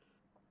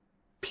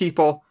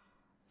people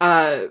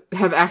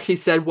have actually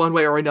said one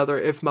way or another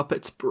if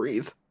Muppets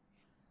breathe.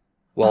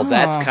 Well,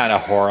 that's Oh. kind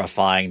of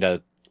horrifying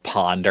to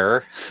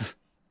ponder.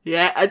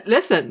 Yeah,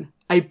 listen,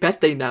 I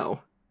bet they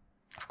know.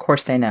 Of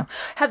course they know.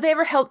 Have they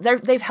ever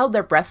they've held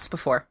their breaths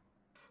before?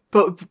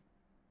 But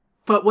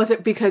was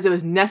it because it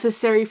was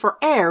necessary for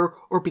air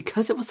or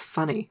because it was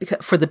funny?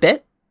 Because, for the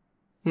bit?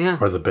 Yeah.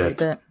 For the bit.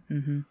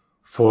 Mm-hmm.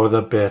 For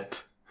the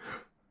bit.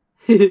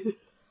 You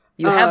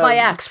have my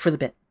Um, axe for the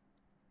bit.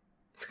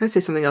 I was going to say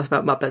something else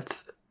about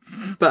Muppets,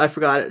 but I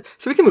forgot it.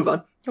 So we can move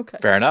on. Okay.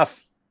 Fair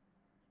enough.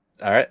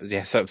 All right.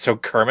 Yeah. So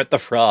Kermit the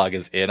Frog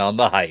is in on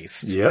the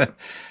heist. Yep.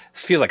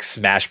 This feels like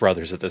Smash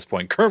Brothers at this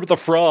point. Kermit the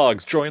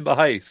Frog's joined the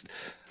heist.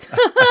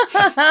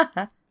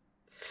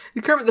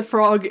 Kermit the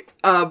Frog,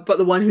 but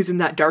the one who's in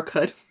that dark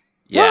hood.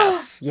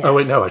 Yes. Yes. Oh,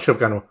 wait, no, I should have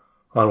gone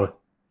on with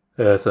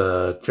it's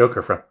a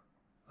Joker from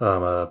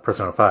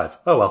Persona 5.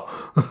 Oh, well.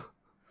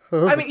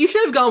 I mean, you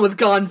should have gone with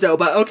Gonzo,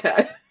 but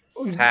okay.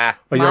 Ha.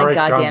 Oh, My you're right,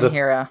 goddamn Gonzo.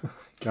 hero.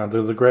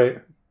 Gonzo the Great.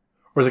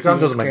 Or is it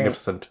Gonzo is the great.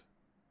 Magnificent?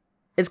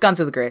 It's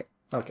Gonzo the Great.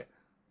 Okay.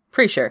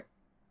 Pretty sure.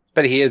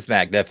 But he is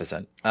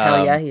magnificent.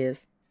 Hell yeah, he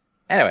is.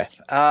 Anyway,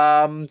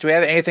 do we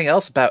have anything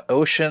else about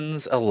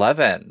Ocean's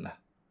 11?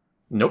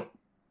 Nope.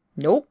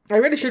 Nope. I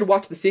really should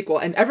watch the sequel,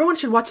 and everyone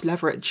should watch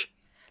Leverage.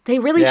 They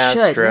really Yeah,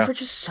 that's should. true.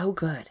 Leverage is so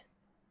good.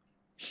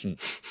 Well,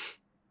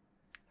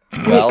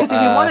 Because if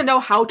you want to know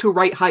how to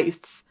write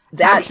heists,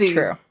 That's actually,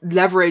 true.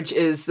 Leverage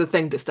is the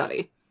thing to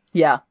study.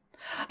 Yeah.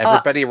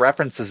 everybody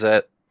references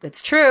it.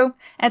 That's true.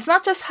 And it's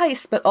not just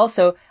heists, but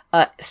also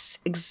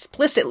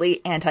explicitly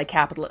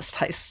anti-capitalist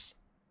heists.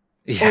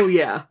 Yeah. Oh,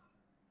 yeah.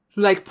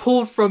 Like,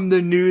 pulled from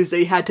the news,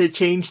 they had to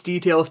change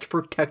details to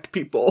protect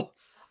people.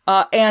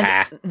 And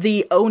Ha.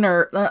 the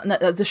owner,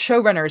 the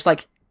showrunner is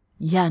like,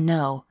 yeah,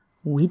 no,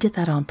 we did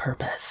that on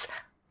purpose.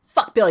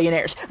 Fuck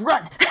billionaires.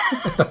 Run!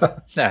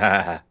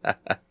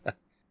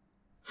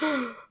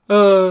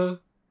 I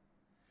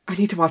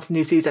need to watch the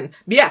new season.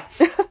 But yeah.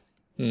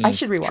 I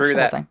should rewatch True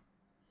the whole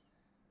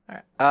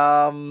that.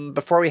 thing.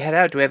 Before we head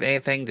out, do we have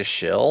anything to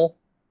shill?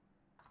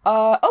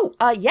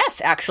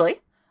 Yes,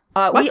 actually.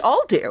 We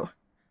all do.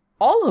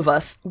 All of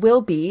us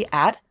will be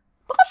at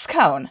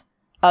BuzzCon,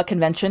 a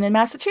convention in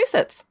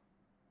Massachusetts.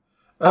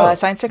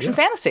 Science fiction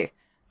fantasy.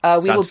 We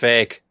Sounds will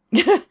fake.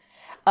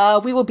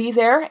 we will be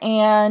there,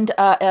 and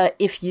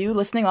if you,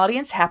 listening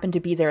audience, happen to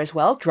be there as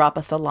well, drop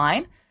us a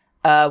line.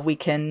 We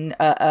can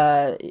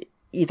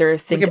either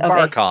think We can of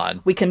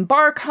BarCon. we can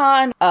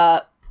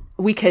BarCon.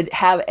 We could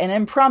have an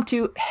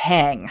impromptu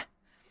hang.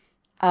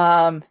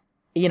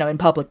 In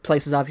public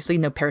places, obviously,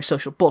 no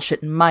parasocial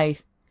bullshit in my.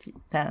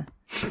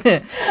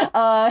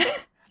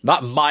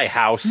 Not my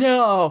house.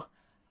 No.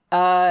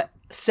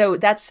 So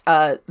that's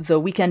the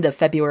weekend of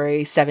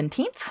February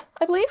 17th,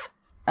 I believe.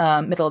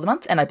 Middle of the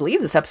month, and I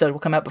believe this episode will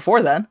come out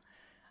before then.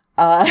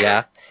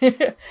 Yeah.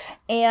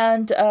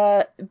 And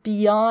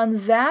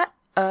beyond that,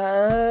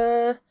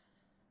 I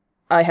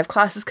have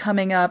classes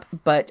coming up,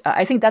 but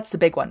I think that's the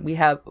big one. We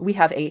have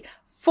a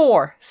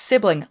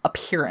 4-sibling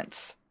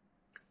appearance.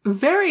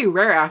 Very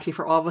rare, actually,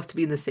 for all of us to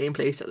be in the same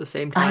place at the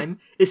same time,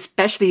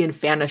 especially in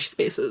fanish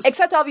spaces.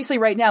 Except obviously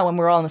right now when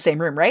we're all in the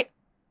same room, right?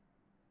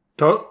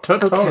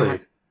 Totally.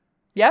 Okay.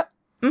 Yep.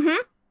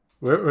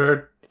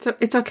 Mm-hmm.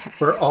 It's okay.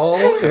 We're all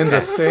in the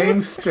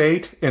same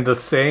state, in the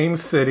same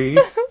city,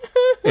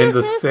 in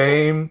the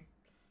same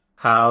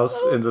house,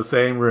 in the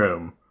same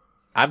room.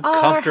 I'm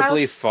Our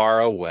comfortably house.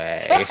 far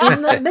away.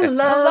 In the middle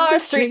of Our the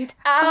street, street.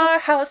 our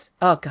house.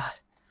 Oh, God.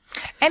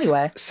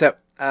 Anyway, So,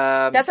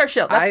 that's our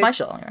show. That's my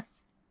show.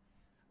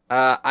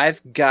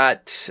 I've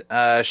got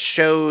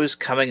shows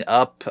coming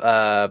up,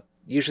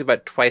 usually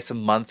about twice a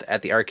month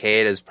at the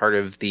arcade as part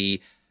of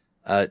the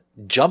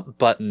Jump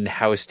Button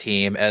house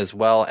team, as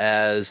well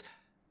as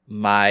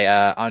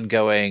my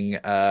ongoing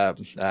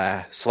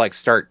Select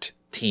Start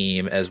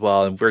team as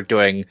well. And we're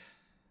doing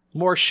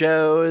more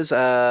shows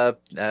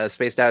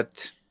spaced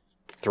out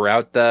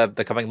throughout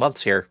the coming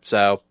months here.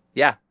 So,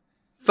 yeah.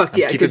 Fuck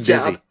yeah, good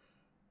job.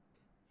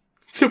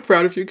 So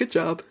proud of you, good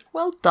job.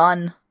 Well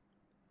done.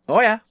 Oh,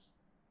 yeah.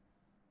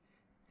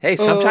 Hey,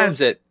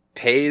 sometimes it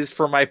pays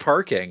for my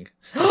parking.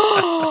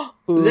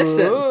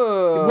 Listen,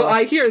 what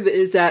I hear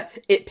is that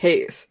it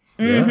pays.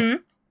 Yeah.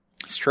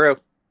 It's true.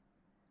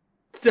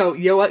 So,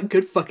 you know what?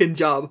 Good fucking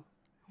job.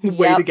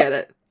 Way to get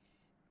it.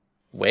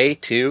 Way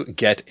to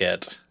get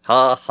it.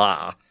 Ha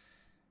ha.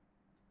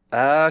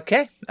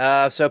 Okay,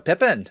 so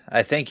Pippin,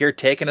 I think you're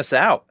taking us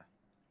out.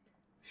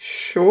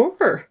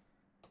 Sure.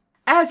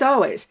 As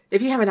always,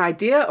 if you have an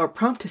idea or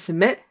prompt to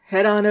submit,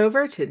 head on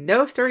over to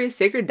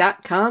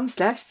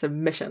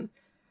nostorysacred.com/submission.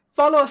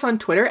 Follow us on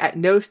Twitter at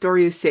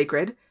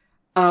nostorysacred,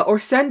 or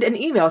send an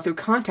email through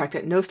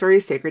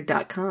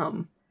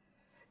contact@nostorysacred.com.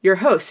 Your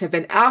hosts have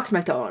been Alex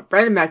MacDonald,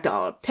 Brendan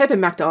MacDonald, Pippin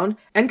MacDonald,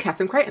 and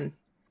Catherine Crichton.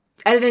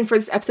 Editing for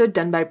this episode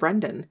done by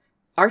Brendan.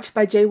 Art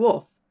by Jay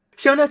Wolf.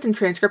 Show notes and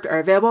transcript are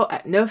available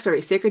at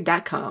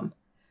nostorysacred.com.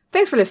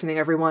 Thanks for listening,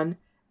 everyone.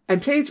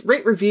 And please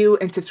rate, review,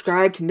 and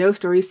subscribe to No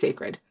Stories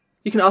Sacred.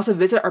 You can also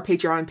visit our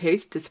Patreon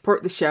page to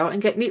support the show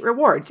and get neat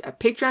rewards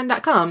at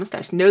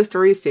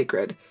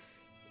patreon.com/nostoriessacred.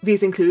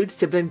 These include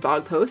sibling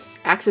blog posts,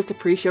 access to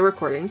pre-show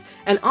recordings,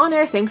 and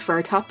on-air thanks for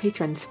our top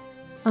patrons.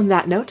 On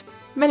that note,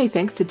 many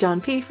thanks to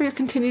John P. for your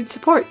continued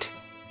support.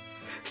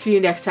 See you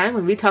next time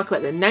when we talk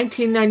about the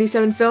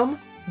 1997 film,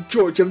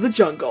 George of the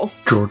Jungle.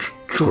 George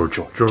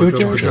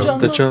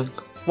The junk.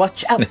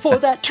 Watch out for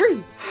that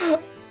tree.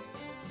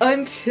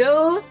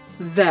 Until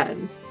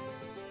then,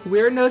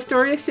 we're No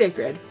Story is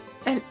Sacred,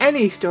 and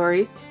any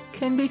story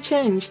can be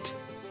changed.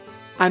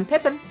 I'm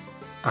Pippin.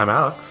 I'm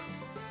Alex.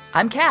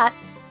 I'm Kat.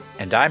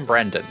 And I'm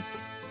Brendan.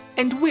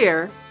 And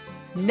we're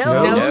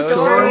No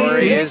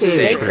Story is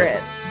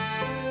Sacred.